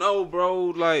I don't know, bro.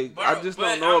 Like, Bro, I just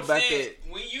don't know about that.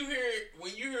 When you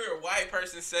hear a white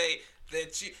person say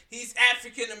that he's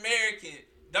African American,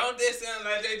 don't that sound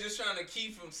like they just trying to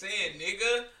keep from saying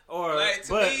nigga? Or like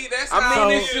to me, that's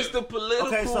it's just a political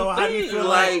thing. So how do you feel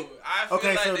like? I feel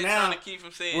like so they now, trying to keep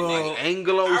from saying nigga.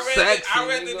 Anglo-Saxon. I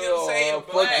rather them say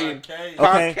black.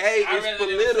 Okay, it's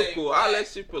political. I'll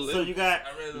let you political. So you got.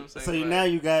 So now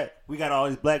we got all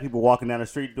these black people walking down the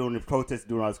street doing the protests,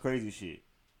 doing all this crazy shit.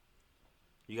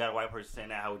 You got a white person saying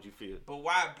that. How would you feel? But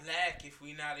why black if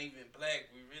we not even black?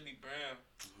 We really brown.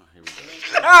 Oh, here we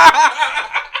go.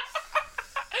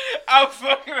 I'm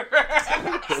fucking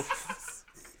around.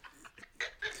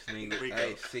 Nigga,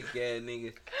 hey, sick ass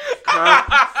nigga.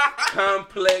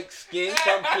 Complex skin,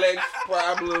 complex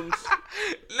problems.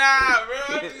 Nah,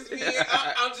 bro. I'm just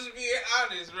being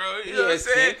honest, bro. You know what I'm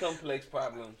saying? Complex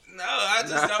problems. No, I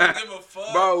just don't give a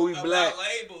fuck bro, we about black.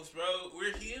 labels, bro.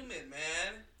 We're human,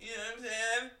 man. You know what I'm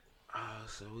saying? Oh,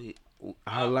 so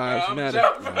our lives matter.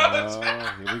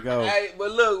 Here we go. Hey,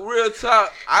 but look, real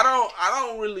talk. I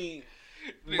don't really,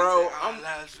 bro.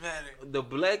 The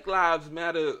Black Lives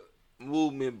Matter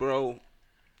movement, bro.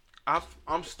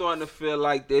 I'm starting to feel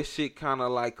like that shit kind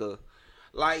of like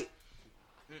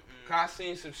I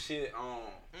seen some shit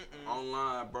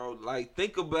online, bro. Like,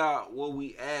 think about what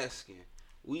we asking.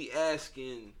 We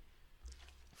asking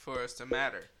for us to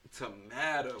matter. To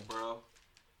matter, bro.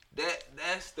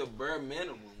 That's the bare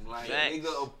minimum. Like,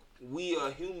 nigga, we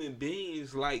are human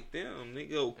beings like them,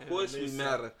 nigga. Of course we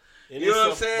matter. You know what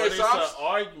I'm saying? But it's an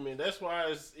argument. That's why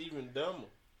it's even dumber.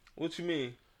 What you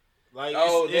mean? Like,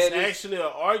 it's actually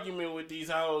an argument with these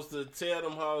hoes to tell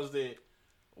them hoes that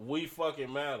we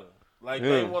fucking matter. Like,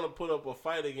 they want to put up a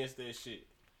fight against that shit.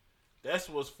 That's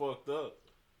what's fucked up.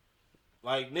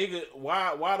 Like, nigga,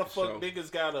 why the fuck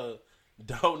niggas gotta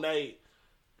donate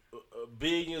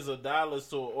billions of dollars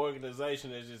to an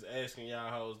organization that's just asking y'all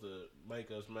hoes to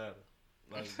make us matter?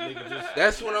 Like, nigga, just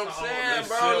that's what I'm saying,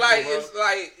 bro. Simple, like,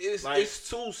 bro. It's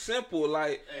too simple.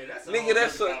 Like, hey, nigga,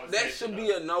 that should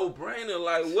be a no-brainer.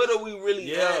 Like, what are we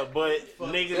really? At? But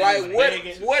niggas, like,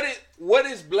 what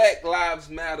is Black Lives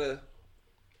Matter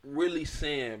really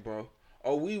saying, bro?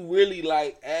 Are we really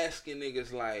like asking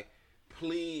niggas like,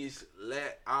 please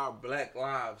let our Black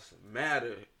lives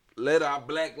matter? Let our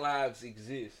Black lives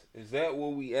exist. Is that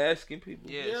what we asking people?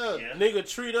 Yes. Yeah, nigga,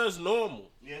 treat us normal.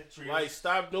 Yeah,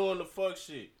 stop doing the fuck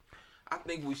shit. I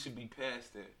think we should be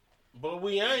past that. But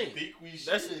we ain't.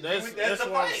 That's what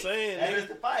I'm saying. That is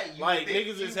the fight. Like,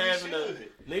 niggas is having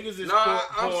niggas is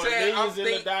I'm saying, millions in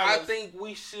the dollars. I think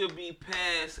we should be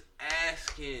past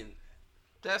asking.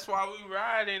 That's why we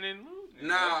riding and losing.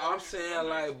 Nah, I'm saying,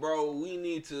 like, bro, we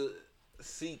need to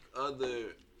seek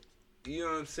other. You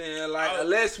know what I'm saying? Like,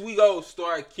 unless we go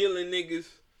start killing niggas,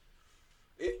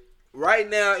 right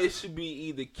now it should be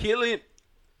either killing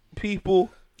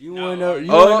people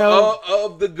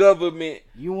of the government,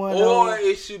 or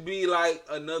it should be like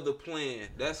another plan.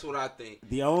 That's what I think.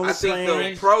 I think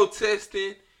the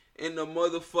protesting and the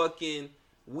motherfucking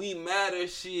we matter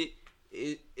shit.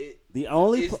 It's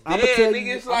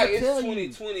like it's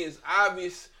 2020. It's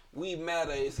obvious. We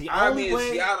matter. It's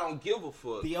obvious y'all don't give a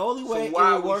fuck. The only way it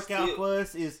will work out for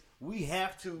us is we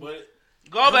have to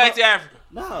go back to Africa.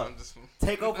 No,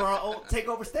 take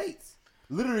over states.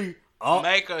 Literally,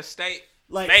 make a state.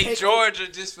 Like make Georgia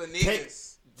just for niggas.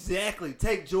 Exactly.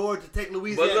 Take Georgia. Take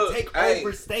Louisiana. Take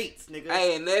over states, nigga.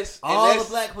 Hey, and that's all the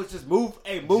black folks just move.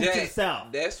 Hey, move to the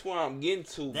south. That's where I'm getting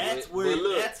to. That's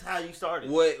that's how you started.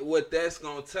 What that's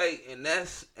gonna take, and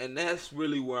that's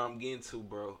really where I'm getting to,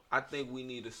 bro. I think we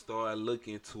need to start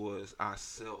looking towards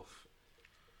ourselves,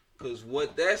 cause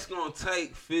what that's gonna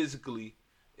take physically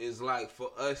is like for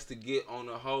us to get on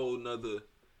a whole nother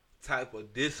type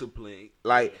of discipline,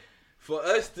 like. For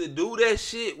us to do that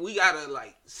shit, we gotta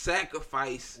like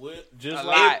sacrifice a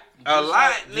lot,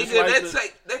 nigga.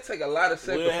 That take a lot of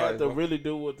sacrifice. We have to really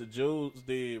do what the Jews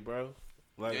did, bro.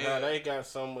 Like how they got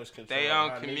so much control. They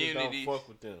own community. Niggas don't fuck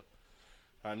with them.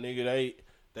 How nigga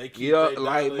they keep their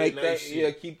like make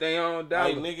that keep their own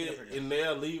dollar. Like nigga, and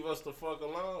they'll leave us the fuck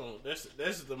alone. That's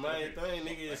the main thing,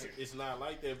 nigga. It's not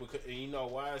like that because and you know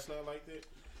why it's not like that?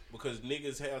 Because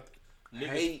niggas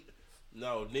hate.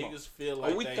 No, niggas feel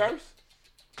like we curse?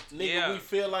 Nigga, we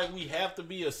feel like we have to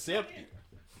be accepted.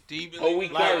 Do you believe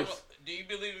in curse? Do you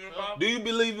believe in the Bible? Do you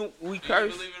believe in we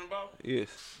curse? Do you believe in the Bible?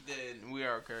 Yes. Then we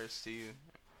are cursed to you.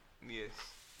 Yes.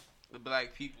 The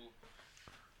black people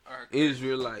are cursed.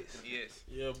 Israelites. Yes.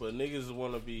 Yeah, but niggas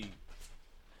want to be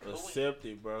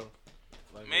accepted, bro.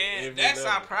 Like, man, that's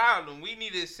our problem. We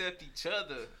need to accept each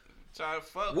other. Try to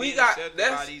fuck We me got accepted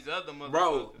that's by these other motherfuckers.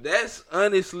 bro. That's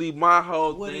honestly my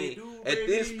whole What thing. it do, At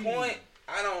this baby? point,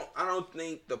 I don't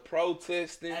think the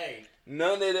protesting, Hey,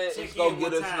 none of that check is gonna in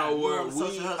get one us time. nowhere. You on the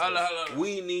social hustle.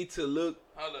 We need to look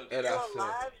Hold up. at You're ourselves.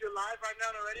 live? You're live right now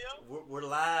on the radio? We're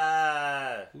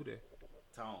live. Who that?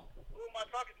 Tone. Who am I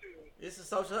talking to? It's the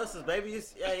social hustlers, baby.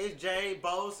 It's Jay,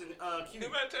 Bose, and Q. Who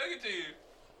been talking to you?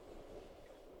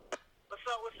 What's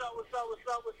up, what's up, what's up, what's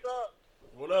up, what's up?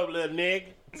 What up, little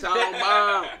nigga? Tom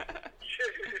Bomb.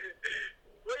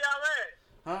 Where y'all at?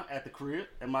 Huh? At the crib?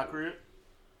 At my crib?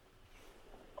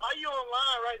 Are you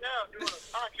online right now doing a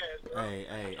podcast, bro?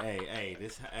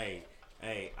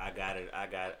 Hey, I got it. I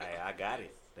got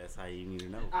it. That's how you need to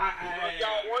know. If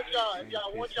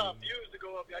y'all want y'all views to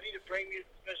go up, y'all need to bring me a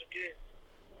special guest.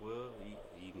 Well,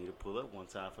 you need to pull up one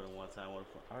time for the one time.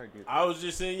 I was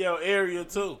just in your area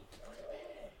too.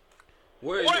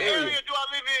 Where's What the area? area do I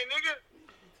live in, nigga?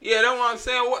 Yeah, that's what I'm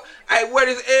saying. Hey, where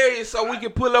this area so we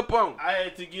can pull up on? I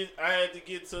had to get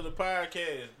to the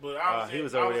podcast, but I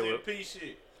was in P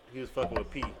shit. He was fucking with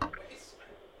P.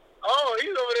 Oh, he's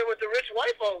over there with the rich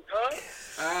white folks,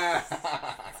 huh?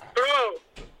 Bro,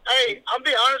 hey, I'm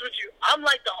being honest with you. I'm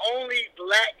like the only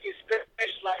black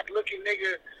Spanish like looking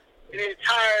nigga in the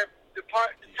entire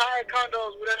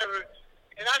condos, whatever.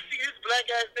 And I see this black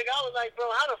ass nigga. I was like, bro,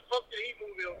 how the fuck did he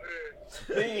move over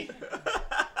here?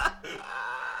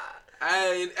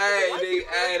 Hey,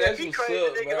 that's what's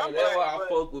up, bro. That's why I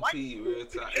fuck with P real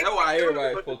time. That's why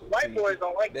everybody fuck with P. White boys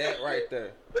don't like that right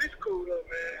there. But it's cool though,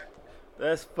 man.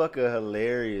 That's fucking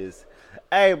hilarious.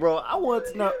 Hey, bro, I want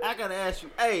to know. I gotta ask you.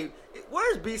 Hey,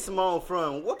 where's B.Simone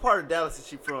from? What part of Dallas is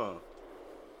she from?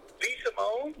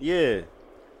 B.Simone? Yeah.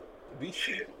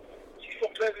 She's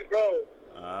from Pleasant Grove.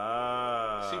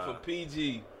 Ah. She from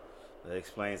PG. That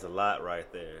explains a lot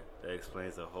right there. That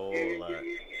explains a whole lot.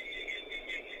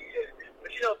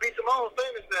 But you know, B.Simone's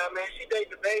famous now, man. She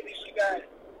dating the baby.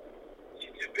 She's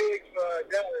too big for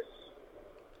Dallas.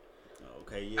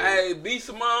 Okay, yeah. Hey,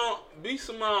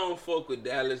 B.Simone fuck with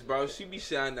Dallas, bro. She be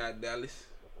shouting out Dallas.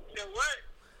 Said what?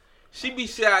 She be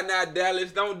shouting out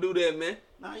Dallas. Don't do that, man.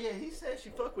 Nah, yeah, he said she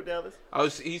fuck with Dallas. Oh,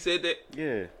 he said that?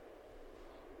 Yeah.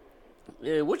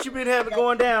 Yeah, what you been having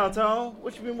going down, Tone?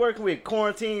 What you been working with?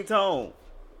 Quarantine, Tone.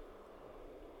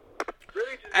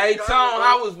 Really? Hey, Tone,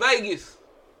 how was Vegas?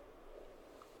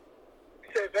 You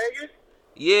said Vegas?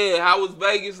 Yeah, how was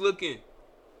Vegas looking?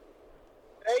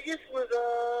 Vegas was,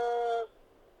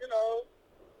 you know,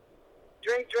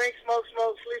 drink, smoke,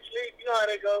 sleep. You know how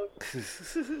that goes.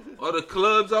 Are the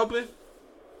clubs open?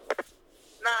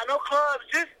 Nah, no clubs.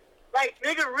 Just, like,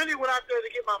 nigga really went out there to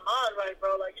get my mind right,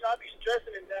 bro. Like, you know, I be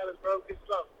stressing in Dallas, bro, because it's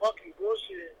some fucking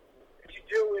bullshit that you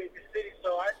deal with in the city.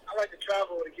 So I like to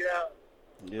travel to get out.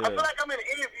 Yeah. I feel like I'm in an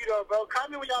interview, though, bro. Call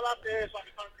me when y'all out there so I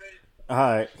can talk crazy. All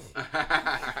right.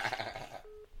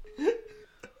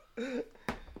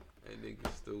 That nigga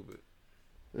stupid.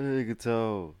 Nigga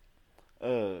Tone.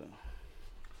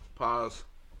 Pause.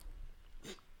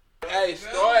 Hey,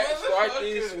 start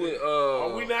this with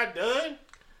Are we not done?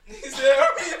 He said, "Are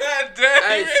we not done?"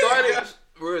 Hey, start it.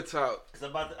 Real talk. Cause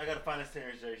I gotta find this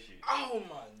Terrance J shit. Oh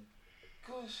my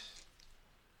gosh.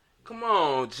 Come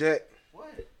on, Jack.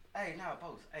 What? Hey, nah,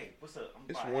 post. Hey, what's up? I'm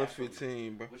It's buying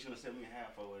 1:15, bro. What you gonna send me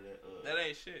half over that? That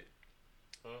ain't shit.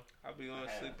 Huh? I'll be going to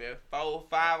sleep at 4,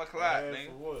 5 o'clock, For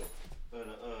nigga. what? The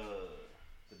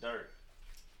dirt.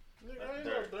 Nigga, That's ain't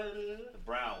dirt. no dirt in there. The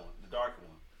brown one. The darker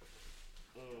one.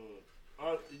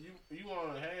 You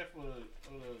want half of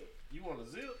you want a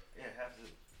zip? Yeah, half zip.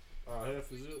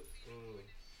 Half a zip.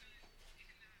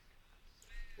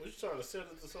 What you trying to sell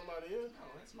it to somebody else? No,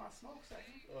 that's my smoke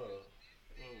section.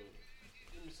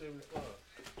 Give me 75.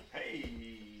 Hey.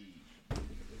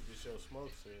 It's just your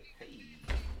smoke set. Hey.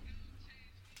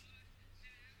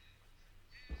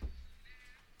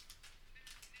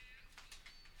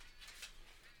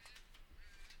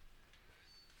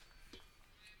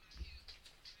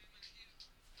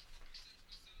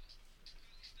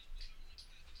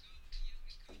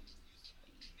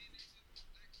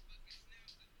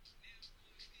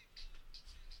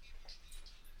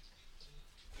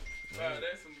 Bro,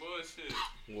 that's some bullshit.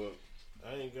 What?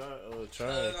 I ain't got I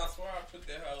change. swear I put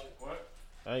that hoe. What?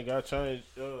 I ain't got change.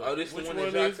 Oh, this which the one one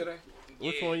that dropped is? today?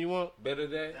 Which Yeah. one you want? Better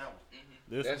Day? That one.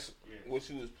 This That's what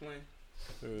you was playing?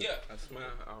 Yeah. I smile.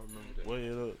 I remember that. one? Weigh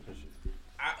it up.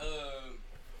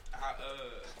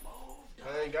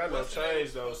 I ain't got no what's the change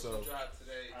name though, supposed so. to drop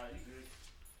today? You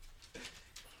good.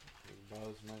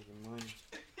 Boss making money.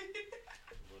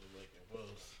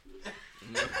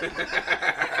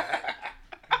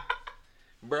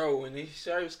 Bro, when these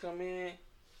shirts come in,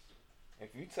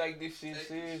 If you take this shit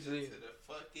seriously, to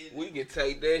the fucking we can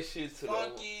take that shit to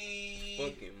funky the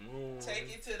fucking moon.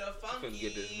 Take it to the funky. We finna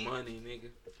get this money, nigga.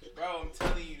 Bro, I'm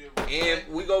telling you. And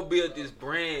we gonna build this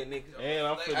brand, nigga. And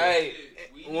I'm finna. Hey,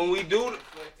 when we do,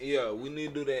 we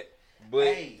need to do that. But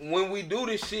when we do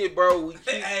this shit, bro, we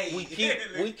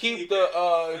keep the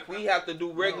if we have to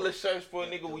do regular shirts for a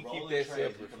nigga, we keep that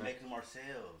separate. We can make them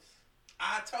ourselves.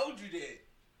 I told you that,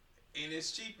 and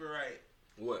it's cheaper, right?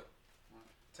 What?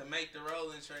 To make the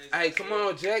rolling trays. Hey, come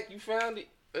on, Jack, you found it.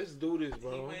 Let's do this,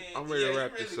 bro. I'm ready to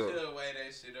wrap this up. You really could weigh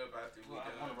that shit up after we done.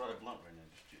 I want to roll a blunt right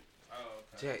now. Oh,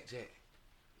 okay. Jack,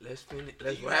 let's finish.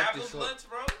 Let's you wrap have this those up. blunts,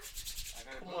 bro?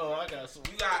 Come on, I got some.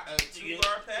 You got a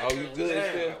 2-bar pack? Oh, you good?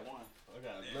 I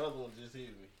got another one just hit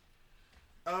me.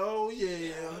 Oh yeah.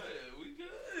 We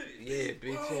good. Yeah,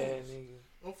 bitch ass nigga.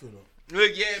 I'm finna.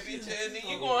 Look, yeah, bitch ass nigga,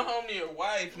 you going home to your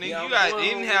wife, nigga. Yeah, you got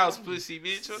going in-house pussy,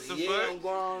 bitch. What the fuck? I'm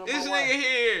going home to This my nigga wife.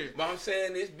 here. But I'm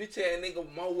saying this bitch ass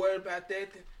nigga more worried about that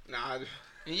than nah.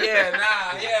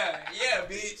 Yeah,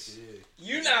 bitch. Yeah.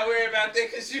 You not worried about that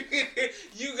because you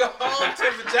go home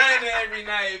to vagina every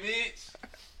night, bitch.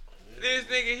 This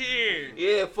nigga here.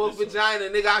 Yeah, fuck vagina,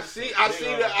 nigga. I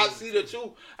see the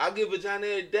truth. I get vagina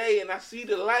every day and I see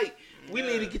the light. We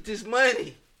need to get this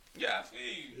money. Yeah, I feel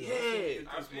you. Yeah.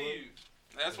 I feel you.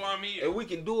 That's why I'm here. And we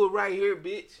can do it right here,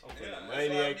 bitch.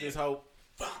 Maniac this hoe.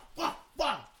 Yeah,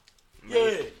 But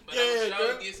I'm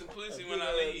sure get some pussy when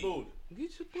I leave.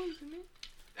 Get your pussy, nigga.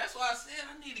 That's why I said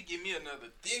I need to get me another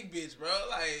thick bitch, bro.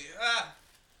 Like,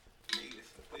 niggas,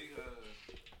 thick,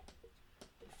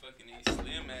 fucking these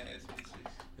slim ass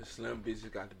bitches. The slim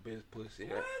bitches got the best pussy.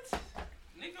 What?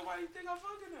 Nigga, why you think I'm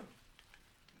fucking them?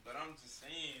 But I'm just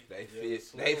saying.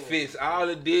 They fit all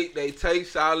the dick. They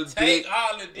taste all the dick.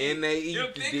 All the dick. And they eat them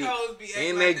the thick dick. Hoes be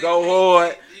And like they go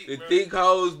hard. The thick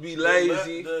hoes be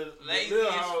lazy. The Lazy little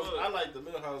as house, fuck. I like the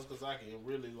little house because I can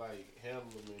really like handle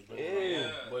them. And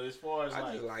Yeah. But as far as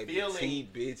I just like feeling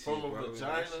petite bitches, from a bro.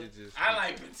 vagina, I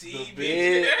like petite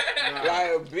Yeah, bitches.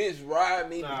 like a bitch ride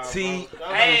me petite.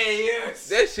 Hey, yes.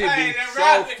 That shit Hey, be that so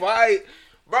ride me. fight,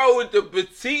 bro. With the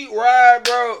petite ride,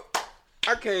 bro.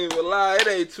 I can't even lie. It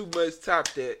ain't too much top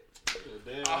that.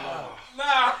 Damn,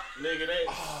 Nah. nigga, they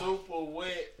super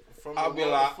wet from I'll the be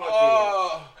like,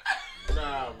 motherfucking.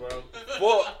 Nah, bro.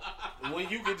 Fuck. When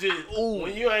you could just,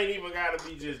 when you ain't even gotta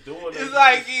be just doing it. It's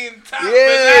like getting top. Yeah,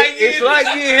 it's like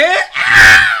getting head.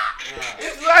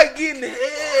 It's like getting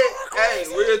head. Hey,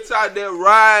 real talk, that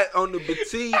ride on the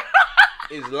petite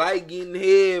is like getting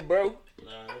head, bro.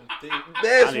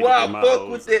 That's why I fuck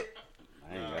with that.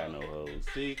 I ain't got no hoes.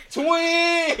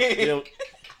 Twin.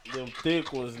 Them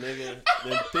thick ones, nigga.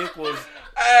 Them thick ones.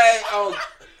 Hey,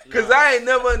 cause I ain't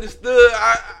never understood.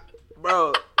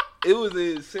 Bro, it was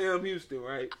in Sam Houston,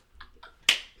 right?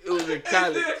 It was in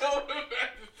college.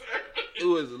 It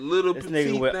was a little This petite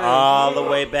nigga went thing. all the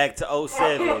way back to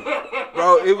 07.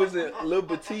 Bro, it was a little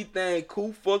petite thing.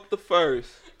 Cool fucked the first.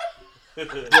 But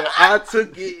I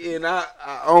took it and I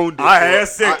owned it. I had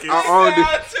seconds. I owned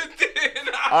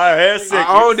it. I had seconds.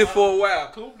 I owned it for a while.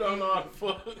 Coop don't know how to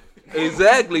fuck.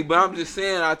 Exactly, but I'm just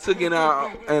saying I took it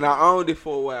out and I owned it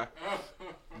for a while.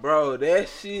 Bro, that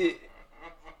shit,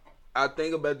 I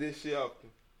think about this shit often.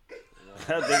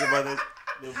 I think about this.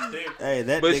 Hey,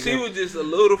 that but nigga, she was just a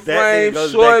little that frame, nigga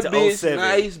goes short back to bitch, 07.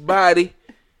 nice body.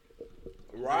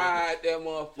 Ride that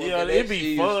motherfucker. Yeah, that it'd be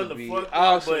shit fun used to be fuck with,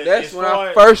 awesome. but That's as when far I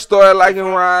as- first started liking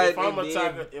ride. If I'm and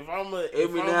then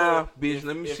every bitch,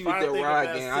 let me see what that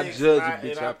ride game. I judge a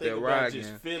bitch off that ride game.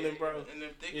 Just feeling, bro. And them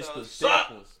thick It's the hoes thick suck.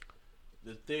 ones.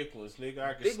 The thick ones, nigga.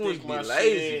 I can Thick ones stick be my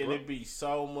lazy, shit in bro. and it be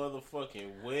so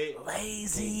motherfucking wet.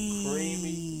 Lazy.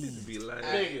 Creamy. Bitch be lazy.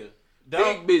 Nigga.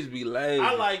 Big bitch be lazy.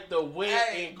 I like the wet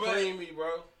Hey, and but- creamy, bro.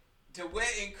 The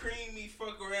wet and creamy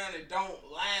fuck around and don't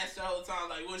last the whole time.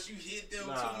 Like once you hit them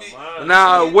Nah, too many. mine-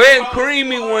 Nah, You wet hit and them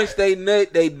creamy hoes once hard. they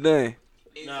nut, they done.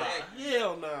 Nah, Exactly.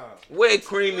 hell nah. Wet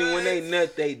creamy when they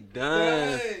nut, they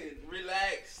done. Good.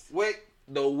 Relaxed.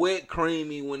 The wet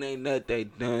creamy when they nut, they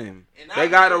done. And They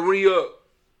gotta re-up.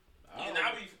 And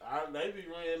They be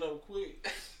running up quick.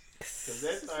 Cause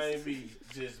that thing be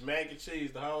just mac and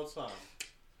cheese the whole time.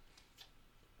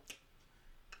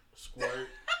 Squirt.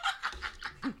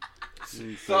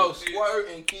 So squirt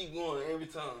and keep going every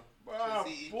time. Bro,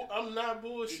 I'm not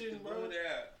bullshitting, bro.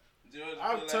 Georgia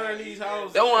I've turned these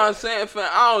houses. That's what I'm saying, fam.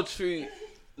 I don't treat.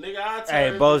 Nigga, I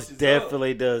turn Hey, Bo's bitches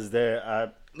definitely does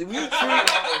that. If you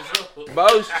treat,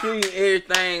 Bo's treating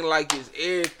everything like it's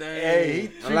everything. Hey, he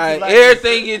treats like, it like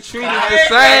everything get treated the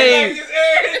same.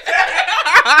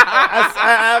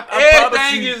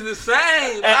 Everything is the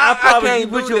same. I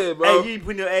can't do that, bro. Hey, you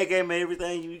putting your A game and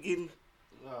everything you getting.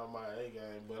 No, my A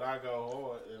game, but I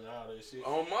go hard and all that that shit.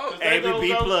 Almost.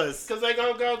 ABB plus. Because they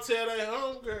gonna go tell their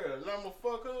homegirl, and I'm gonna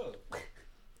fuck her.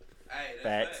 Hey,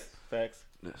 that's Facts.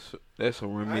 That's a I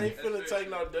remedy. ain't finna take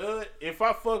no dud. If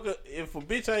I fuck her, if a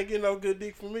bitch ain't getting no good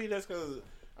dick from me, that's because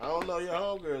I don't know your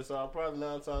homegirl, so I probably 9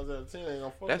 times out of 10 ain't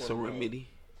gonna fuck That's a with her. remedy.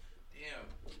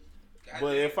 damn.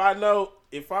 But if I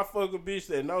fuck a bitch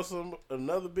that knows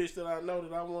another bitch that I know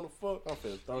that I want to fuck, I'm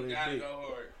finna throw You that gotta bitch. go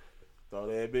hard. Throw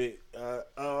that bitch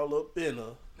all up in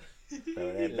her.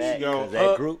 Throw that She back, gonna because that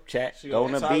up, group chat she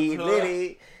gonna gonna be talk to her.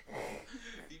 litty.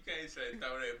 You can't say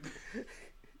throw that.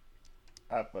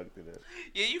 I fucked it up.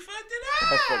 Yeah, you fucked it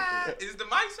I fucked up. it up. Is the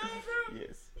mic on, bro?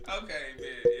 Yes. Okay,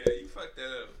 man. Yeah, you fucked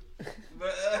that up.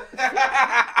 But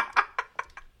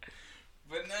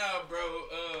but now, bro,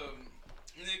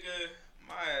 nigga,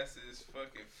 my ass is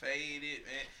fucking faded,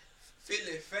 man.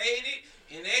 Feeling faded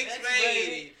and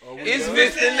X-rated. Oh, we It's done?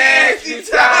 Mr. Nasty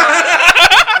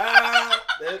time.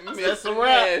 That's a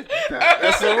wrap.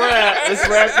 That's a wrap. Let's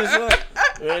wrap this up.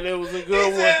 Man, it was a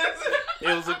good one.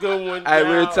 It was a good one. Hey,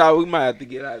 real talk, we might have to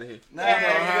get out of here. Nah, Come on,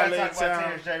 man, you gotta holla talk at about y'all.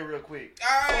 Terrance J real quick.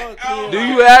 Alright, Fuck Do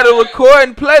yeah. you have the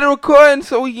recording? Play the recording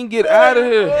so we can get out of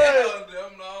here. Damn,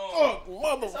 dumb long. Fuck,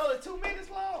 mother. It's only 2 minutes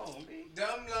long, B.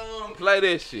 Dumb long. Play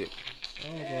that shit.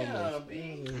 Damn,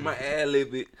 B. I'ma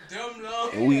ad-lib it. Dumb long.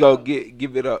 And we go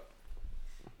give it up.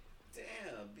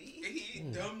 Damn, B. He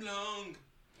dumb long.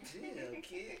 Damn,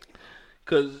 kid.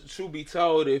 Cause truth be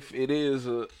told, if it is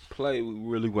a play, we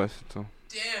really wasting time.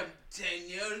 Damn,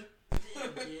 Daniel.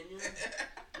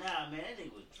 Nah, man, that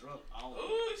nigga was drunk.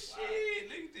 Oh shit!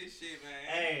 Look at this shit, man.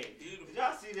 Hey, Beautiful. did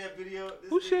y'all see that video?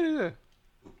 Who shit is that?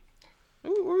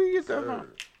 Where you get that from?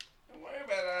 Don't worry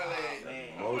about all that. man.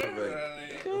 Don't worry about all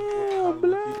that. Damn,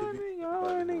 blood,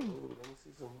 y'all nigga.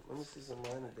 Let me see some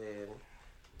money, daddy.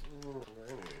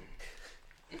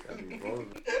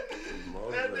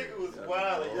 That nigga was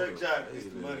wild. Young Jock is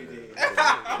the money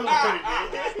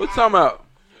dad. What talking about?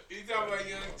 You talking about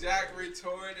Young Jack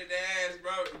retarded ass,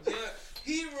 bro?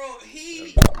 He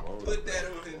put that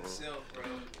on himself, bro.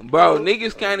 Bro,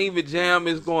 niggas can't even jam.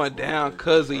 It's going down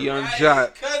cause of Young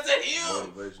Jock. Cause of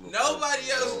him.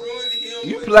 Nobody else ruined him.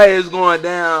 You play it's going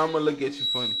down, I'ma look at you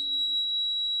funny.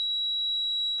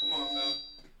 Come on, fam.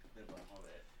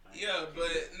 Yeah, but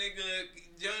nigga,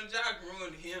 Young Jock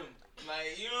ruined him.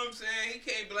 Like, you know what I'm saying? He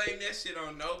can't blame that shit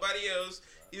on nobody else.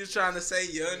 He was trying to say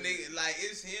young nigga, like,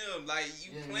 it's him. Like,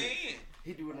 you playing.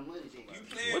 He doing the money thing. You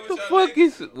playing What with the your fuck niggas.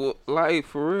 is it? Like,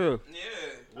 for real?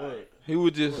 Yeah. What? He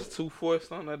was just too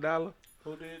forced on $1.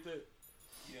 Who did that?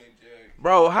 Young Jack.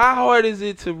 Bro, how hard is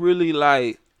it to really,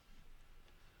 like,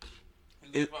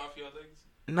 Live off your legacy.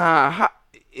 nah,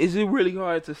 is it really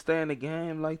hard to stay in the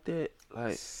game like that?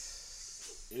 Like,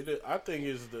 I think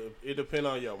it depend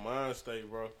on your mind state,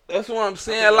 bro. that's what I'm I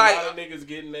saying. think Like, a lot of niggas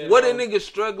getting that. what a nigga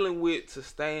struggling with to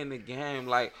stay in the game?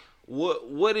 Like,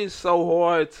 what is so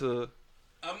hard to?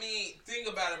 I mean, think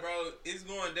about it, bro. It's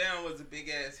Going Down was a big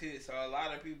ass hit, so a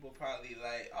lot of people probably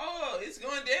like, oh, it's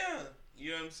going down.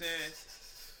 You know what I'm saying?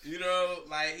 You know,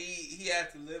 like he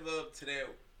had to live up to that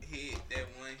hit, that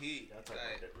one hit.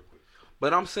 Like,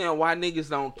 But I'm saying why niggas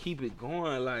don't keep it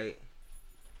going? Like,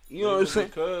 you know what I'm saying?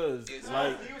 Because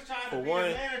like He was trying for to be one,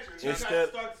 a manager. He was trying to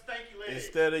start the stanky leg.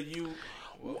 instead of you,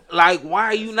 Like, why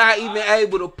are you not even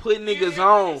able to put niggas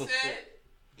on?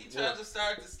 He tried to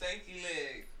start the stanky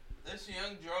leg. That's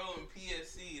Young Dro and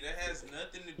PSC. That has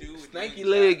nothing to do with Stanky Young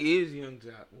leg Jock. is Young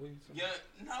Jock. What you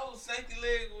talking No, Stanky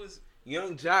leg was.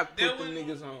 Young Jock That put them was-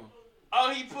 niggas on.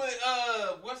 Oh, he put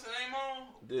what's the name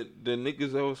on? The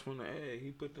niggas that was from the ad,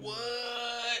 he put them on.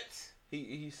 What?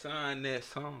 He signed that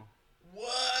song.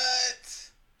 What?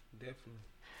 Definitely.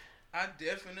 I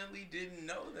definitely didn't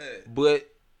know that. But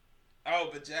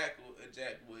But Jack would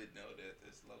know that.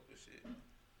 That's local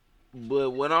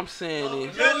shit. what I'm saying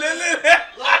is,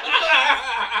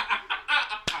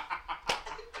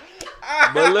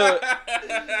 but look,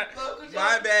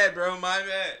 my bad, bro. My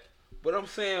bad. but I'm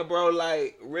saying, bro,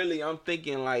 like, really, I'm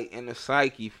thinking, like, in the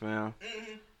psyche, fam.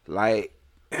 Mm-hmm. Like,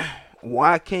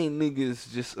 why can't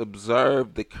niggas just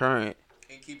observe the current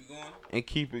And keep it going, and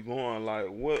keep it going? Like,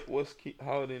 what's keep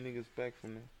holding niggas back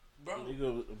from that? bro.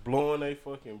 nigga blowing they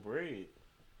fucking bread,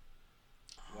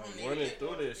 like running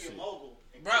through that shit.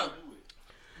 Bro.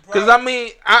 Cause I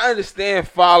mean, I understand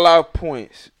fallout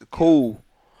points. Cool.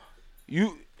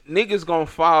 You niggas gonna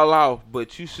fall off,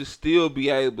 but you should still be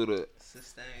able to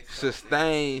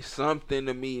sustain something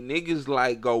to me. Niggas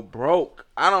like go broke.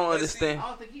 I don't understand. I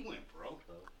don't think he went broke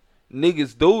though.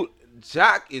 Niggas do.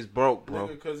 Jock is broke, bro.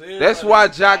 Nigga, 'cause That's why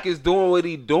Jock is doing what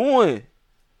he doing.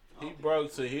 He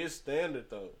broke to his standard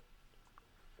though.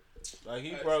 Like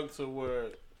he broke to where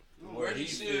Where he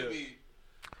should be.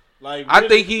 Like I really,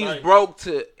 think he's like, broke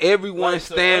to everyone's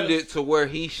to standard us. to where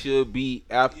he should be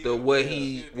after where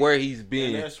he's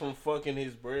been. And that's from fucking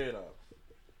his bread off.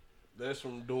 That's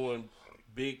from doing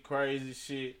big crazy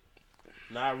shit,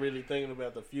 not really thinking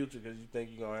about the future because you think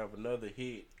you're gonna have another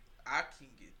hit. I can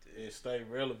get that. And stay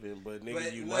relevant, but nigga,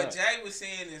 But you what not. Jay was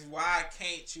saying is, why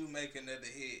can't you make another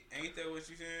hit? Ain't that what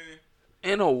you saying?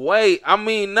 In a way, I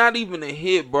mean, not even a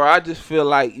hit, bro. I just feel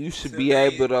like you should be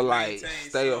able to like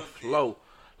stay afloat.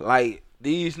 Like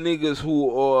these niggas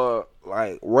who are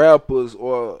like rappers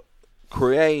or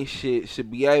creating shit should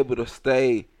be able to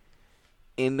stay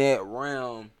in that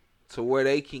realm to where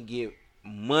they can get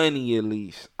money at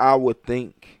least. I would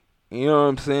think. You know what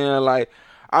I'm saying? Like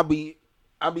I be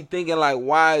thinking like,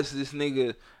 why is this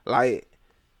nigga like?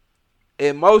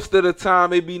 And most of the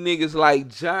time it be niggas like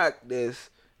Jock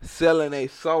that's selling a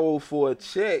soul for a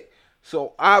check.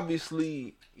 So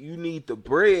obviously you need the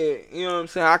bread. You know what I'm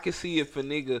saying? I can see if a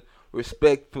nigga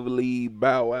respectfully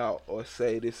bow out or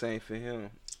say this ain't for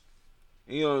him.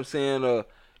 You know what I'm saying?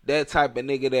 That type of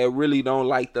nigga that really don't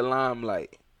like the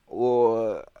limelight.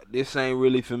 Or this ain't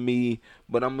really for me,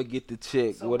 but I'm gonna get the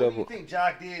check, So whatever. what do you think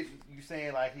Jock did? You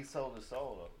saying like he sold his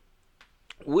soul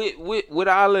though? With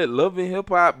all that love and hip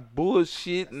hop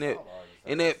bullshit and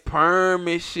that perm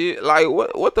and shit, like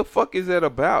what the fuck is that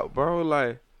about, bro?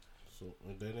 Like, So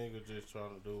that nigga just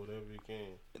trying to do whatever he can.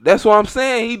 that's what I'm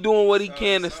saying. He doing what he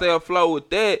can to stay afloat with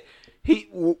that.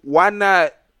 Why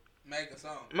not Make a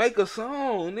song. make a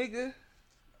song, nigga?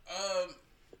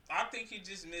 I think he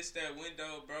just missed that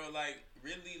window, bro. Like,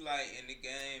 really, like, in the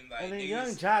game, like, And then niggas,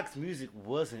 Young Jock's music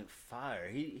wasn't fire.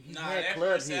 He had that club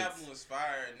first hits. album was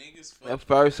fire. Niggas That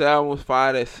first album was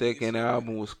fire. That second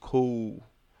album was cool.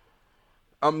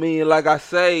 I mean, like I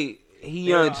say, he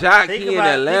Young Jock. He in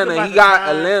Atlanta. He got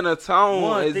Atlanta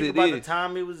tone as think it about is. the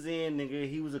time he was in, nigga.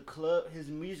 He was a club. His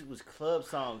music was club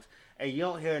songs, and you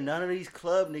don't hear none of these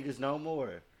club niggas no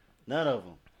more. None of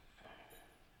them.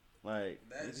 Like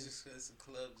that's just because the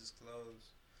club just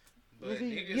closed. But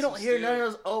nigga, niggas you don't was hear still, none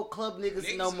of those old club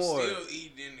niggas no was more. Still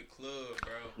eating in the club,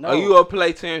 bro. No. Are you gonna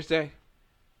play Terrance J?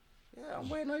 Yeah, I'm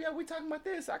waiting on y'all. We talking about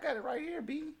this. I got it right here,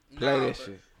 B. Play that but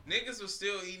shit. Niggas was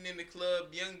still eating in the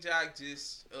club. Young Jock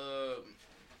just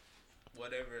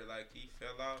whatever, like he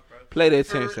fell off, bro. Play that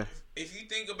Terrance J. If you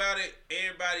think about it,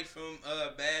 everybody from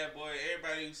Bad Boy,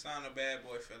 everybody who signed a Bad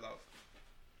Boy fell off.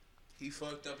 He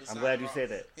fucked up. I'm glad you said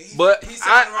that. But he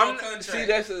signed the wrong I'm contract. see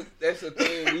that's a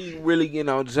thing we really getting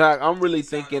on Jock. I'm really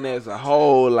thinking as a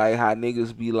whole, like how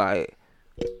niggas be like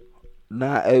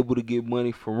not able to get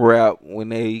money from rap when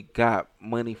they got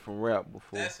money from rap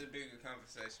before. That's a bigger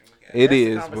conversation. It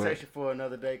is, a conversation for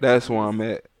another day. That's where I'm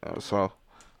at. So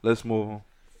let's move on.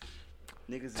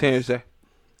 Niggas Terrance J.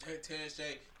 Hey, Terrance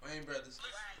J. Wayne Brothers.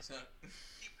 What's up?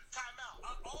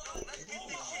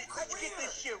 Let's get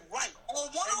this shit right. On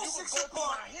 106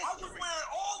 Park, I was wearing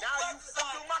all the glasses to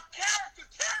do my character,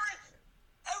 Terrance.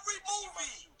 Every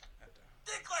movie.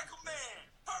 Think like a man.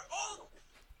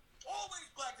 Always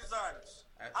black designers.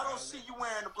 I don't see you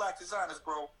wearing the black designers,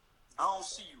 bro. I don't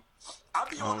see you. I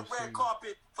be on the red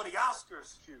carpet for the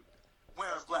Oscars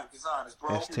wearing black designers,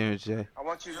 bro. That's Terrance J. I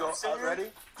want you to go. Ready?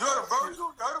 You heard of Virgil?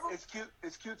 You heard of him? It's cute.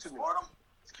 It's cute to me.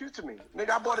 It's cute to me. Nigga,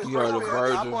 I bought his You heard of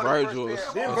first pair. Virgil? Virgil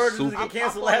is Didn't a Virgil super. get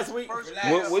canceled last week?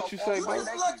 What you say, You bro? was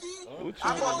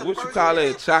lucky. What you call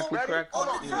it? Chocolate cracker?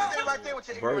 Stay right there with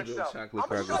your ignorant Virgil self. chocolate I'm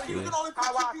cracker. sure you can only put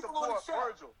How I 2 people on support the chat.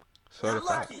 Virgil.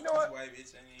 Certified. You know what? White bitch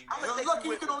ain't even I'm You're lucky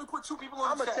you can only put 2 people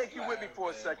on I'm the gonna chat. take you with me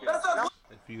for a second. That's not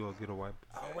If you gonna get a wipe.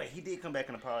 Oh wait, he did come back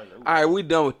in the party. All right, we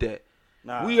done with that.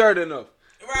 Nah. We heard enough.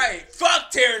 Right. Fuck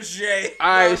Terrance J.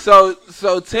 All right, so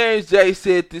Terrance J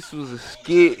said this was a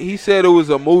skit. He said it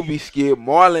was a movie skit.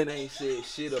 Marlon ain't said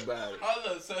shit about it.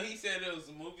 Hold up. So he said it was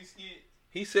a movie skit?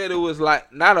 He said it was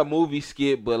like not a movie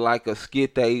skit, but like a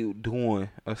skit they doing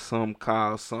or something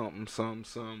called something.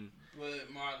 But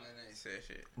Marlon ain't said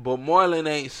shit. But Marlon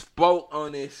ain't spoke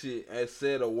on that shit and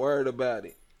said a word about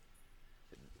it,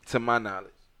 to my knowledge.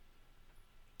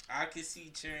 I can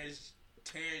see Terrance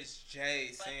J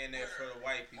saying that for the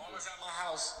white people. Marlon's at my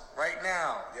house right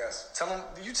now. Yes. Tell him.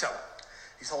 You tell him.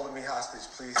 He's holding me hostage,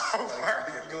 please. You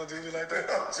gonna do me like that?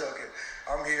 I'm joking.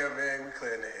 I'm here, man. We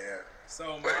clearing the air.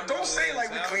 So Don't say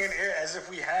like we clearing the air as if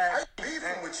we had. I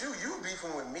beefing with you. You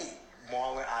beefing with me.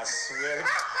 Marlon, I swear.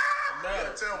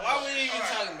 Why we even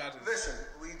talking about this? Listen,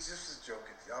 we just was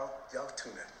joking. Y'all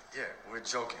tune in. Yeah, we're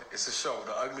joking. It's a show.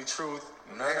 The ugly truth.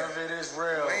 None of it is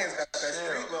real. Man's got that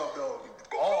street love, though.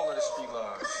 All of the street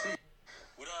love.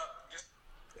 What up?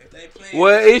 If they playing,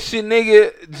 Well, it's your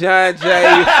nigga John J.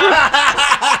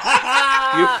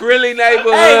 Your friendly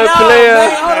neighborhood player.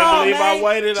 believe I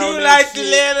waited on You that like the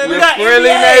shit. land of The the friendly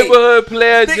NBA. neighborhood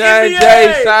player The John NBA.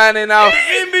 Jay signing off. The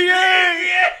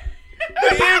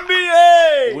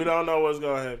NBA. We don't know what's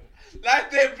gonna happen.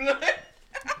 Like that blood.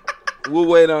 We'll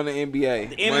wait on the NBA.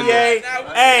 The NBA.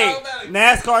 Hey,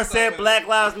 NASCAR said Black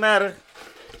Lives Matter.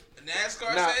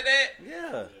 NASCAR Nah. say that?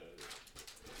 Yeah.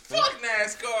 Fuck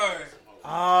NASCAR.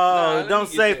 Oh, let don't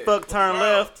me say get that. fuck turn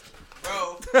left.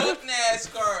 Bro, fuck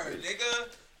NASCAR, nigga.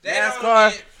 They don't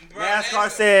NASCAR. get- bro, NASCAR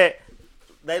said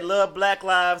they love Black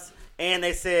lives, and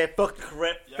they said fuck the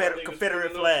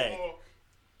Confederate flag.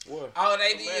 Oh,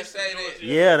 they did say that.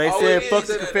 Yeah, they said it fuck is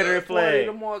the that, Confederate Play flag.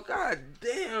 tomorrow. God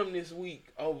damn, this week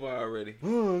over already.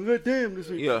 Oh, goddamn this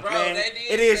week. Yeah. Bro, Man, they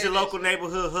did it is say your that local shit.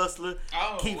 neighborhood hustler,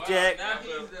 Oh, Keith wow. Jack. Now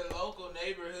he's the local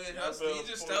neighborhood hustler. He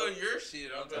just stole your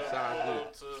shit. I'm talking Sounds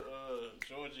about. good.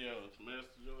 To Giorgio's,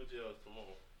 Master Giorgio's. Come on.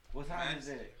 What time is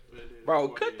it? Bro,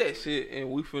 cut that shit and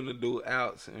we finna do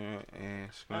outs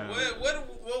and scram. What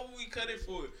would we cut it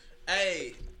for?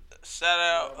 Hey, shout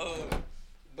out.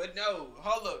 But no,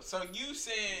 hold up. So you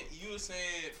were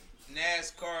saying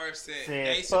NASCAR said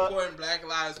they fuck supporting Black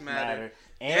Lives Matter.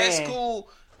 And That's cool.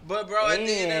 But bro, at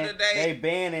the end of the they day,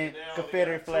 banning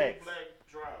Confederate flags.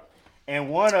 And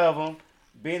one of them,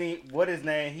 Benny, what his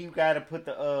name? He got to put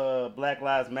the Black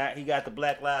Lives Matter. He got the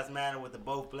Black Lives Matter with the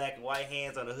both black and white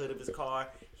hands on the hood of his car.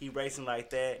 He racing like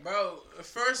that. bro,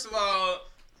 first of all,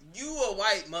 you a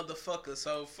white motherfucker,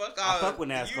 so fuck all. I fuck with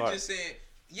NASCAR. You just saying,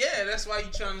 yeah, that's why you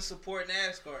trying to support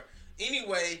NASCAR.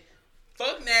 Anyway,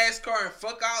 fuck NASCAR and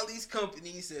fuck all these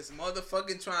companies that's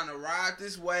motherfucking trying to ride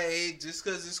this wave just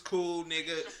cause it's cool,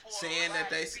 nigga. Saying that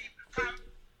they. See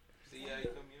how he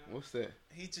come in? What's that?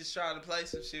 He just tried to play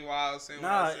some shit while I was saying.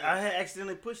 Nah, what I had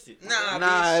accidentally pushed it. Nah,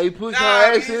 Nah, he pushed Nah,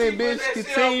 her bitch, accident, he bitch. put that shit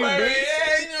Continue, on, bitch.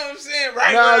 Yeah, you know what I'm saying?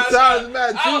 Right Nah, when I'm talking I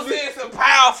about was you, saying some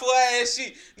powerful ass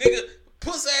shit. Nigga,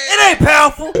 pussy ass. It ain't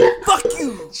powerful. Fuck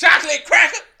you. Chocolate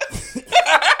cracker.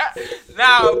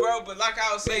 Nah, bro, but like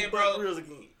I was saying,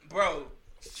 bro,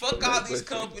 fuck all these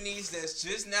companies that's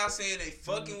just now saying they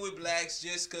fucking with blacks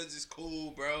just cause it's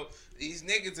cool, bro. These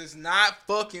niggas is not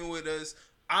fucking with us.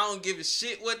 I don't give a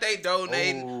shit what they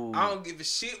donating. Ooh. I don't give a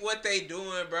shit what they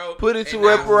doing, bro. Put it They to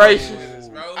not reparations. fucking with us,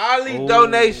 bro. All these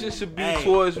donations should be Hey,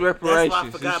 towards That's why I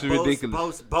reparations. forgot It's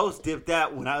ridiculous. Boats dipped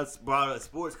out when I was brought up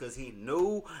sports because he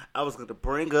knew I was going to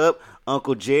bring up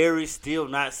Uncle Jerry still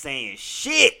not saying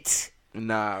shit.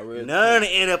 Nah, really. None of the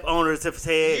end-up owners have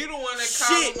said You the one that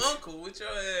called shit. him uncle with your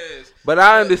ass. But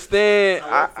I understand.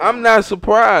 I'm not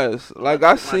surprised. Like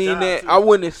I seen job, that. too. I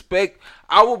wouldn't expect.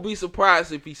 I would be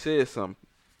surprised if he said something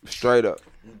straight up.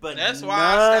 But That's why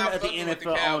I none stopped of the fucking with the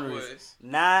NFL owners, Cowboys.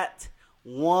 not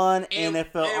one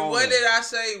NFL And owner. what did I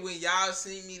say when y'all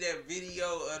seen me that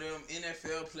video of them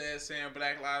NFL players saying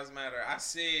Black Lives Matter? I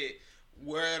said,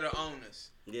 where are the owners?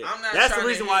 Yeah. I'm not That's the trying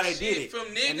reason to why hear they did shit it. from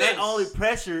niggas. And that only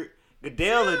pressured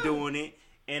Goodell are doing it,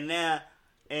 and now,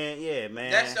 and yeah, man.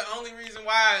 That's the only reason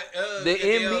why The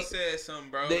Goodell NBA said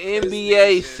something, bro. The 'Cause niggas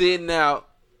NBA said sitting out.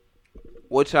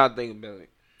 What y'all think about it?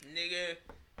 nigga.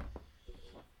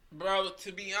 Bro,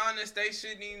 to be honest, they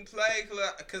shouldn't even play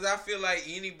because I feel like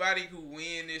anybody who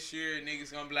win this year,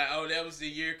 niggas gonna be like, oh, that was the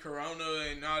year Corona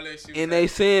and all that shit. And they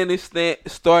saying it's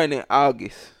starting in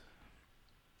August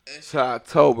to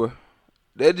October.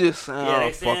 That just they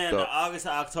sounds saying fucked up. August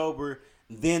to October.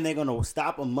 Then they're gonna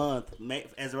stop a month.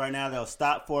 As of right now, they'll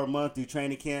stop for a month through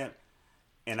training camp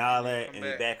and all that,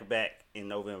 and back in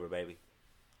November, baby.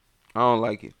 I don't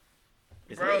like it.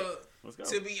 It's Bro, lit. Let's go.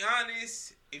 to be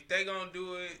honest, if they gonna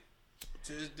do it,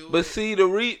 just do it. But see, the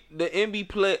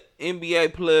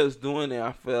NBA players doing it,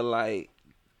 I feel like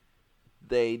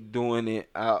they doing it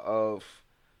out of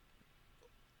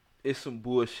it's some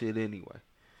bullshit anyway.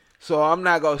 So I'm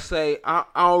not gonna say I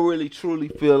don't really truly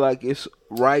feel like it's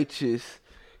righteous,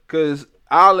 cause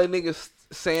all the niggas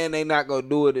saying they not gonna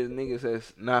do it is niggas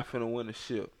that's not finna win a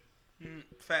ship.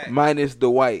 Facts. Minus the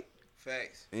white,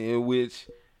 Facts. in which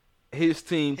his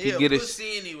team He can get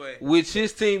pussy anyway. which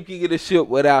his team can get a ship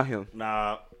without him.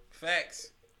 Nah.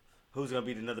 Facts. Who's gonna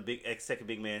be another second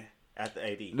big man after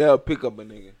AD? They'll pick up a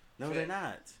nigga. No, they're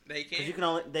not. They Because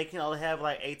can't. they can only have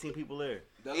like 18 people there.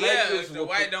 Yeah, if the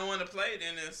white don't want to play,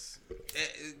 then it's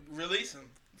release him.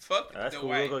 Fuck That's the cool.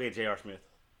 white. We'll go get J.R. Smith.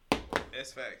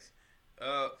 That's facts.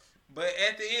 But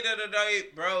at the end of the day,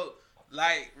 bro,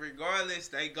 like regardless,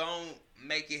 they gon'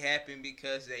 make it happen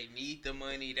because they need the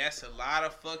money. That's a lot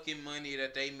of fucking money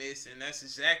that they miss, and that's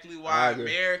exactly why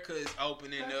America is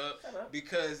opening up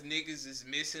because niggas is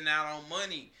missing out on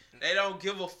money. They don't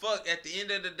give a fuck. At the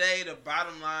end of the day, the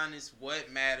bottom line is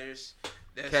what matters.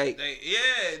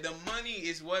 The money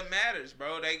is what matters,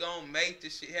 bro. They gonna make the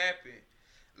shit happen.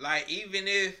 Like even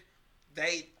if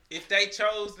they if they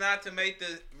chose not to make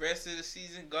the rest of the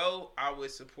season go, I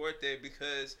would support that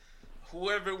because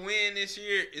whoever win this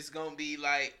year is gonna be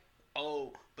like,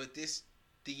 oh, but this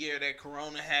the year that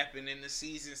Corona happened and the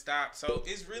season stopped, so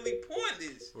it's really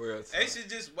pointless. They should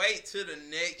just wait till the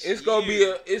next. It's gonna be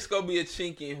a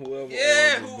chink in whoever.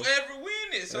 Yeah, whoever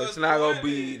win it. So it's not gonna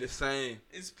be the same.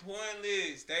 It's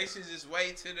pointless. They should just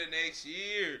wait till the next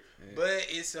year. Yeah. But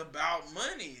it's about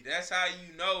money. That's how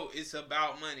you know it's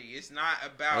about money. It's not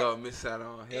about. Oh, miss out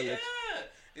on. Yeah,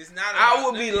 it's not. About I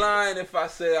would be lying if I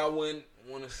said I wouldn't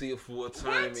want to see a full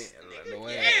tournament.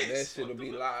 That should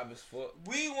be live as fuck.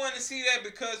 We want to see that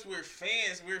because we're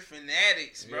fans, we're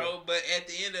fanatics, bro. Yeah. But at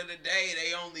the end of the day,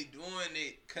 they only doing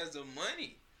it because of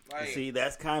money. Like, see,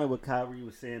 that's kind of what Kyrie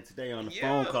was saying today on the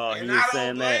phone call. And I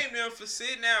don't blame them for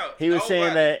sitting out. He was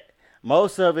saying that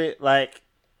most of it, like,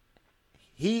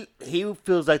 he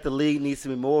feels like the league needs to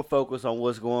be more focused on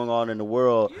what's going on in the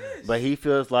world. Yes. But he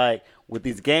feels like with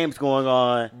these games going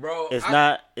on, bro, it's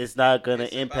not gonna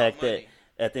impact that.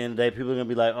 At the end of the day, people are gonna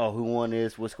be like, "Oh, who won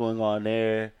this? What's going on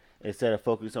there?" Instead of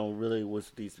focusing on really what's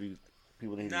these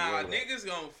people need. Nah, niggas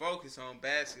gonna focus on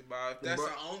basketball. If that's the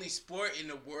only sport in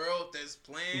the world that's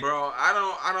playing, bro. I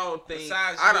don't think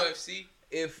besides UFC.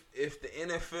 If the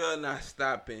NFL not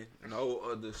stopping, no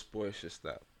other sport should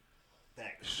stop.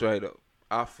 Straight up,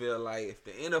 I feel like if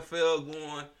the NFL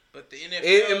going. But the NFL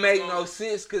it make no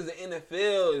sense because the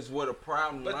NFL is where the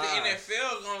problem lies. But the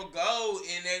NFL gonna go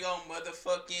and they gonna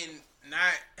motherfucking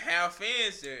not have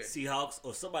fans there. Seahawks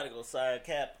or somebody gonna sign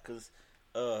Cap because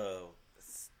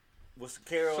what's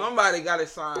Carroll? Somebody got to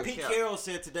sign Pete Cap. Carroll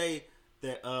said today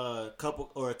that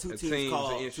two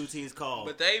teams called.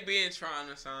 But they been trying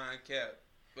to sign Cap.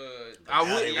 I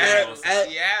wouldn't.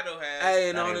 Seattle has. Hey,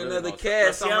 and on another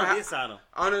cast, I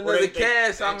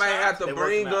might have to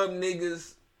bring up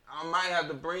niggas. I might have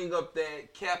to bring up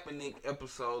that Kaepernick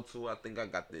episode too. I think I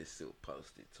got this still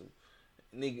posted too.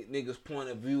 Niggas' point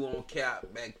of view on Cap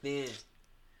back then.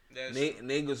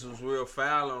 Niggas was real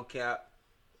foul on Cap.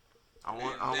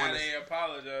 Now they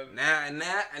apologize.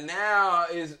 Now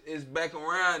it's back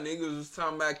around. Niggas was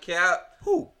talking about Cap.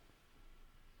 Who?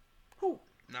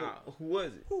 Nah. Who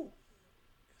was it? Who?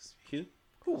 Q.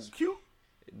 Who's Q?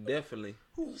 Definitely.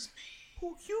 Who's me?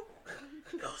 Who Q?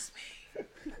 Who's me?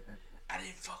 I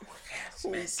didn't fuck with Cap's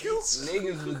message.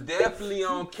 Niggas was definitely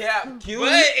on Cap. Q. But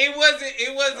it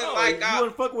wasn't like you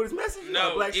wasn't fucking with his message.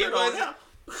 No,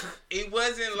 it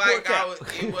wasn't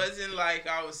like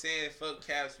I was saying fuck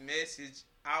Cap's message.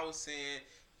 I was saying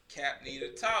Cap need to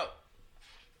talk.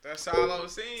 That's all I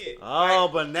was saying. Oh,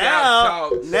 like, but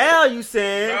now you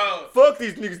saying fuck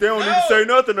these niggas. They don't need to say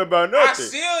nothing about nothing. I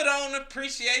still don't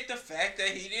appreciate the fact that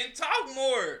he didn't talk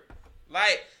more.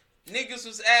 Like. Niggas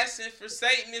was asking for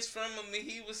statements from him and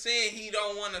he was saying he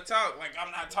don't want to talk. Like, I'm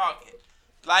not talking.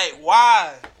 Like,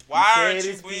 why? Why aren't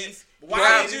you being...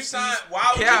 Why would you sign...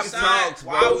 Why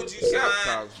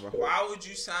would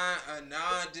you sign a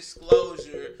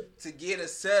non-disclosure to get a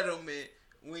settlement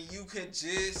when you could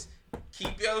just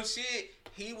keep your shit?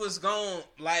 He was going...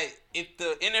 Like, if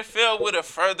the NFL would have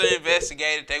further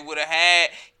investigated, they would have had...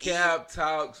 Cap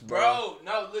talks, bro.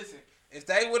 No, listen. If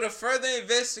they would have further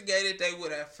investigated, they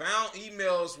would have found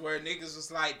emails where niggas was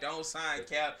like, don't sign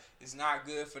Cap. It's not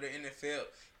good for the NFL.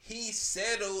 He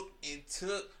settled and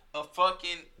took a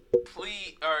fucking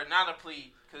plea, or not a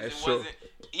plea, because it wasn't.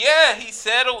 Yeah, he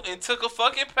settled and took a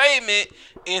fucking payment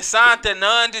and signed the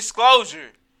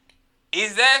non-disclosure.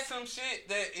 Is that some shit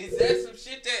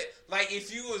that, like,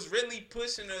 if you was really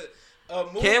pushing a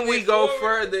movement Can we go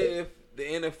further if the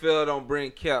NFL don't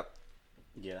bring Cap?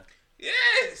 Yeah.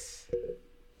 Yes.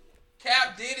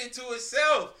 Cap did it to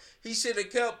himself. He should have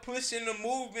kept pushing the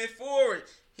movement forward.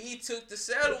 He took the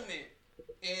settlement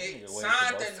and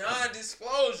signed the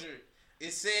non-disclosure.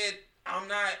 It said, I'm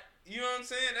not, you know what I'm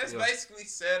saying? That's basically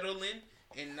settling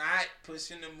and not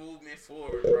pushing the movement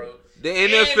forward, bro. The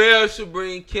NFL should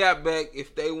bring Cap back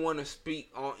if they want to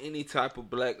speak on any type of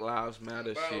Black Lives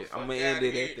Matter shit. I'm going to end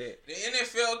it at that. The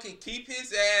NFL can keep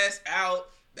his ass out.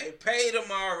 They paid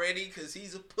him already because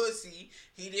he's a pussy.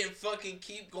 He didn't fucking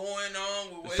keep going on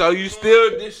with what So you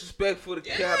still disrespectful to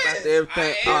Cap after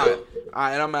everything? All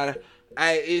right, I'm out of.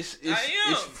 Hey, it's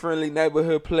friendly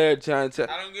neighborhood player John. I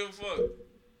don't give a fuck.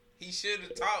 He should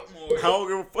have talked more. I don't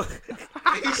give a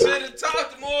fuck. He should have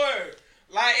talked more.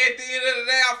 Like, at the end of the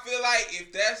day, I feel like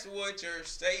if that's what your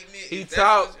statement... He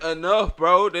talked enough,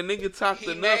 bro. The nigga talked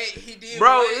enough. He did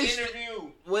bro, one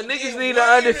interview. When niggas need to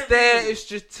understand it's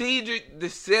strategic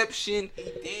deception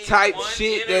type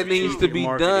shit that needs to be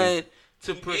done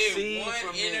to proceed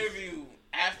from this. Interview.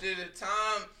 After the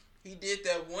time he did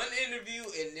that one interview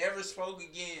and never spoke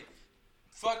again.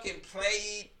 Fucking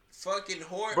played fucking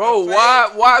horse. Bro,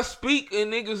 why speak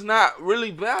and niggas not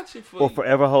really vouching for Or you?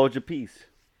 forever hold your peace.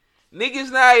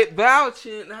 Niggas not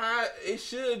vouching how it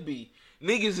should be.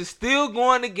 Niggas is still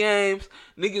going to games.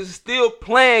 Niggas is still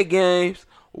playing games.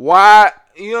 Why,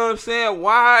 you know what I'm saying?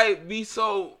 Why be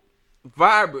so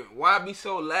vibrant? Why be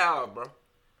so loud, bro?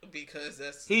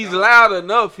 Because he's loud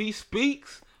enough. He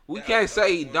speaks. We can't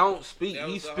say he don't speak.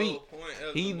 He speak.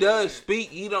 He does speak.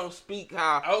 He don't speak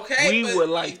how we would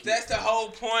like it. That's the whole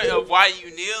point of why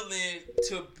you kneeling,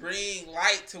 to bring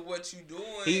light to what you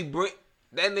doing.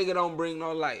 That nigga don't bring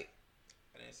no light.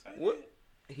 What?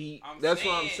 That's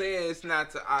what I'm saying. It's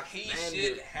not to our standard. He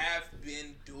should have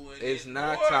been doing it. It's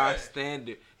not to our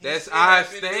standard. That's our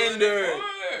standard.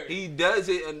 He does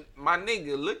it, and my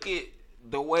nigga, look at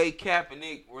the way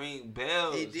Kaepernick ring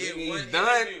bells. He did he's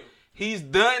done. He's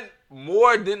done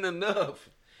more than enough.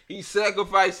 He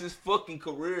sacrificed his fucking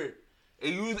career,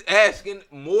 and you asking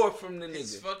more from the nigga.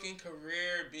 His fucking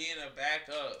career being a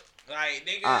backup, like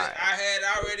nigga, I had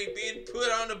already been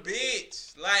put on the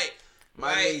bench, like.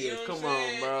 My nigga, come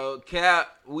on, bro.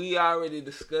 Cap, we already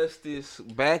discussed this.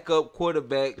 Backup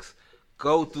quarterbacks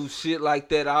go through shit like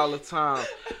that all the time.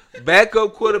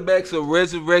 Backup quarterbacks are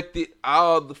resurrected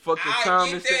all the fucking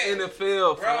time. It's the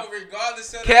NFL, bro.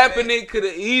 Regardless of Kaepernick could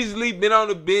have easily been on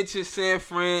the bench in San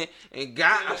Fran and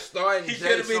got a starting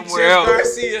job somewhere else.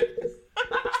 Garcia.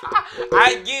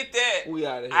 I get that. We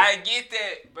out of here. I get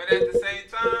that, but at the same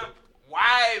time,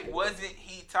 why wasn't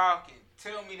he talking?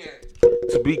 Tell me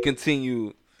that. To be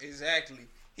continued. Exactly.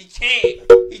 He can't.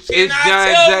 He cannot it's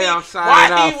John tell Jay, me I'm signing why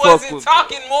out. He wasn't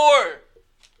talking more.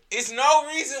 It's no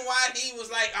reason why he was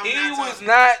like, He was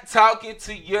not talking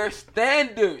to your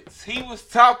standards. He was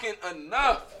talking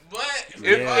enough. But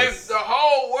if the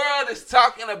whole world is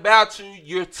talking about you,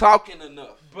 you're talking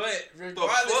enough. But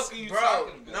regardless,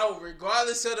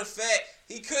 regardless of the fact,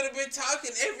 he could have been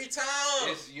talking every time.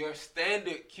 It's your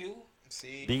standard, Q.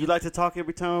 See? Do you like to talk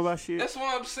every time about shit? That's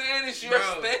what I'm saying. It's your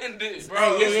standard,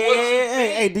 bro.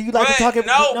 Hey, do you like to talk every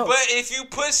time? No, but if you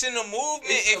pushing the movement,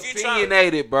 it's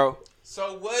opinionated, bro.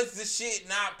 So was the shit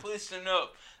not pushing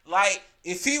up? Like,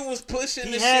 if he was pushing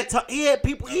he had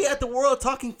the world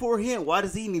talking for him. Why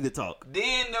does he need to talk?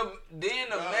 Then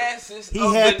the masses. He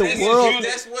had the world.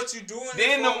 That's what you doing.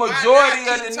 Then the majority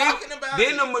of the niggas.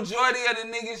 Then the majority of the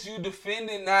niggas you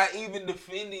defending not even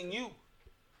defending you.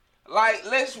 Like,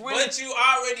 let's really. But you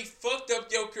already fucked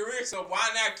up your career, so why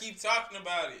not keep talking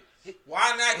about it?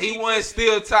 Why not? He wasn't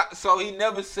still talk, so he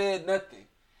never said nothing.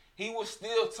 He was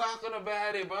still talking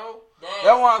about it, bro. That's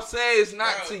what I'm saying. It's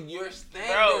not to your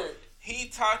standard. Bro, he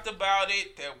talked about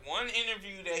it. That one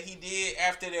interview that he did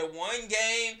after that one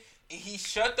game, and he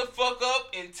shut the fuck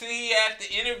up until he had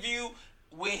the interview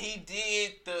when he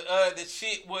did the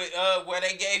shit with where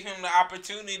they gave him the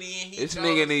opportunity. And this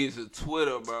nigga needs a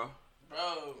Twitter, bro.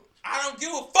 Bro, I don't give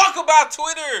a fuck about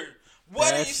Twitter. What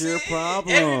That's are you your saying?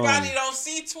 problem. Everybody don't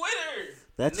see Twitter.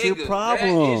 That's your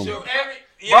problem.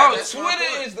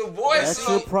 Twitter is the voice. That's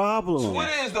your problem.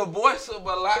 Twitter is the voice of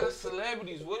a lot of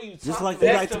celebrities. What are you talking about?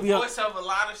 That's the voice of a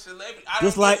lot of celebrities.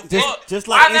 Just like Instagram.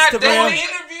 Why not do an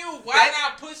interview? Why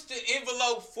not push the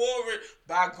envelope forward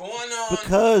by going on?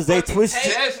 Because they twist.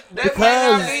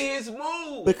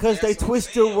 Because they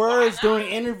twist your words during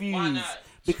interviews.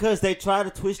 Because they try to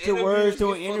twist your words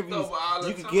during interviews.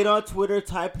 You can get on Twitter,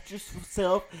 type it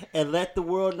yourself, and let the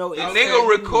world know. The nigga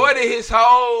recorded his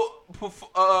whole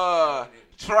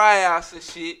tryouts and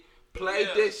shit, played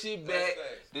that shit back.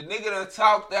 The nigga done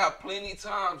talked out plenty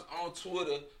times on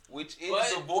Twitter, which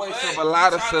is the voice of a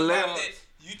lot of celebrities.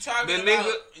 You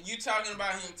talking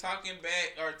about him talking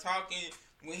back or talking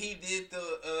when he did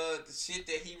the shit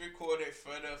that he recorded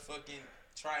for the fucking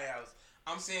tryouts.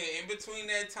 I'm saying in between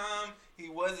that time, he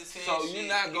wasn't saying so shit. You're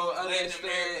not gonna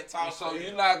understand. So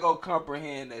you're not gonna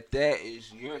comprehend that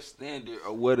is your standard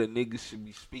of what a nigga should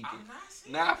be speaking. I'm not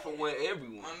saying not for what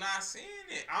everyone. I'm not saying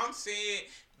it. I'm saying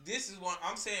this is what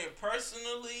I'm saying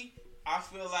personally. I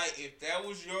feel like if that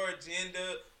was your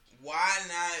agenda, why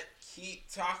not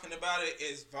keep talking about it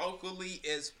as vocally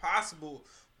as possible?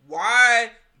 Why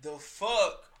the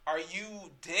fuck are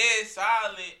you dead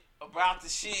silent about the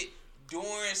shit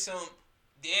during some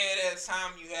dead ass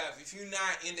time you have? If you're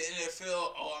not in the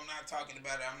NFL, I'm not talking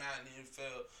about it. I'm not in the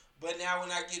NFL. But now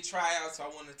when I get tryouts, I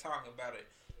want to talk about it.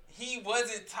 He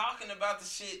wasn't talking about the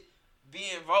shit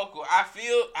being vocal. I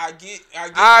get.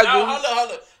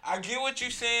 Hold up. I get what you're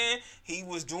saying. He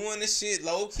was doing the shit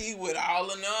low key with all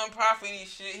the non-profit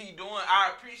shit he doing.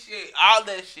 I appreciate all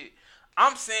that shit.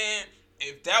 I'm saying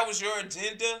if that was your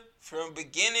agenda from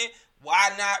beginning,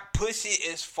 why not push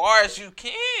it as far as you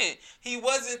can? He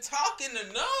wasn't talking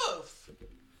enough.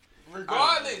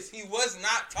 Regardless, he was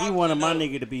not talking. He wanted my enough.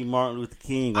 nigga to be Martin Luther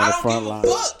King on the front line. I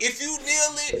don't give a fuck. If you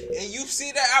kneeling and you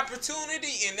see that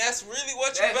opportunity and that's really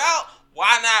what you about,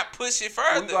 why not push it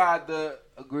further? We gonna have to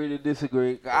agree to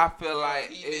disagree. I feel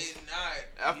like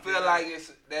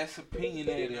that's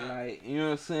opinionated. Like, you know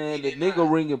what I'm saying? The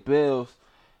nigga ringing bells.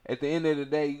 At the end of the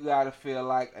day, you gotta feel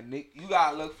like a nigga. You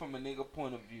gotta look from a nigga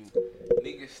point of view.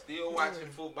 Niggas still watching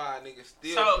football. Niggas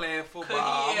still playing football.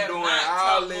 I'm doing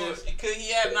all this. Could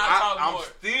he have not talked more? I'm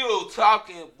still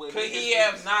talking. But could he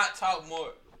have not talked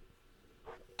more?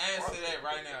 Answer that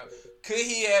right now. Could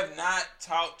he have not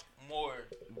talked more?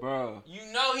 Bro. You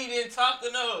know he didn't talk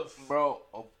enough. Bro,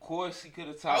 of course he could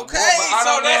have talked more. Okay,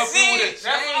 so that's it. That's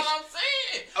all I'm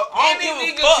saying.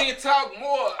 Any nigga can talk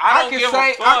more. I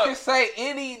can say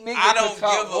any nigga can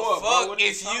talk more. I don't give a fuck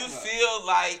if you feel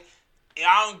like,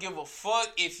 I don't give a fuck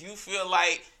if you feel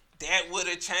like that would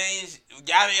have changed,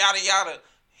 yada, yada, yada.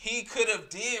 He could have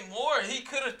did more. He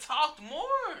could have talked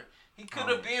more. He could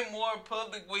have been more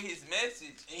public with his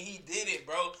message, and he did it,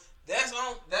 bro. That's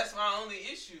my only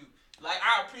issue. Like,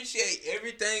 I appreciate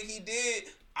everything he did.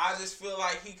 I just feel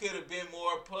like he could have been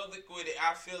more public with it.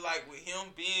 I feel like with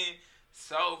him being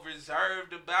so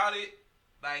reserved about it,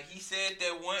 like he said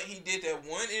he did that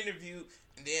one interview,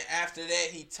 and then after that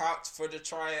he talked for the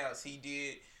tryouts he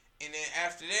did, and then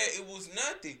after that it was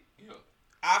nothing. Yeah.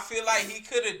 I feel like he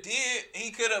could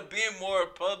have been more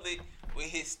public with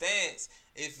his stance.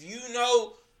 If you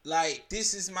know, like,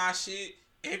 this is my shit,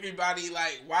 everybody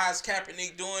like, why is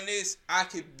Kaepernick doing this? I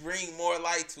could bring more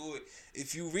light to it.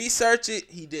 If you research it,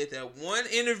 he did that one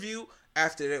interview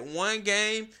after that one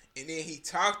game, and then he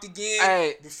talked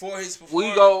again before his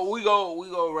performance. We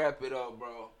go wrap it up,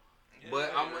 bro. Yeah,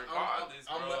 but I'm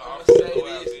gonna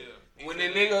say this: when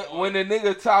the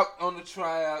nigga talked on the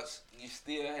tryouts, you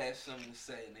still had something to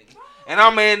say, nigga. And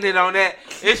I'm ending on that.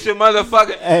 It's your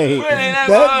motherfucker. Hey, that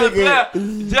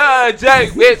nigga, Judge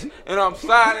Jake, bitch. And I'm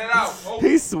signing out.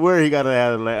 He swear he gotta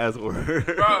have the last word.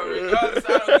 Bro, regardless,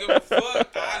 I don't give a fuck.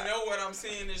 I know what I'm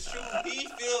saying is true. He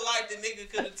feel like the nigga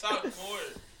could have talked more.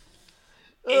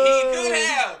 And he could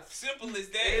have. Simple as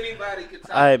that. Anybody could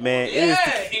talk. All right, man. More.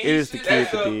 It is the kid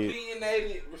that did.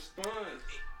 Opinionated response.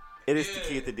 It is the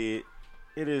kid that did.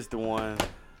 It is the one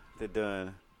that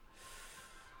done.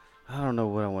 I don't know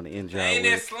what I want to end y'all ain't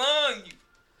with. that slung you.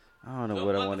 I don't know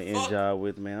what I want to end y'all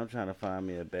with, man. I'm trying to find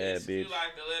me a bad bitch. You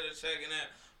like the letter checking out.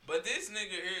 But this nigga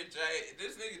here, Jay,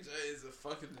 is a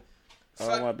fucking...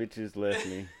 All my bitches left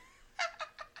me.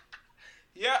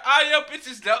 Yeah, all your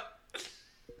bitches dope.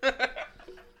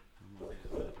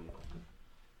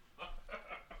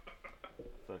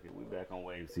 Fuck it, we back on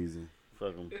wave season.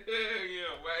 Fuck them. Yeah,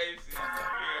 wave season.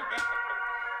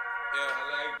 Yeah, I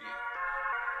like it.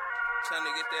 Trying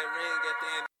to get that ring at the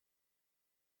end.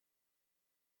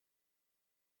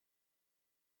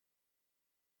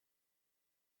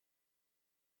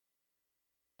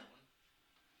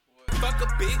 Fuck a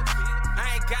bitch, I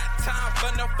ain't got time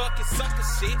for no fucking sucker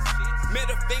shit.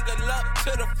 Middle finger up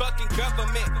to the fucking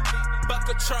government. Fuck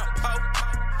a Trump hoe,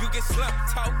 you get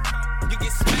slumped hoe. You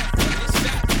get smacked, you get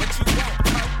shot, what you want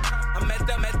hoe. I'm at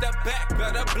the back of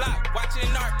the block, watching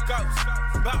Narcos.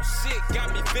 Bout shit, got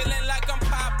me feeling like I'm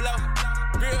Pablo.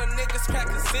 Real niggas crack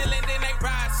the ceiling, then they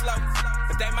ride slow.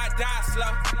 But they might die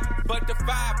slow. But the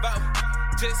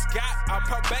 5-0 just got on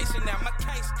probation, now my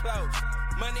case closed.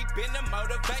 Money been the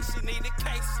motivation, need a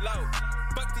case low.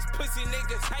 Fuck these pussy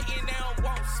niggas hating, they don't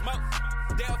want smoke.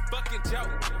 They a fucking joke,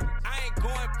 I ain't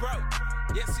going broke.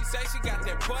 Yeah, she say she got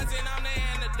that poison on the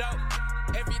antidote.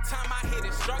 Every time I hit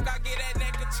a stroke, I get that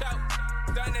neck a choke.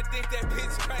 Starting to think that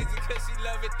bitch crazy cause she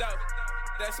love it though.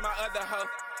 That's my other hoe,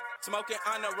 smoking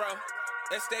on the road.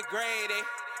 That's that grade,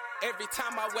 Every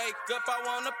time I wake up, I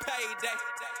want a payday.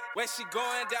 Where she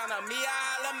going down on me,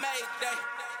 I'll Mayday.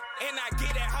 And I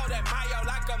get that hoe that Mayo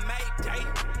like a Mayday.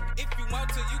 If you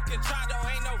want to, you can try, though,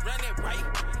 ain't no running right.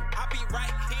 I'll be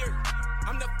right here,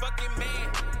 I'm the fucking man.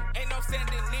 Ain't no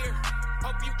standing near,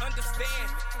 hope you understand.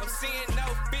 I'm seeing no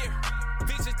fear,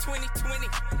 Vision 2020,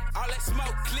 all that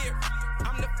smoke clear.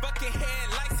 I'm the fucking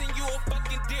headlights and you a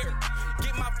fucking deer.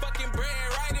 Get my fucking bread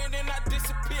right and then I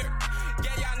disappear.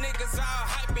 Yeah, y'all niggas all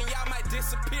hype and y'all might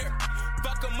disappear.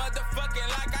 Fuck a motherfucking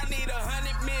like I need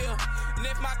 100 mil. And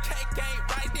if my cake ain't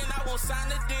right, then I won't sign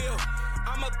the deal.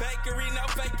 I'm a bakery, no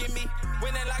faking me.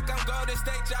 Winning like I'm Golden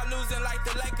State, y'all losing like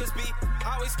the Lakers be.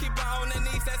 Always keep her on her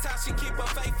knees, that's how she keep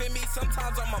her faith in me.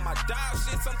 Sometimes I'm on my dog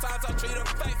shit, sometimes I treat her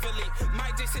faithfully.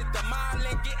 Might just hit the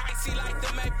Marlon, get icy like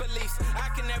the Maple Leafs. I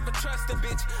can never trust a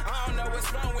bitch, I don't know what's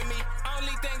wrong with me.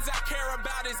 Only things I care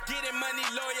about is getting money,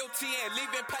 loyalty, and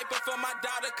leaving paper for my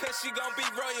daughter, cause she gon' be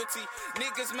royalty.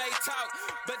 Niggas may talk,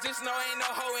 but just know ain't no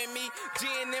hoe in me.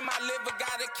 Gin in my liver,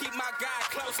 gotta keep my guy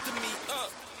close to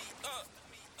me.